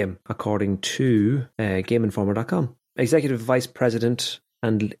Spider-Man game, according to GameInformer.com. Executive Vice President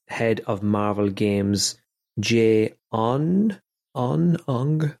and head of Marvel Games, Jay Ong,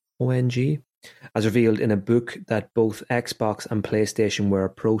 O-N-G, as revealed in a book that both Xbox and PlayStation were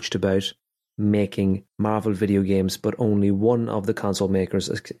approached about making Marvel video games, but only one of the console makers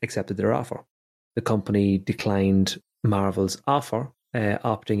accepted their offer. The company declined Marvel's offer,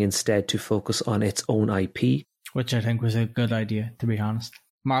 opting instead to focus on its own IP. Which I think was a good idea, to be honest.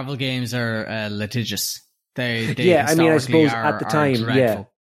 Marvel games are litigious. They I mean, I suppose at the time,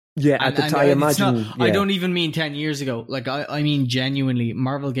 at the time, I imagine. I don't even mean 10 years ago. Like, I mean, genuinely,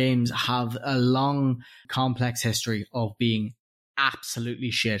 Marvel games have a long, complex history of being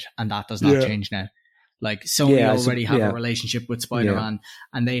absolutely shit, and that does not change now. Like, Sony already have a relationship with Spider-Man,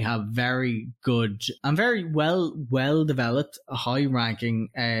 and they have very good and very well developed, high-ranking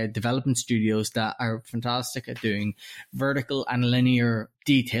development studios that are fantastic at doing vertical and linear,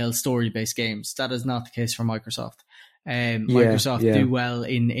 detailed, story-based games. That is not the case for Microsoft. Microsoft do well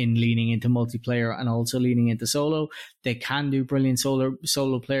in leaning into multiplayer and also leaning into solo. They can do brilliant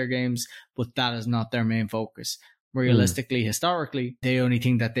solo player games, but that is not their main focus. Realistically, historically, the only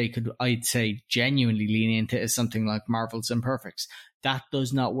thing that they could, I'd say, genuinely lean into is something like Marvel's Imperfects. That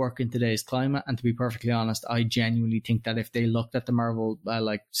does not work in today's climate, and to be perfectly honest, I genuinely think that if they looked at the Marvel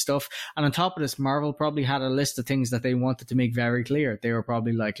stuff, and on top of this, Marvel probably had a list of things that they wanted to make very clear. They were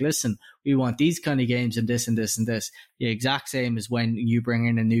probably like, listen, we want these kind of games and this and this and this. The exact same as when you bring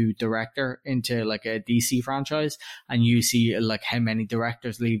in a new director into like a DC franchise and you see like how many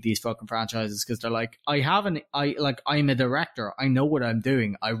directors leave these fucking franchises because they're like, I'm a director. I know what I'm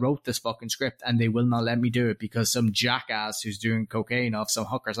doing. I wrote this fucking script and they will not let me do it because some jackass who's doing cocaine off some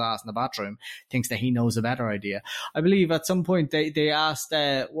hooker's ass in the bathroom thinks that he knows a better idea. I believe at some point they asked,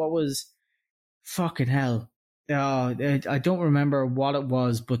 what was fucking hell? I don't remember what it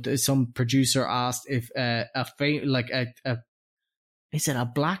was, but some producer asked if is it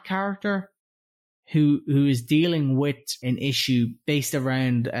a black character who is dealing with an issue based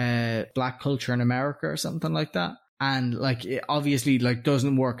around black culture in America or something like that. And like, it obviously like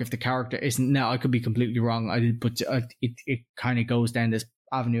doesn't work if the character isn't. Now I could be completely wrong. But it kind of goes down this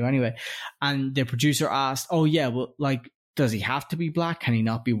avenue anyway. And the producer asked, "Oh yeah, well, like, does he have to be black? Can he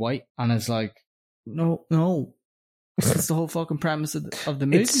not be white?" And it's like, no. That's the whole fucking premise of the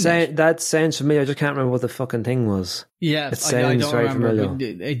movie. That sounds familiar. I just can't remember what the fucking thing was. Yeah, it sounds very familiar.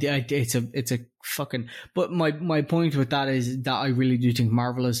 It's a fucking. But my point with that is that I really do think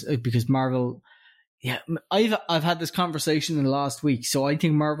Marvel is, because Marvel. Yeah, I've had this conversation in the last week, so I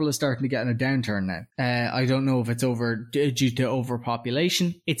think Marvel is starting to get in a downturn now. I don't know if it's due to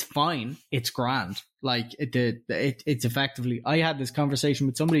overpopulation. It's fine. It's grand. Like it's effectively. I had this conversation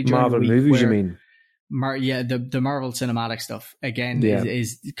with somebody during Marvel the week movies. You mean? The Marvel cinematic stuff again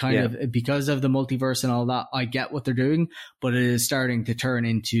is kind of because of the multiverse and all that. I get what they're doing, but it is starting to turn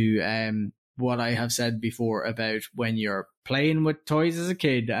into what I have said before about when you're playing with toys as a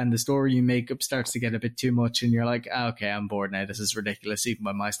kid and the story you make up starts to get a bit too much, and you're like, okay, I'm bored now. This is ridiculous, even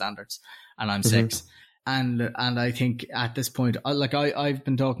by my standards, and I'm 6. And I think at this point, I've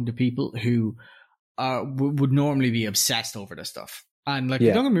been talking to people who would normally be obsessed over this stuff. And like,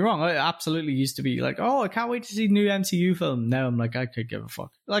 don't get me wrong, I absolutely used to be like, oh, I can't wait to see the new MCU film. Now I'm like, I could give a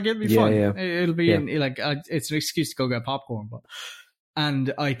fuck. Like, it'll be fun. Yeah. It'll be it's an excuse to go get popcorn.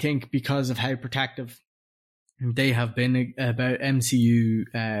 And I think because of how protective they have been about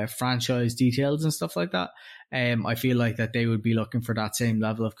MCU franchise details and stuff like that, I feel like that they would be looking for that same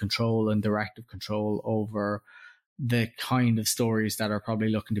level of control and directive control over the kind of stories that are probably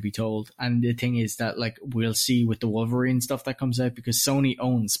looking to be told. And the thing is that, like, we'll see with the Wolverine stuff that comes out, because Sony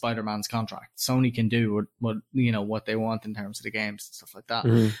owns Spider-Man's contract. Sony can do what they want in terms of the games and stuff like that.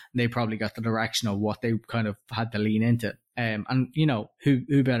 Mm-hmm. They probably got the direction of what they kind of had to lean into. And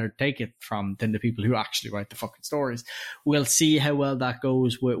who better take it from than the people who actually write the fucking stories. We'll see how well that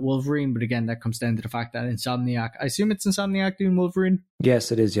goes with Wolverine, but again, that comes down to the fact that Insomniac, I assume it's Insomniac doing Wolverine.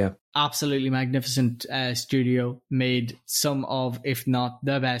 Yes, it is. Yeah, absolutely magnificent studio, made some of, if not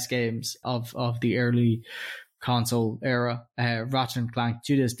the best games of the early console era. Ratchet and Clank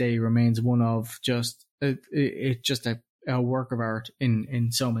to this day remains one of just a work of art in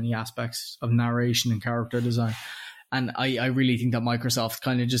so many aspects of narration and character design. And I really think that Microsoft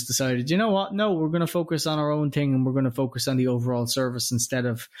kind of just decided, you know what? No, we're going to focus on our own thing, and we're going to focus on the overall service instead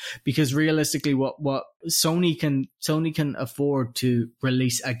of, because realistically what Sony can afford to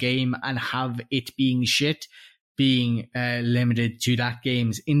release a game and have it being shit, being limited to that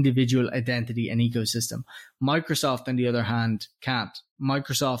game's individual identity and ecosystem. Microsoft, on the other hand, can't.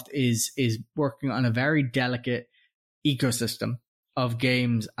 Microsoft is working on a very delicate ecosystem of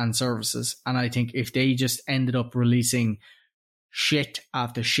games and services, and I think if they just ended up releasing shit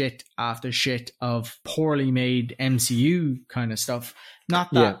after shit after shit of poorly made MCU kind of stuff, not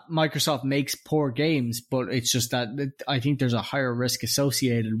that Microsoft makes poor games, but it's just that I think there's a higher risk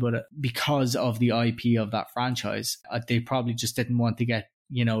associated with it because of the IP of that franchise. They probably just didn't want to get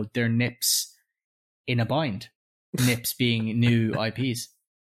their nips in a bind. Nips being new IPs.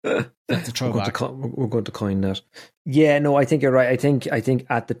 That's a throwback. We're going to coin that. Yeah, no, I think you're right. I think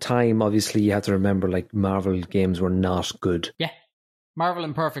at the time, obviously, you have to remember, like, Marvel games were not good. Yeah, Marvel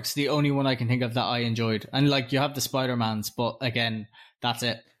Imperfect's the only one I can think of that I enjoyed. And, like, you have the Spider-Mans, but again, that's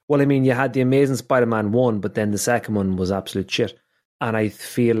it. Well, I mean, you had the Amazing Spider-Man 1, but then the second one was absolute shit. And I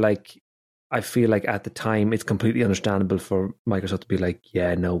feel like at the time, it's completely understandable for Microsoft to be like,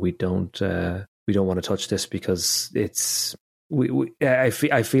 yeah, no, we don't want to touch this, because it's... I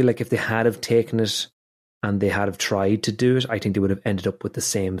feel like if they had have taken it and they had have tried to do it, I think they would have ended up with the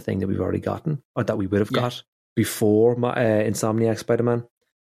same thing that we've already gotten, or that we would have got before Insomniac Spider-Man.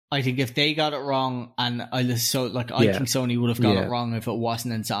 I think if they got it wrong, and I think Sony would have got it wrong if it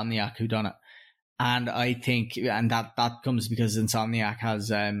wasn't Insomniac who done it. And I think, and that comes because Insomniac has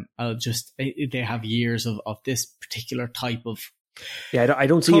they have years of this particular type of. Yeah, I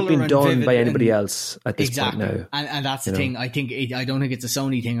don't see it being done by anybody else at this point now. And that's the thing. I don't think it's a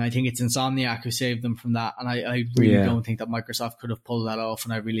Sony thing. I think it's Insomniac who saved them from that. And I really don't think that Microsoft could have pulled that off.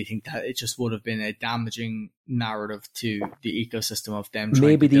 And I really think that it just would have been a damaging narrative to the ecosystem of them.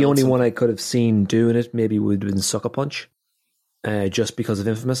 Maybe the only one I could have seen doing it maybe would have been Sucker Punch, just because of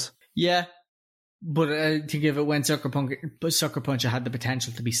Infamous. Yeah. But I think if it went Sucker Punch, it had the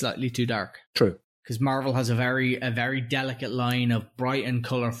potential to be slightly too dark. True. Because Marvel has a very delicate line of bright and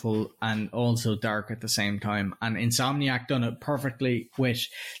colourful and also dark at the same time. And Insomniac done it perfectly with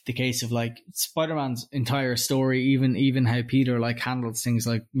the case of, like, Spider-Man's entire story, even how Peter, like, handles things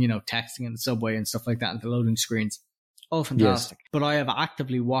like, texting in the subway and stuff like that, and the loading screens. Oh, fantastic. Yes. But I have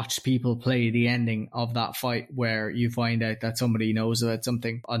actively watched people play the ending of that fight where you find out that somebody knows about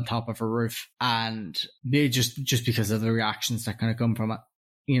something on top of a roof, and they just because of the reactions that kind of come from it.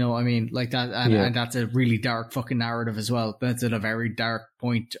 You know what I mean? Like that, and that's a really dark fucking narrative as well. That's at a very dark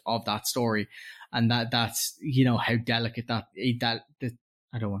point of that story. And that's, how delicate that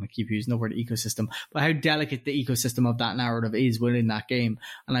I don't want to keep using the word ecosystem, but how delicate the ecosystem of that narrative is within that game.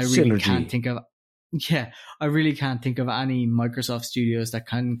 And I really can't think of any Microsoft studios that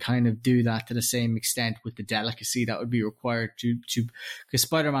can kind of do that to the same extent with the delicacy that would be required to because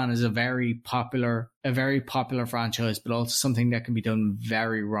Spider-Man is a very popular franchise, but also something that can be done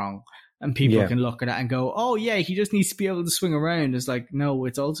very wrong. And people can look at it and go, oh yeah, he just needs to be able to swing around. It's like, no,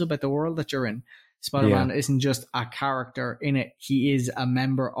 it's also about the world that you're in. Spider-Man isn't just a character in it. He is a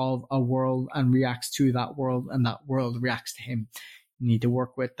member of a world and reacts to that world, and that world reacts to him. You need to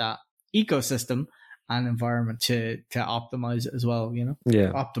work with that ecosystem and environment to optimize it as well,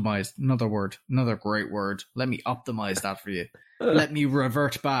 Optimize, another great word. Let me optimize that for you. Let me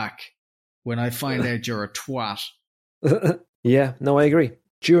revert back when I find out you're a twat. Yeah, no, I agree.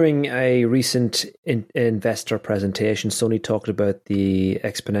 During a recent investor presentation, Sony talked about the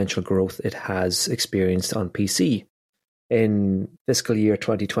exponential growth it has experienced on PC. In fiscal year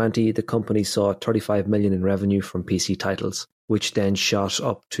 2020, the company saw 35 million in revenue from PC titles, which then shot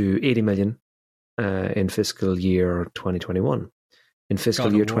up to 80 million in fiscal year 2021. In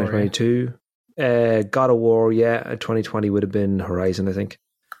fiscal year 2022, God of War, 2020 would have been Horizon, I think.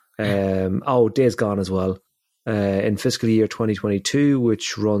 Days Gone as well. In fiscal year 2022,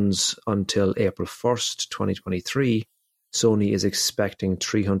 which runs until April 1st, 2023, Sony is expecting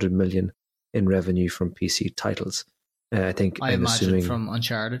 300 million in revenue from PC titles. I imagine from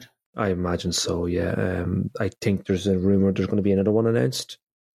Uncharted. I imagine so, yeah. I think there's a rumor there's going to be another one announced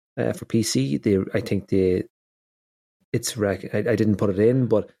for PC. I didn't put it in,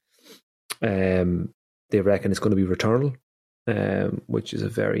 but they reckon it's going to be Returnal. Which is a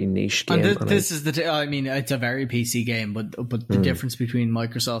very niche game. And it's a very PC game, but the difference between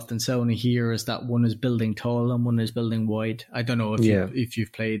Microsoft and Sony here is that one is building tall and one is building wide. I don't know if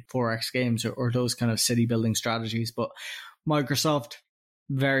you've played 4X games or those kind of city building strategies, but Microsoft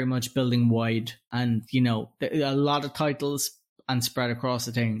very much building wide, and a lot of titles and spread across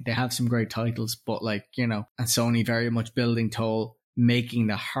the thing. They have some great titles, but and Sony very much building tall, making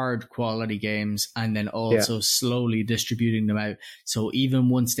the hard quality games and then also slowly distributing them out. So even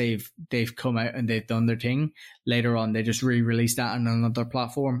once they've come out and they've done their thing, later on they just re-release that on another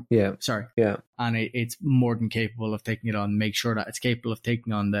platform. And it's more than capable of taking it on. Make sure that it's capable of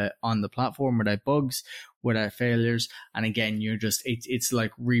taking on the platform without bugs, without failures. And again, it's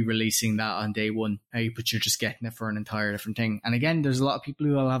like re-releasing that on day one, but you're just getting it for an entire different thing. And again, there's a lot of people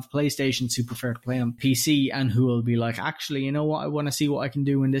who will have PlayStations who prefer to play on PC and who will be like, actually, you know what? I want to see what I can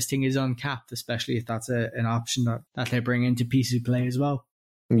do when this thing is uncapped, especially if that's an option that they bring into PC play as well.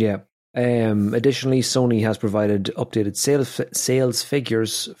 Yeah. Additionally, Sony has provided updated sales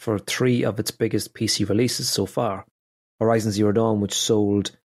figures for 3 of its biggest PC releases so far. Horizon Zero Dawn, which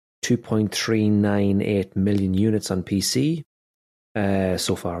sold 2.398 million units on PC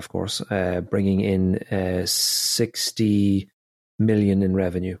so far, of course, bringing in 60 million in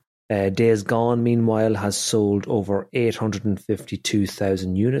revenue. Days Gone, meanwhile, has sold over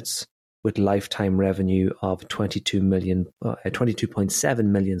 852,000 units with lifetime revenue of 22.7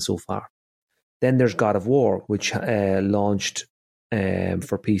 million so far. Then there's God of War, which launched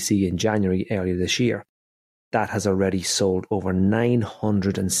for PC in January earlier this year. That has already sold over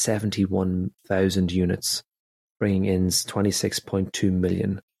 971,000 units, bringing in 26.2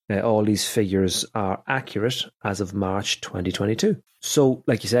 million. All these figures are accurate as of March 2022. So,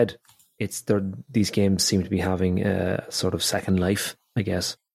 like you said, these games seem to be having a sort of second life, I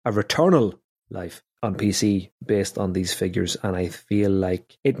guess. A returnal life on PC based on these figures. And I feel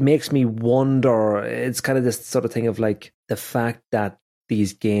like it makes me wonder, it's kind of this sort of thing of like the fact that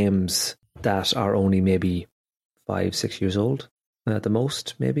these games that are only maybe 5-6 years old at the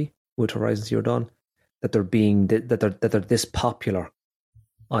most, maybe with Horizon Zero Dawn, that they're this popular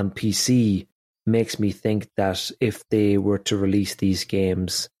on PC makes me think that if they were to release these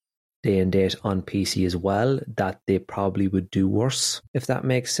games day and date on PC as well, that they probably would do worse, if that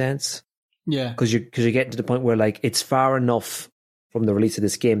makes sense. Yeah. Because you're getting to the point where like it's far enough from the release of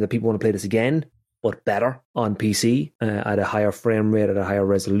this game that people want to play this again, but better on PC at a higher frame rate, at a higher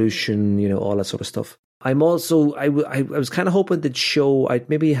resolution, all that sort of stuff. I'm also, I was kind of hoping they'd show,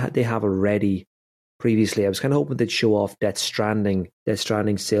 maybe they have already previously, I was kind of hoping they'd show off Death Stranding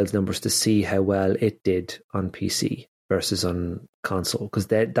sales numbers to see how well it did on PC versus on console, because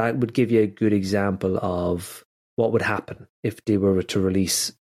that would give you a good example of what would happen if they were to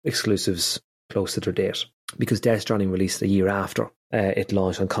release exclusives close to their date, because Death Stranding released a year after it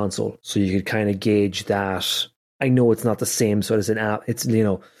launched on console, so you could kind of gauge that. I know it's not the same sort as an app, it's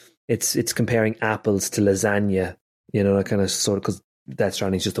it's comparing apples to lasagna, that kind of sort of, because Death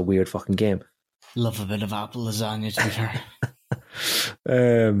Stranding is just a weird fucking game. Love a bit of apple lasagna, to be fair.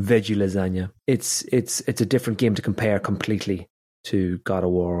 Veggie lasagna. It's a different game to compare completely to God of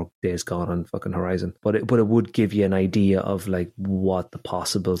War, Days Gone, and fucking Horizon. But it would give you an idea of like what the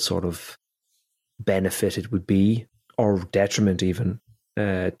possible sort of benefit it would be, or detriment even,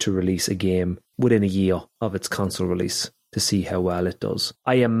 to release a game within a year of its console release to see how well it does.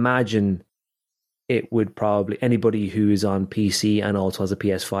 I imagine it would probably, anybody who is on PC and also has a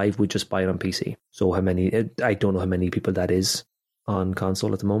PS5 would just buy it on PC. So I don't know how many people that is on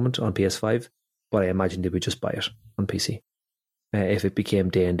console at the moment on PS5, but I imagine they would just buy it on PC if it became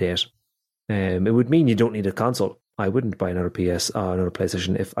day and date. It would mean you don't need a console. I wouldn't buy another another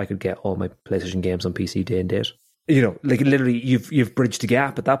PlayStation if I could get all my PlayStation games on PC day and date. Like literally, you've bridged the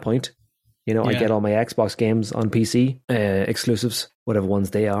gap at that point. I get all my Xbox games on PC, exclusives, whatever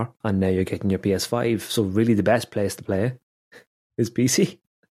ones they are, and now you're getting your PS5. So really the best place to play is PC.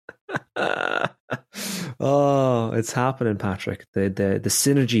 Oh, it's happening, Patrick. The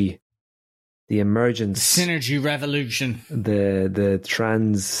synergy, the emergence, the synergy revolution, the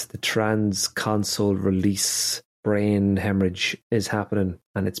trans console release brain hemorrhage is happening,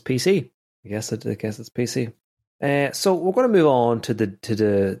 and it's PC. I guess it's PC. So we're going to move on to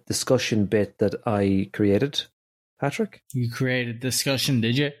the discussion bit that I created. Patrick, you created discussion,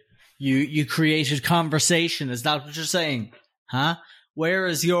 did you? You created conversation. Is that what you're saying? Huh? Where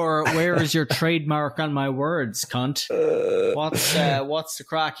is your trademark on my words, cunt? What's the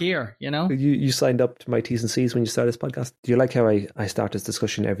crack here? You signed up to my T's and C's when you started this podcast. Do you like how I start this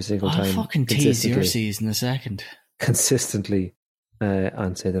discussion every single time? I'll fucking tease your C's in a second. Consistently,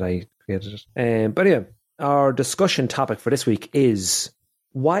 and say that I created it. But yeah, our discussion topic for this week is,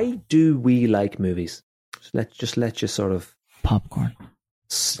 why do we like movies? Just let you sort of popcorn.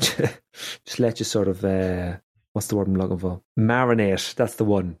 Just let you sort of what's the word I'm looking for? Marinate. That's the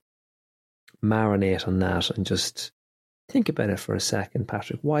one. Marinate on that and just think about it for a second,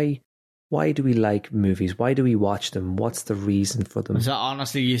 Patrick. Why do we like movies? Why do we watch them? What's the reason for them? So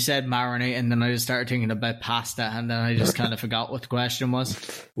honestly, you said marinate, and then I just started thinking about pasta, and then I just kind of forgot what the question was.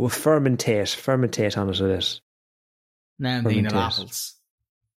 Well, fermentate on it a bit. Now I'm thinking of apples.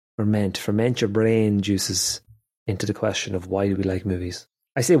 Ferment your brain juices into the question of why do we like movies?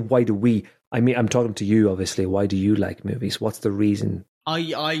 I say why do we? I mean, I'm talking to you, obviously. Why do you like movies? What's the reason?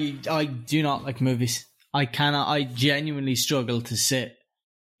 I do not like movies. I genuinely struggle to sit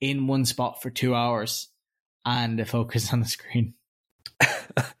in one spot for 2 hours and focus on the screen.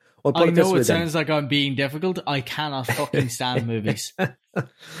 Well, I know it sounds like I'm being difficult. I cannot fucking stand movies.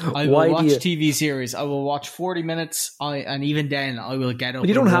 I will watch TV series. I will watch 40 minutes. And even then I will get up. But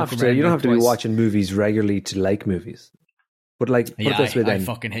you don't have to. You don't have to be watching movies regularly to like movies. But put it this way, then. I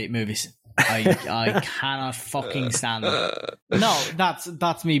fucking hate movies. I cannot fucking stand them. No,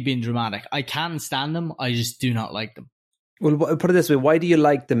 that's me being dramatic. I can stand them. I just do not like them. Well, put it this way. Why do you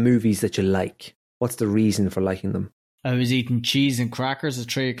like the movies that you like? What's the reason for liking them? I was eating cheese and crackers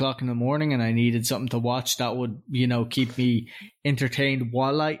at 3 o'clock in the morning, and I needed something to watch that would, keep me entertained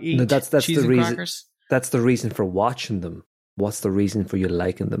while I eat that's cheese the and reason, crackers. That's the reason for watching them. What's the reason for you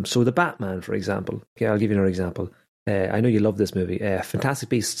liking them? So the Batman, for example. Okay, I'll give you another example. I know you love this movie. Fantastic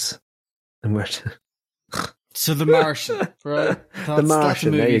Beasts. And where? So The Martian, right? The Martian. That's a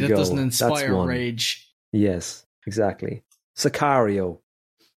movie there you that go. doesn't inspire that's one. rage. Yes, exactly. Sicario.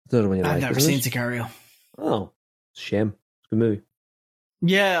 Another one you like. I've never seen Sicario. Oh, shame. It's a good movie.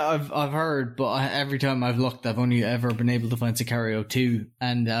 Yeah, I've heard, but every time I've looked, I've only ever been able to find Sicario 2,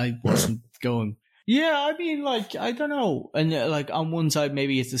 and I wasn't going. Yeah, I mean, I don't know. And on one side,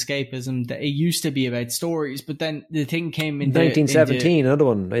 maybe it's escapism. That it used to be about stories, but then the thing came into 1917. Another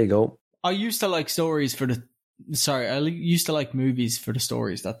one. There you go. I used to like stories I used to like movies for the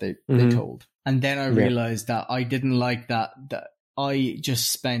stories that they told. And then I realized that I didn't like that I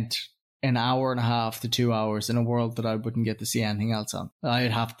just spent an hour and a half to 2 hours in a world that I wouldn't get to see anything else on. I'd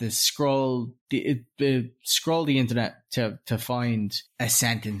have to scroll the internet to find a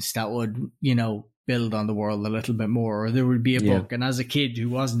sentence that would, build on the world a little bit more, or there would be a book. And as a kid who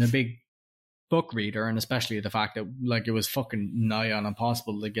wasn't a big book reader, and especially the fact that it was fucking nigh on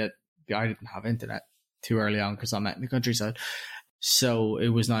impossible to get, I didn't have internet too early on because I'm out in the countryside. So it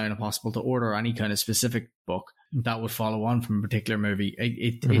was nigh on impossible to order any kind of specific book that would follow on from a particular movie.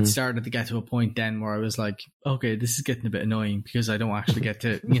 It started to get to a point then where I was like, okay, this is getting a bit annoying because I don't actually get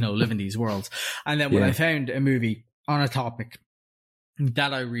to, live in these worlds. And then when I found a movie on a topic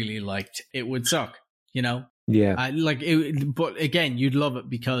that I really liked, it would suck, Yeah. But again, you'd love it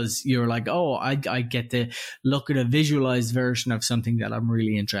because you're like, oh, I get to look at a visualized version of something that I'm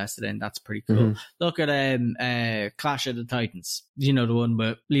really interested in. That's pretty cool. Look at Clash of the Titans. The one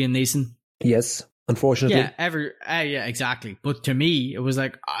with Liam Neeson? Yes, unfortunately. Yeah, exactly. But to me, it was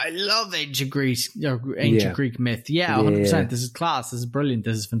like, I love ancient Greek myth. Yeah, 100%. Yeah. This is class. This is brilliant.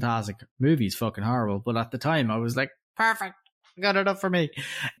 This is fantastic. Movie's fucking horrible. But at the time, I was like, perfect. Got it up for me.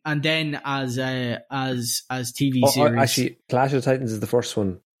 And then as TV series, actually, Clash of the Titans is the first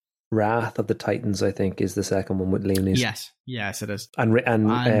one. Wrath of the Titans, I think, is the second one with Liam Neeson. Yes, it is. And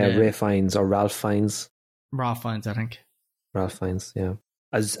Ray Fiennes or Ralph Fiennes. Ralph Fiennes, I think. Ralph Fiennes, yeah.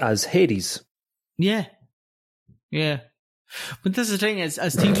 As Hades. Yeah. But that's the thing, as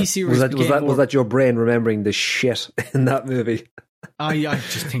TV series was that your brain remembering the shit in that movie? I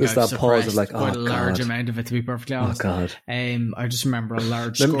just think I've suppressed quite a large amount of it, to be perfectly honest. Oh God! I just remember a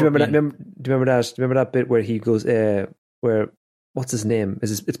large. Do you remember that bit where he goes, where what's his name?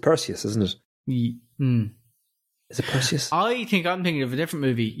 It's Perseus, isn't it? Is it Perseus? I think I'm thinking of a different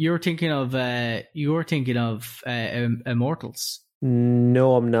movie. You're thinking of Immortals.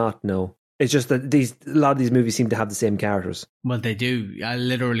 No, I'm not. No, it's just that a lot of these movies seem to have the same characters. Well, they do. I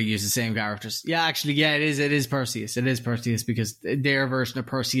literally use the same characters. Yeah, actually, yeah, it is Perseus. It is Perseus because their version of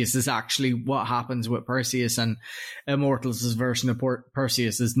Perseus is actually what happens with Perseus, and Immortals' version of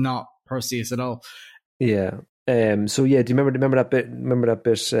Perseus is not Perseus at all. Yeah. So yeah, do you remember that bit? Remember that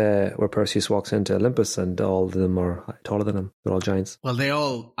bit where Perseus walks into Olympus and all of them are taller than him? They're all giants. Well, they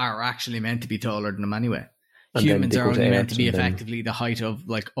all are actually meant to be taller than him anyway. And humans are only meant to be effectively the height of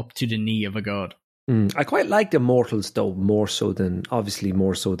like up to the knee of a god. I quite liked Immortals though, more so than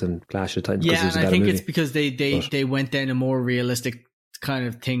Clash of Titans. Yeah, and I think it's because they went down a more realistic kind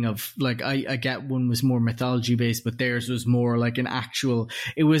of thing of like I get one was more mythology based, but theirs was more like an actual.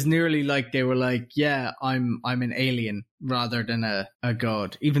 It was nearly like they were like, yeah, I'm an alien rather than a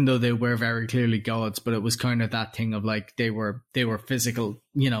god, even though they were very clearly gods. But it was kind of that thing of like they were physical,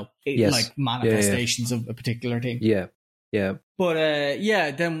 like manifestations of a particular thing. Yeah. Yeah. But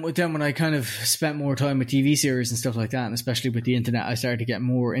then when I kind of spent more time with TV series and stuff like that, and especially with the internet, I started to get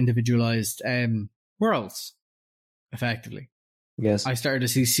more individualized worlds, effectively. Yes. I started to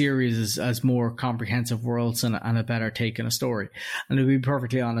see series as more comprehensive worlds and a better take on a story. And to be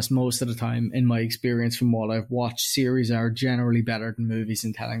perfectly honest, most of the time, in my experience from what I've watched, series are generally better than movies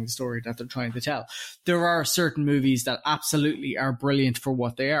in telling the story that they're trying to tell. There are certain movies that absolutely are brilliant for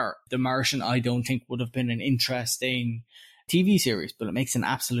what they are. The Martian, I don't think, would have been an interesting TV series, but it makes an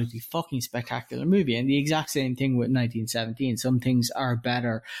absolutely fucking spectacular movie. And the exact same thing with 1917. Some things are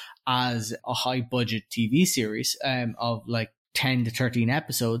better as a high budget TV series of like 10 to 13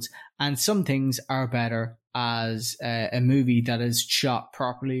 episodes, and some things are better as a movie that is shot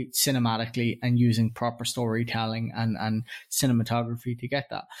properly, cinematically, and using proper storytelling and cinematography to get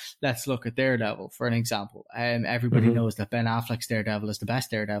that. Let's look at Daredevil for an example. Everybody knows that Ben Affleck's Daredevil is the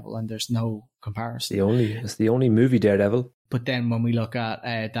best Daredevil, and there's no comparison. It's the only movie Daredevil. But then when we look at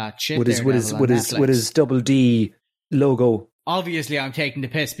that shit with his double D logo. Obviously, I'm taking the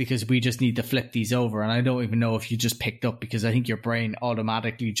piss because we just need to flip these over. And I don't even know if you just picked up, because I think your brain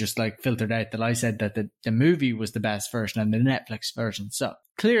automatically just like filtered out that I said that the movie was the best version and the Netflix version. So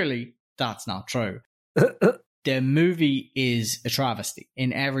clearly that's not true. The movie is a travesty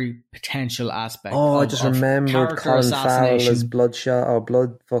in every potential aspect. I just remembered Colin Farrell as Bloodshot or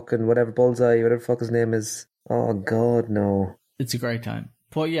Blood fucking whatever, Bullseye, whatever the fuck his name is. Oh God, no. It's a great time.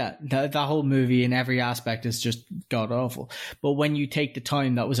 But yeah, that whole movie in every aspect is just god awful. But when you take the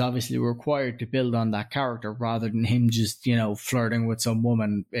time that was obviously required to build on that character, rather than him just, flirting with some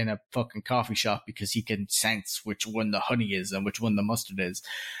woman in a fucking coffee shop because he can sense which one the honey is and which one the mustard is,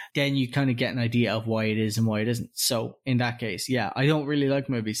 then you kind of get an idea of why it is and why it isn't. So in that case, yeah, I don't really like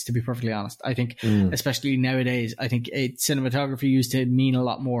movies, to be perfectly honest. I think, especially nowadays, I think cinematography used to mean a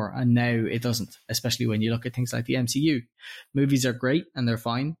lot more, and now it doesn't, especially when you look at things like the MCU. Movies are great and they're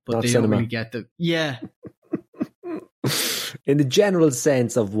fine, but not they cinema. Don't really get the in the general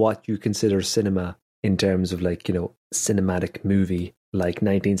sense of what you consider cinema in terms of like cinematic movie like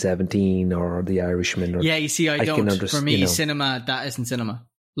 1917 or The Irishman. Or, you see, I don't. For me, cinema, that isn't cinema.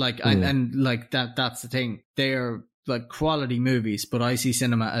 Like and like that's the thing. They are like quality movies, but I see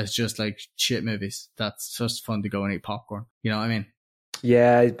cinema as just like shit movies. That's just fun to go and eat popcorn. You know what I mean?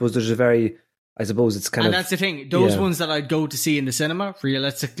 Yeah, but there's I suppose it's kind of... And that's the thing. Those ones that I'd go to see in the cinema,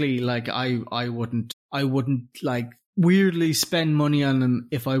 realistically, like I wouldn't like weirdly spend money on them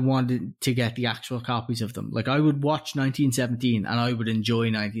if I wanted to get the actual copies of them. Like I would watch 1917 and I would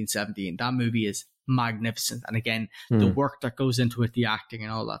enjoy 1917. That movie is magnificent. And again, the work that goes into it, the acting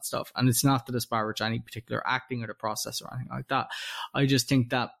and all that stuff. And it's not to disparage any particular acting or the process or anything like that. I just think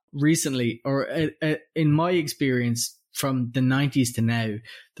that recently, or in my experience, from the 90s to now,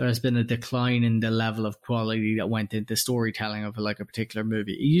 there has been a decline in the level of quality that went into storytelling of like a particular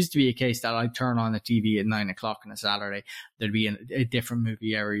movie. It used to be a case that I'd turn on the TV at 9 o'clock on a Saturday. There'd be a different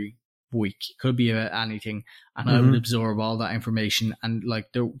movie every week. Could be anything. And I would absorb all that information. And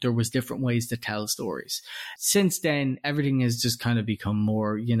like there was different ways to tell stories. Since then, everything has just kind of become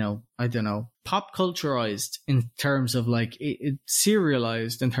more, I don't know, pop culturized in terms of like it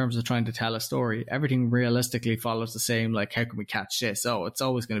serialized in terms of trying to tell a story. Everything realistically follows the same, like how can we catch this? Oh, it's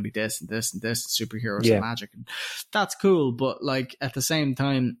always going to be this and this and this, superheroes and magic. And that's cool, but like at the same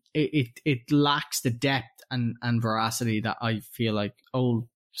time, it lacks the depth and veracity that I feel like old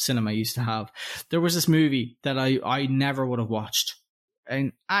cinema used to have. There was this movie that I never would have watched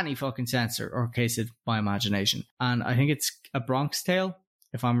in any fucking sense or case of my imagination. And I think it's A Bronx Tale,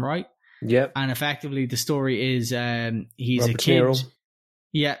 if I'm right. Yep. And effectively the story is he's Robert a kid. De Niro.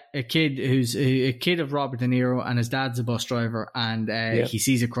 Yeah, a kid who's a kid of Robert De Niro, and his dad's a bus driver, and he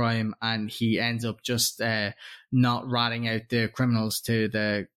sees a crime and he ends up just not ratting out the criminals to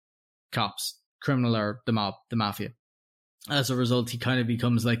the cops, criminal or the mob, the mafia. As a result, he kind of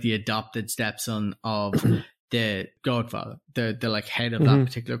becomes like the adopted stepson of the Godfather, the like head of that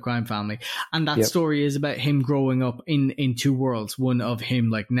particular crime family. And that story is about him growing up in two worlds. One of him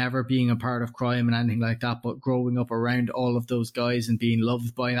like never being a part of crime and anything like that, but growing up around all of those guys and being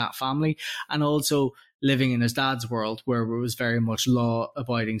loved by that family. And also living in his dad's world where it was very much law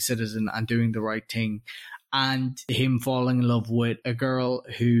abiding citizen and doing the right thing. And him falling in love with a girl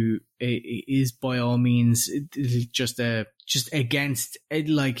who is by all means just against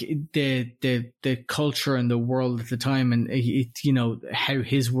like the culture and the world at the time, and you know how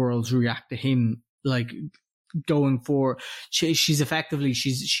his worlds react to him. Like going for, she's effectively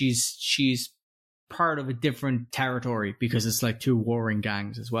she's part of a different territory because it's like two warring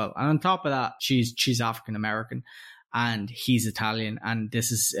gangs as well. And on top of that, she's African American. And he's Italian, and this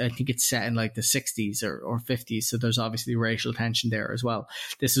is, I think it's set in like the 60s or 50s, so there's obviously racial tension there as well.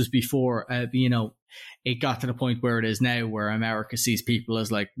 This was before, you know, it got to the point where it is now, where America sees people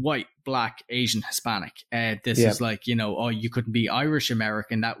as like white, black, Asian, Hispanic. This is like, you know, oh, you couldn't be Irish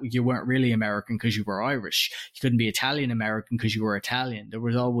American, that you weren't really American because you were Irish. You couldn't be Italian American because you were Italian. There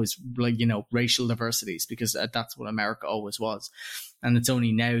was always like, you know, racial diversities because that's what America always was. And it's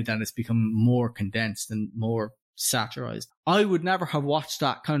only now that it's become more condensed and more satirized. I would never have watched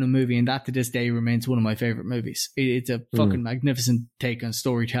that kind of movie, and that to this day remains one of my favorite movies. It's a fucking magnificent take on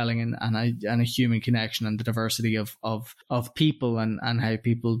storytelling and a human connection and the diversity of people and how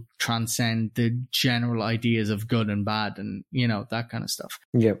people transcend the general ideas of good and bad and, you know, that kind of stuff.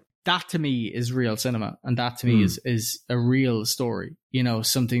 Yep. That to me is real cinema, and that to me is a real story, you know,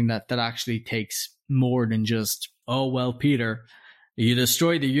 something that actually takes more than just, oh, well, Peter, you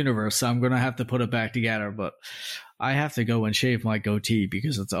destroyed the universe, so I'm going to have to put it back together, but I have to go and shave my goatee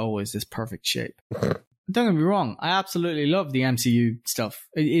because it's always this perfect shape. Don't get me wrong, I absolutely love the MCU stuff.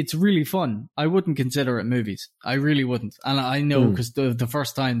 It's really fun. I wouldn't consider it movies. I really wouldn't. And I know because the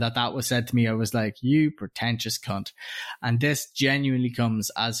first time that was said to me, I was like, you pretentious cunt. And this genuinely comes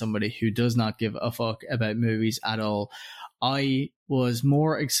as somebody who does not give a fuck about movies at all. I was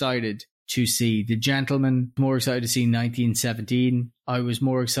more excited to see The Gentleman, more excited to see 1917. I was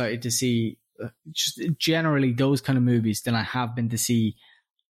more excited to see just generally those kind of movies than I have been to see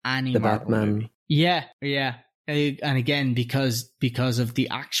any the Batman movie. Yeah. And again, because of the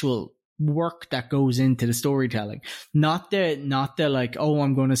actual work that goes into the storytelling, not the like, oh,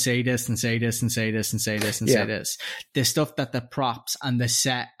 I'm going to say this and say this and say this and say this and say this. The stuff that the props and the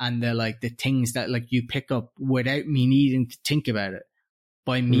set and the like the things that like you pick up without me needing to think about it.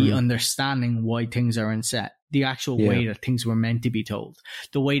 By me understanding why things are in set, the actual way that things were meant to be told,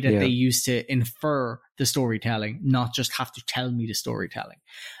 the way that they used to infer the storytelling, not just have to tell me the storytelling.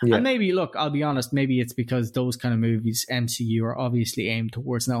 And maybe, look, I'll be honest, maybe it's because those kind of movies, MCU, are obviously aimed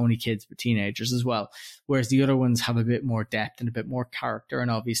towards not only kids, but teenagers as well. Whereas the other ones have a bit more depth and a bit more character and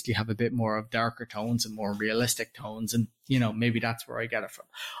obviously have a bit more of darker tones and more realistic tones. And, you know, maybe that's where I get it from.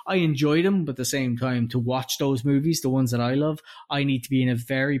 I enjoy them, but at the same time, to watch those movies, the ones that I love, I need to be in a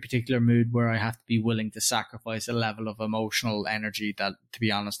very particular mood where I have to be willing to sacrifice a level of emotional energy that, to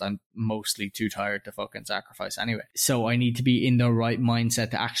be honest, I'm mostly too tired to fucking sacrifice anyway. So I need to be in the right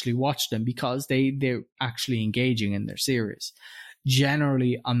mindset to actually watch them because they're actually engaging and they're serious.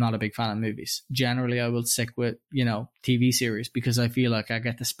 Generally, I'm not a big fan of movies. Generally, I will stick with, you know, TV series because I feel like I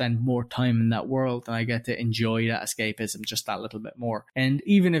get to spend more time in that world and I get to enjoy that escapism just that little bit more. And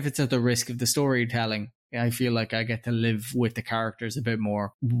even if it's at the risk of the storytelling, I feel like I get to live with the characters a bit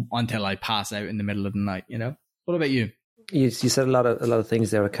more until I pass out in the middle of the night, you know? What about you? You said a lot of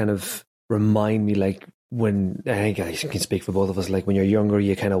things there that kind of remind me, like, when, I think I can speak for both of us, like when you're younger,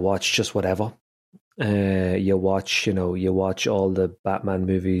 you kind of watch just whatever. You watch all the Batman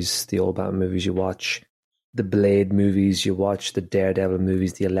movies, the old Batman movies, you watch the Blade movies, you watch the Daredevil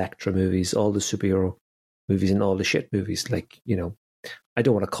movies, the Elektra movies, all the superhero movies and all the shit movies. Like, you know, I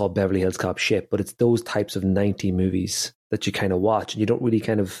don't want to call Beverly Hills Cop shit, but it's those types of 90 movies that you kind of watch and you don't really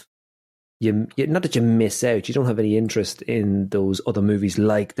kind of, not that you miss out, you don't have any interest in those other movies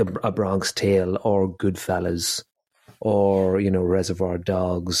like A Bronx Tale or Goodfellas or, you know, Reservoir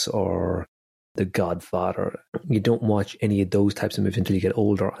Dogs or The Godfather. You don't watch any of those types of movies until you get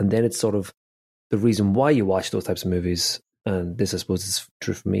older. And then it's sort of the reason why you watch those types of movies, and this I suppose is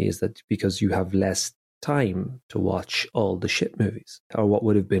true for me, is that because you have less time to watch all the shit movies or what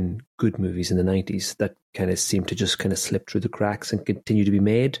would have been good movies in the 90s that kind of seem to just kind of slip through the cracks and continue to be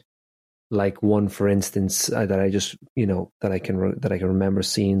made. Like one, for instance, that I just, that I can remember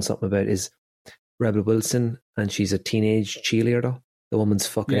seeing something about is Rebel Wilson, and she's a teenage cheerleader. The woman's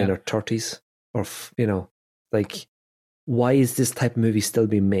fucking in her 30s, or like, why is this type of movie still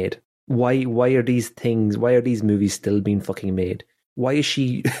being made? Why are these movies still being fucking made? Why is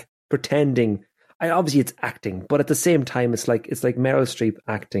she pretending? Obviously it's acting, but at the same time, it's like Meryl Streep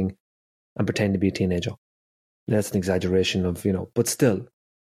acting and pretending to be a teenager. That's an exaggeration of, but still.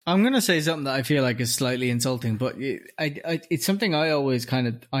 I'm going to say something that I feel like is slightly insulting, but it's something I always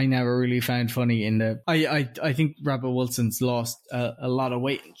I never really found funny I think Rebel Wilson's lost a lot of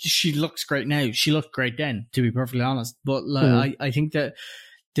weight. She looks great now. She looked great then, to be perfectly honest. But I think that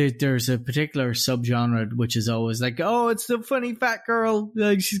there's a particular subgenre which is always like, oh, it's the funny fat girl.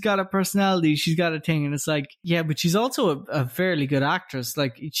 Like, she's got a personality. She's got a thing. And it's like, yeah, but she's also a fairly good actress.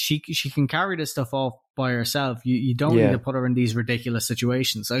 Like, she can carry this stuff off by herself. You don't need to put her in these ridiculous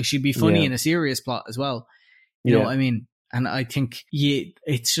situations. Like, she'd be funny in a serious plot as well. You know what I mean? And I think,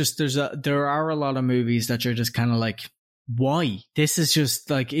 it's just, there are a lot of movies that you're just kind of like, why? This is just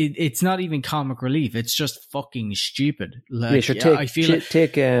like, it's not even comic relief. It's just fucking stupid. Like,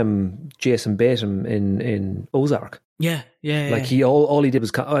 take Jason Bateman in Ozark. All he did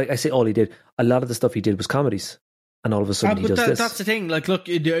was, I say all he did, a lot of the stuff he did was comedies. And all of a sudden he does this. That's the thing. Like, look,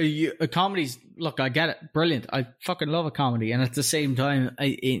 comedies, look, I get it. Brilliant. I fucking love a comedy. And at the same time,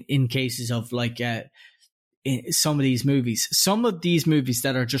 in cases of like, in some of these movies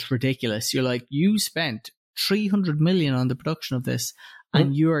that are just ridiculous, you're like, you spent 300 million on the production of this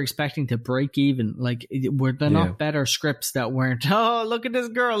and you are expecting to break even. Like, were there not better scripts that weren't, oh, look at this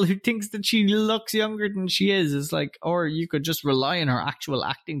girl who thinks that she looks younger than she is? It's like, or you could just rely on her actual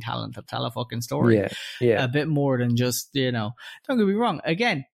acting talent to tell a fucking story a bit more than just, don't get me wrong.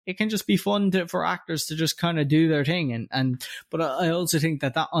 Again, it can just be fun for actors to just kind of do their thing. But I also think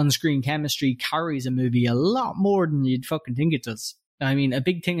that on-screen chemistry carries a movie a lot more than you'd fucking think it does. I mean, a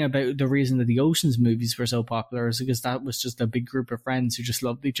big thing about the reason that the Ocean's movies were so popular is because that was just a big group of friends who just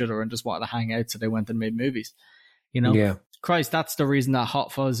loved each other and just wanted to hang out, so they went and made movies. Christ, that's the reason that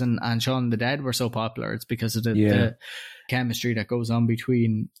Hot Fuzz and Shaun of the Dead were so popular. It's because of the chemistry that goes on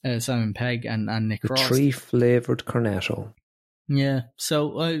between Simon Pegg and Nick Frost. The tree-flavoured cornetto. Yeah,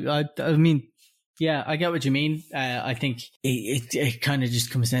 so I mean, yeah, I get what you mean. I think it kind of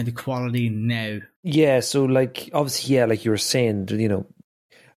just comes down to quality now. Yeah, so like, obviously, like you were saying,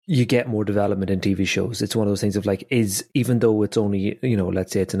 you get more development in TV shows. It's one of those things of like, even though it's only,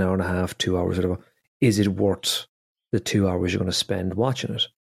 let's say it's an hour and a half, 2 hours, whatever, is it worth the 2 hours you're going to spend watching it?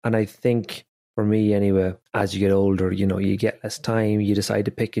 And I think for me anyway, as you get older, you get less time, you decide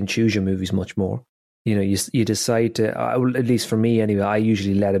to pick and choose your movies much more. You decide to, at least for me anyway, I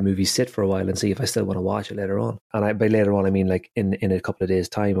usually let a movie sit for a while and see if I still want to watch it later on. And by later on, I mean like in a couple of days'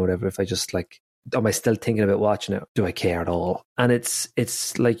 time or whatever, if I just like, am I still thinking about watching it? Do I care at all? And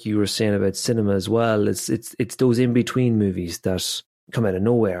it's like you were saying about cinema as well. It's those in-between movies that come out of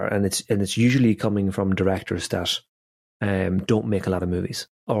nowhere, and it's usually coming from directors that don't make a lot of movies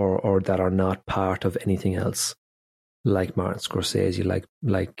or that are not part of anything else. Like Martin Scorsese, like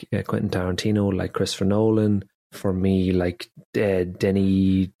Quentin Tarantino, like Christopher Nolan. For me, like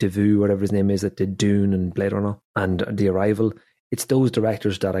Denis Villeneuve, whatever his name is, that did Dune and Blade Runner and The Arrival. It's those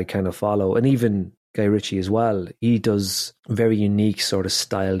directors that I kind of follow. And even Guy Ritchie as well. He does very unique sort of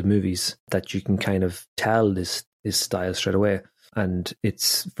styled movies that you can kind of tell this style straight away. And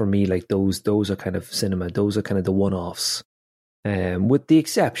it's, for me, like those are kind of cinema. Those are kind of the one-offs. With the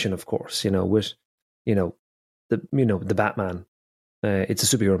exception, of course, with the Batman. It's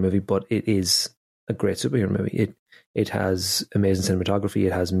a superhero movie, but it is a great superhero movie. It has amazing cinematography.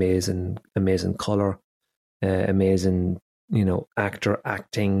 It has amazing color, amazing actor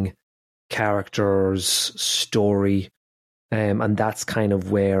acting, characters, story, and that's kind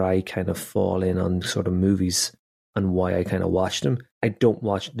of where I kind of fall in on sort of movies and why I kind of watch them. I don't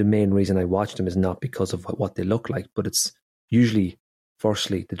watch. The main reason I watch them is not because of what they look like, but it's usually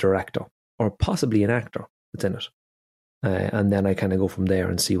firstly the director or possibly an actor that's in it. And then I kind of go from there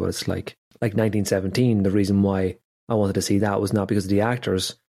and see what it's like. Like 1917, the reason why I wanted to see that was not because of the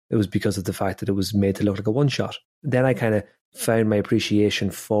actors, it was because of the fact that it was made to look like a one-shot. Then I kind of found my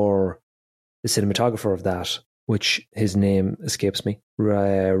appreciation for the cinematographer of that, which his name escapes me,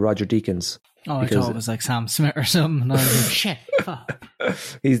 Roger Deakins. Oh, I thought it was like Sam Smith or something. And I was like, shit, fuck.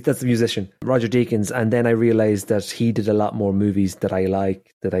 That's the musician, Roger Deakins. And then I realised that he did a lot more movies that I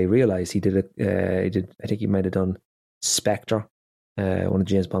like, that I realised he did. I think he might have done Spectre, one of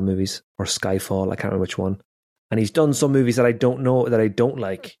James Bond movies, or Skyfall, I can't remember which one. And he's done some movies that I don't know, that I don't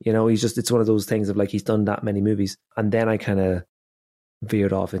like. It's one of those things of like, he's done that many movies. And then I kind of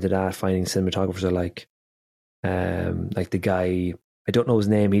veered off into that, finding cinematographers like the guy, I don't know his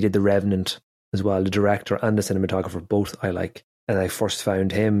name, he did The Revenant as well, the director and the cinematographer, both I like. And I first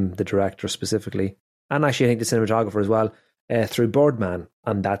found him, the director specifically, and actually I think the cinematographer as well, through Birdman.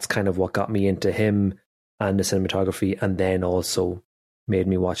 And that's kind of what got me into him and the cinematography, and then also made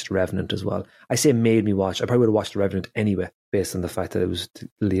me watch The Revenant as well. I say made me watch, I probably would have watched The Revenant anyway, based on the fact that it was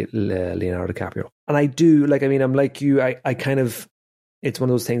Leonardo DiCaprio. And I do, like, I mean, I'm like you, I kind of, it's one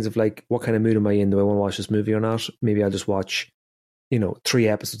of those things of like, what kind of mood am I in? Do I want to watch this movie or not? Maybe I'll just watch, 3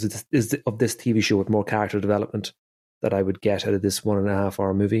 episodes of this TV show with more character development that I would get out of this 1.5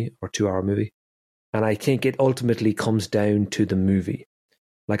 hour movie or 2 hour movie. And I think it ultimately comes down to the movie.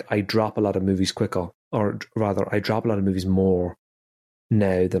 Like, I drop a lot of movies quicker, or rather, I drop a lot of movies more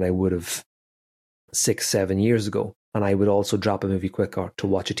now than I would have 6-7 years ago. And I would also drop a movie quicker to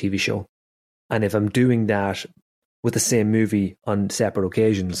watch a TV show. And if I'm doing that with the same movie on separate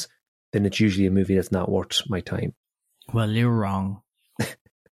occasions, then it's usually a movie that's not worth my time. Well, you're wrong.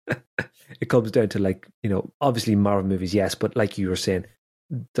 It comes down to, like, obviously Marvel movies, yes, but like you were saying,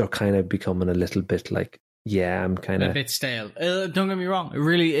 they're kind of becoming a little bit like, yeah, I'm kind of a bit stale. Don't get me wrong.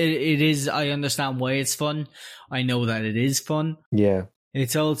 It is. I understand why it's fun. I know that it is fun. Yeah.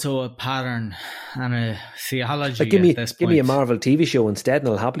 It's also a pattern and a theology like, at this point. Give me a Marvel TV show instead and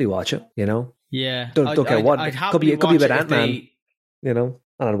I'll happily watch it, Yeah. Don't care what. It could be about Ant-Man,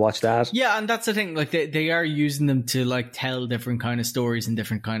 and I'd watch that. Yeah, and that's the thing. Like, they are using them to, like, tell different kind of stories and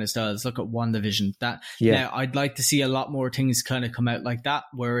different kind of styles. Look at WandaVision. Now, I'd like to see a lot more things kind of come out like that,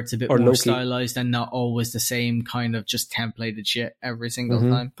 where it's a bit more Loki. Stylized and not always the same kind of just templated shit every single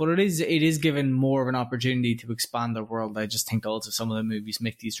time. But it is given more of an opportunity to expand the world. I just think also some of the movies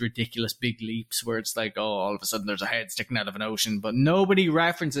make these ridiculous big leaps where it's like, oh, all of a sudden there's a head sticking out of an ocean, but nobody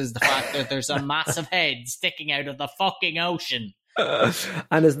references the fact that there's a massive head sticking out of the fucking ocean.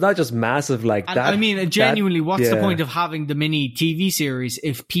 And it's not just massive like that. I mean, genuinely, what's the point of having the mini TV series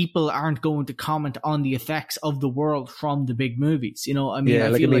if people aren't going to comment on the effects of the world from the big movies? I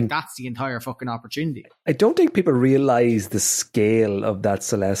feel like that's the entire fucking opportunity. I don't think people realize the scale of that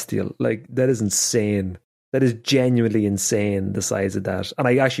celestial. Like, that is insane. That is genuinely insane, the size of that. And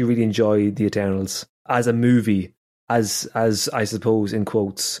I actually really enjoy The Eternals as a movie, as I suppose, in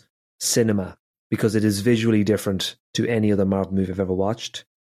quotes, cinema, because it is visually different to any other Marvel movie I've ever watched.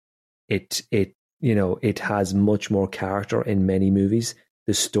 It has much more character in many movies.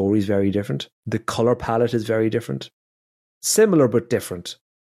 The story is very different. The color palette is very different. Similar but different.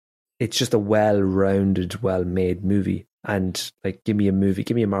 It's just a well-rounded, well-made movie. And like, give me a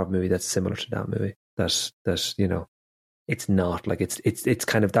Marvel movie that's similar to that movie. That's it's not like it's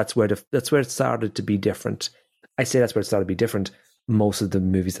kind of that's where it started to be different. I say that's where it started to be different. Most of the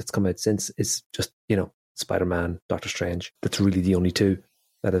movies that's come out since is just, Spider-Man, Doctor Strange. That's really the only two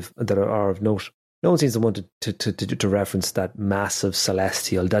that are of note. No one seems to want to reference that massive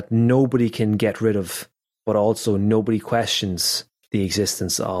celestial that nobody can get rid of, but also nobody questions the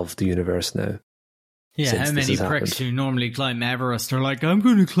existence of the universe now. Yeah, how many pricks who normally climb Everest are like, I'm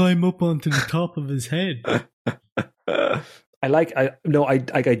going to climb up onto the top of his head.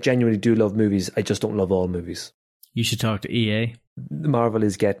 I genuinely do love movies. I just don't love all movies. You should talk to EA. Marvel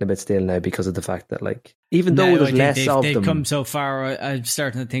is getting a bit stale now because of the fact that, like, even though there's less of them, they've come so far. I'm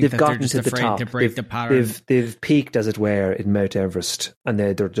starting to think that they're just afraid to break the pattern. They've peaked, as it were, in Mount Everest, and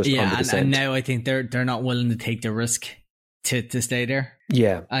they're just on the descent. And now I think they're not willing to take the risk to stay there.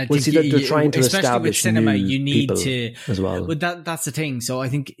 Yeah, they're trying to establish with cinema. You need to as well. But that's the thing. So I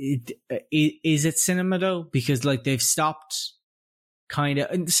think is it cinema though? Because like they've stopped. Kind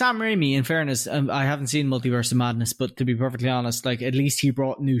of Sam Raimi, in fairness, I haven't seen Multiverse of Madness, but to be perfectly honest, like at least he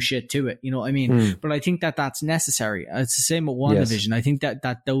brought new shit to it. You know what I mean? But I think that's necessary. It's the same with WandaVision. Yes. I think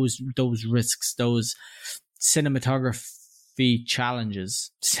that those risks, those cinematography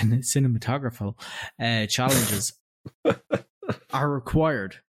challenges, cinematographical challenges are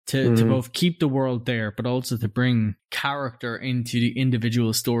required to both keep the world there, but also to bring character into the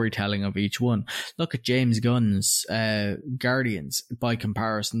individual storytelling of each one. Look at James Gunn's Guardians by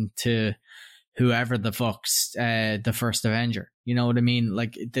comparison to whoever the fuck's the first Avenger. You know what I mean?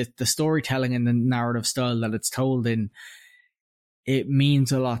 Like the storytelling and the narrative style that it's told in, it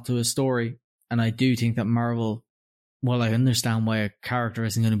means a lot to a story. And I do think that Marvel, well, I understand why a character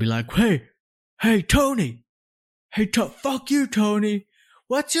isn't going to be like, hey, Tony. Fuck you, Tony.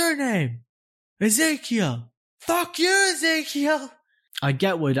 What's your name? Ezekiel. Fuck you, Ezekiel. I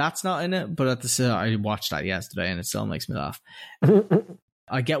get why that's not in it, but at the same, I watched that yesterday and it still makes me laugh.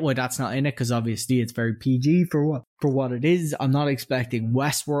 I get why that's not in it, because obviously it's very PG for what it is. I'm not expecting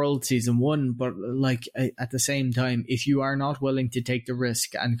Westworld season 1, but like at the same time, if you are not willing to take the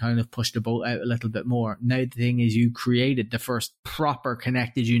risk and kind of push the boat out a little bit more, now the thing is, you created the first proper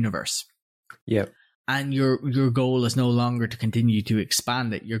connected universe. Yeah. And your goal is no longer to continue to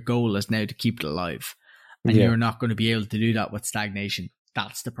expand it. Your goal is now to keep it alive. And you're not going to be able to do that with stagnation.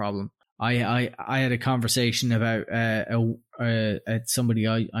 That's the problem. I had a conversation about somebody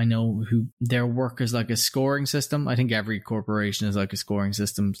I know who their work is like a scoring system. I think every corporation is like a scoring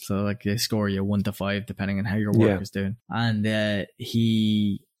system. So like they score you 1 to 5 depending on how your work is doing. And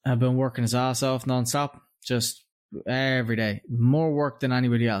he had been working his ass off nonstop, just every day, more work than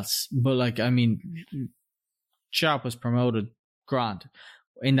anybody else. But like, I mean, chap was promoted, grand.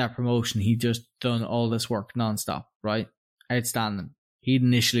 In that promotion, he just done all this work nonstop, right? Outstanding. He'd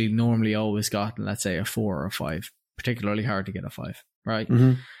initially normally always gotten, let's say, a 4 or a 5. Particularly hard to get a 5, right?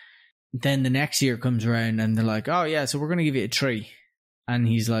 Mm-hmm. Then the next year comes around and they're like, oh yeah, so we're going to give you a 3. And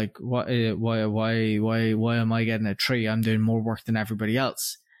he's like, what? Why am I getting a 3? I'm doing more work than everybody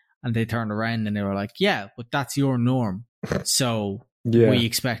else. And they turned around and they were like, yeah, but that's your norm. So we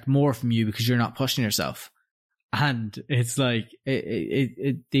expect more from you because you're not pushing yourself. And it's like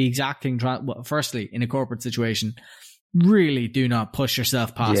the exact thing. Well, firstly, in a corporate situation, really do not push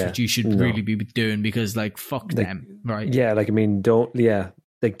yourself past what you should really be doing, because like fuck them, right? Yeah, like I mean, don't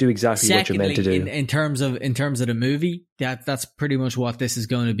like do exactly what you're meant to do. In terms of the movie, that's pretty much what this is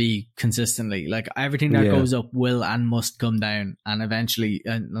going to be consistently. Like everything that goes up will and must come down, and eventually,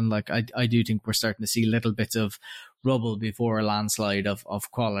 and like I do think we're starting to see little bits of rubble before a landslide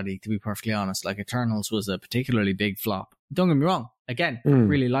of quality, to be perfectly honest. Like Eternals was a particularly big flop. Don't get me wrong. Again,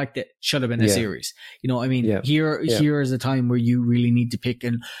 really liked it. Should have been a series. You know what I mean? Yeah. Here is a time where you really need to pick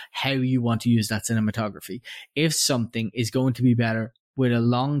in how you want to use that cinematography. If something is going to be better with a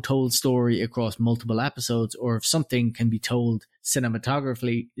long told story across multiple episodes, or if something can be told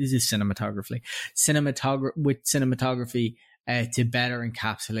cinematography to better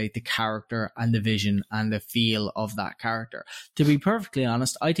encapsulate the character and the vision and the feel of that character. To be perfectly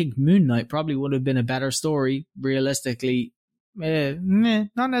honest, I think Moon Knight probably would have been a better story, realistically. Not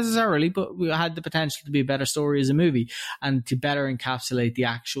necessarily, but we had the potential to be a better story as a movie and to better encapsulate the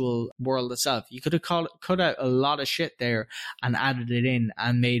actual world itself. You could have cut out a lot of shit there and added it in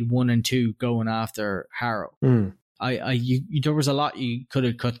and made 1 and 2 going after Harrow. There was a lot you could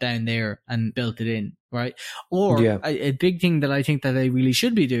have cut down there and built it in, right? Or a big thing that I think that they really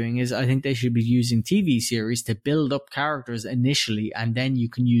should be doing is I think they should be using TV series to build up characters initially, and then you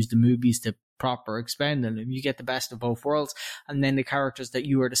can use the movies to proper expand them. You get the best of both worlds, and then the characters that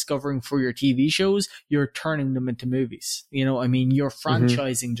you are discovering for your TV shows, you're turning them into movies. You know, I mean, you're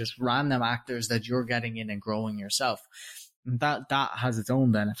franchising just random actors that you're getting in and growing yourself. And that has its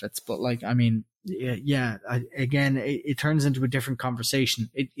own benefits, but like, I mean, it turns into a different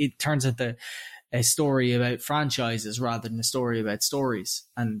conversation. It turns into a story about franchises rather than a story about stories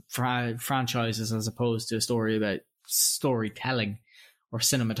and franchises, as opposed to a story about storytelling or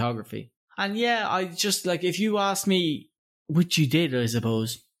cinematography. And I just like, if you ask me, which you did, I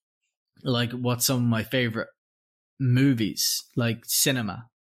suppose, like what's some of my favorite movies, like cinema,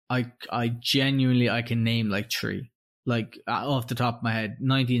 I genuinely, I can name like 3. Like off the top of my head,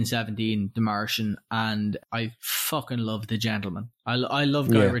 1917, The Martian, and I fucking love The Gentleman. I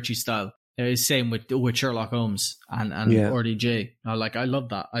love Guy Ritchie's style. Same with Sherlock Holmes and RDJ. I love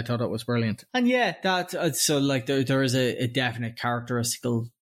that. I thought it was brilliant. And that so like there is a definite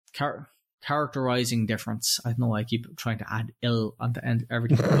characterizing difference. I don't know why I keep trying to add ill on the end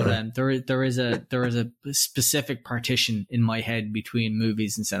everything, but there is a specific partition in my head between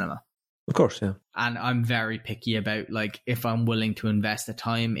movies and cinema. Of course, yeah. And I'm very picky about like if I'm willing to invest the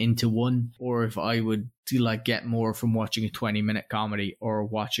time into one, or if I would like get more from watching a 20-minute comedy or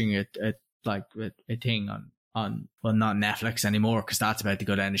watching a thing on well, not Netflix anymore because that's about to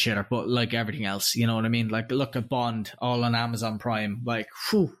go down the shitter, but like everything else, you know what I mean? Like look at Bond, all on Amazon Prime. Like,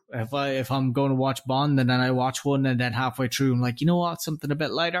 if I'm going to watch Bond and then I watch one and then halfway through I'm like, you know what, something a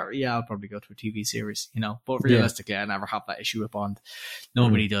bit lighter, I'll probably go to a TV series, you know. But realistically, I never have that issue with Bond.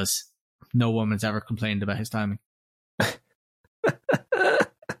 Nobody does. No woman's ever complained about his timing.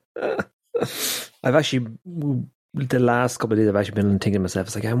 I've actually, the last couple of days, I've actually been thinking to myself,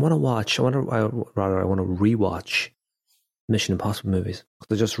 it's like, I want to rewatch Mission Impossible movies.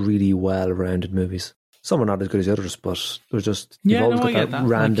 They're just really well-rounded movies. Some are not as good as others, but they're just, you've always got that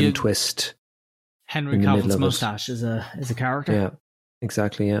random like twist. Henry Cavill's mustache is a character. Yeah,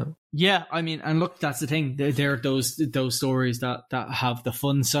 exactly, yeah. Yeah, I mean, and look, that's the thing. There are those stories that have the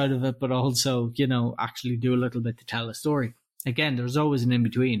fun side of it, but also, you know, actually do a little bit to tell a story. Again, there's always an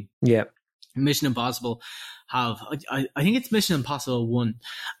in-between. Yeah. Mission Impossible I think it's Mission Impossible 1.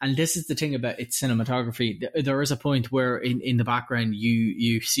 And this is the thing about its cinematography. There is a point where in the background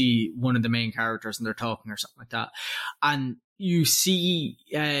you see one of the main characters and they're talking or something like that. And you see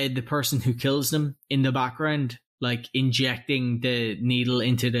the person who kills them in the background, like injecting the needle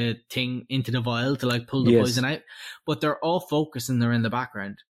into the vial to like pull the poison out. But they're all focused and they're in the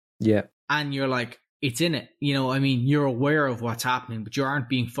background. Yeah. And you're like, it's in it. You know, I mean, you're aware of what's happening, but you aren't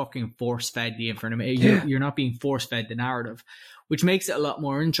being fucking force-fed the information. You're not being force-fed the narrative, which makes it a lot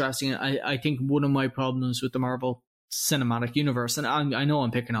more interesting. I think one of my problems with the Marvel Cinematic Universe, and I know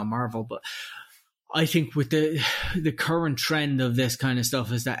I'm picking on Marvel, but I think with the current trend of this kind of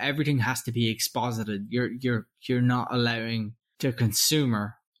stuff is that everything has to be exposited. You're not allowing the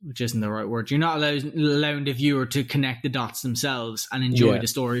consumer, which isn't the right word, you're not allowing the viewer to connect the dots themselves and enjoy the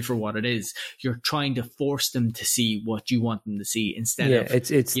story for what it is. You're trying to force them to see what you want them to see instead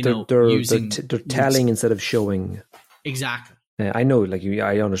of they're telling instead of showing. Exactly. I know, like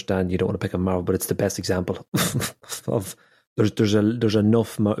I understand you don't want to pick on Marvel, but it's the best example of there's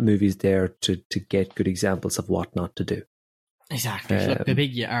enough movies there to get good examples of what not to do. Exactly. Look, the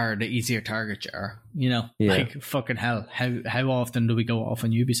bigger you are, the easier target you are. You know, like fucking hell. How often do we go off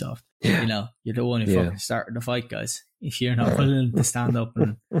on Ubisoft? Yeah. You know, you're the one who fucking started the fight, guys. If you're not willing to stand up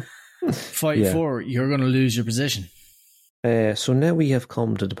and fight for it, you're going to lose your position. So now we have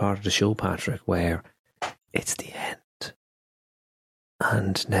come to the part of the show, Patrick, where it's the end.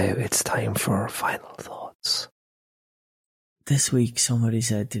 And now it's time for final thoughts. This week somebody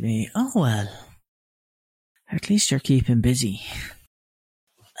said to me, oh well, at least you're keeping busy.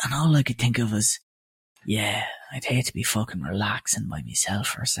 And all I could think of was, yeah, I'd hate to be fucking relaxing by myself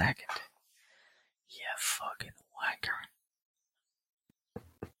for a second. You fucking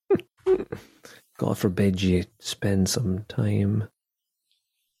wanker. God forbid you spend some time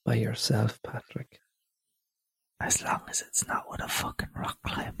by yourself, Patrick. As long as it's not with a fucking rock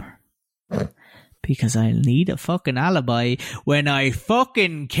climber. Because I'll need a fucking alibi when I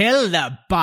fucking kill the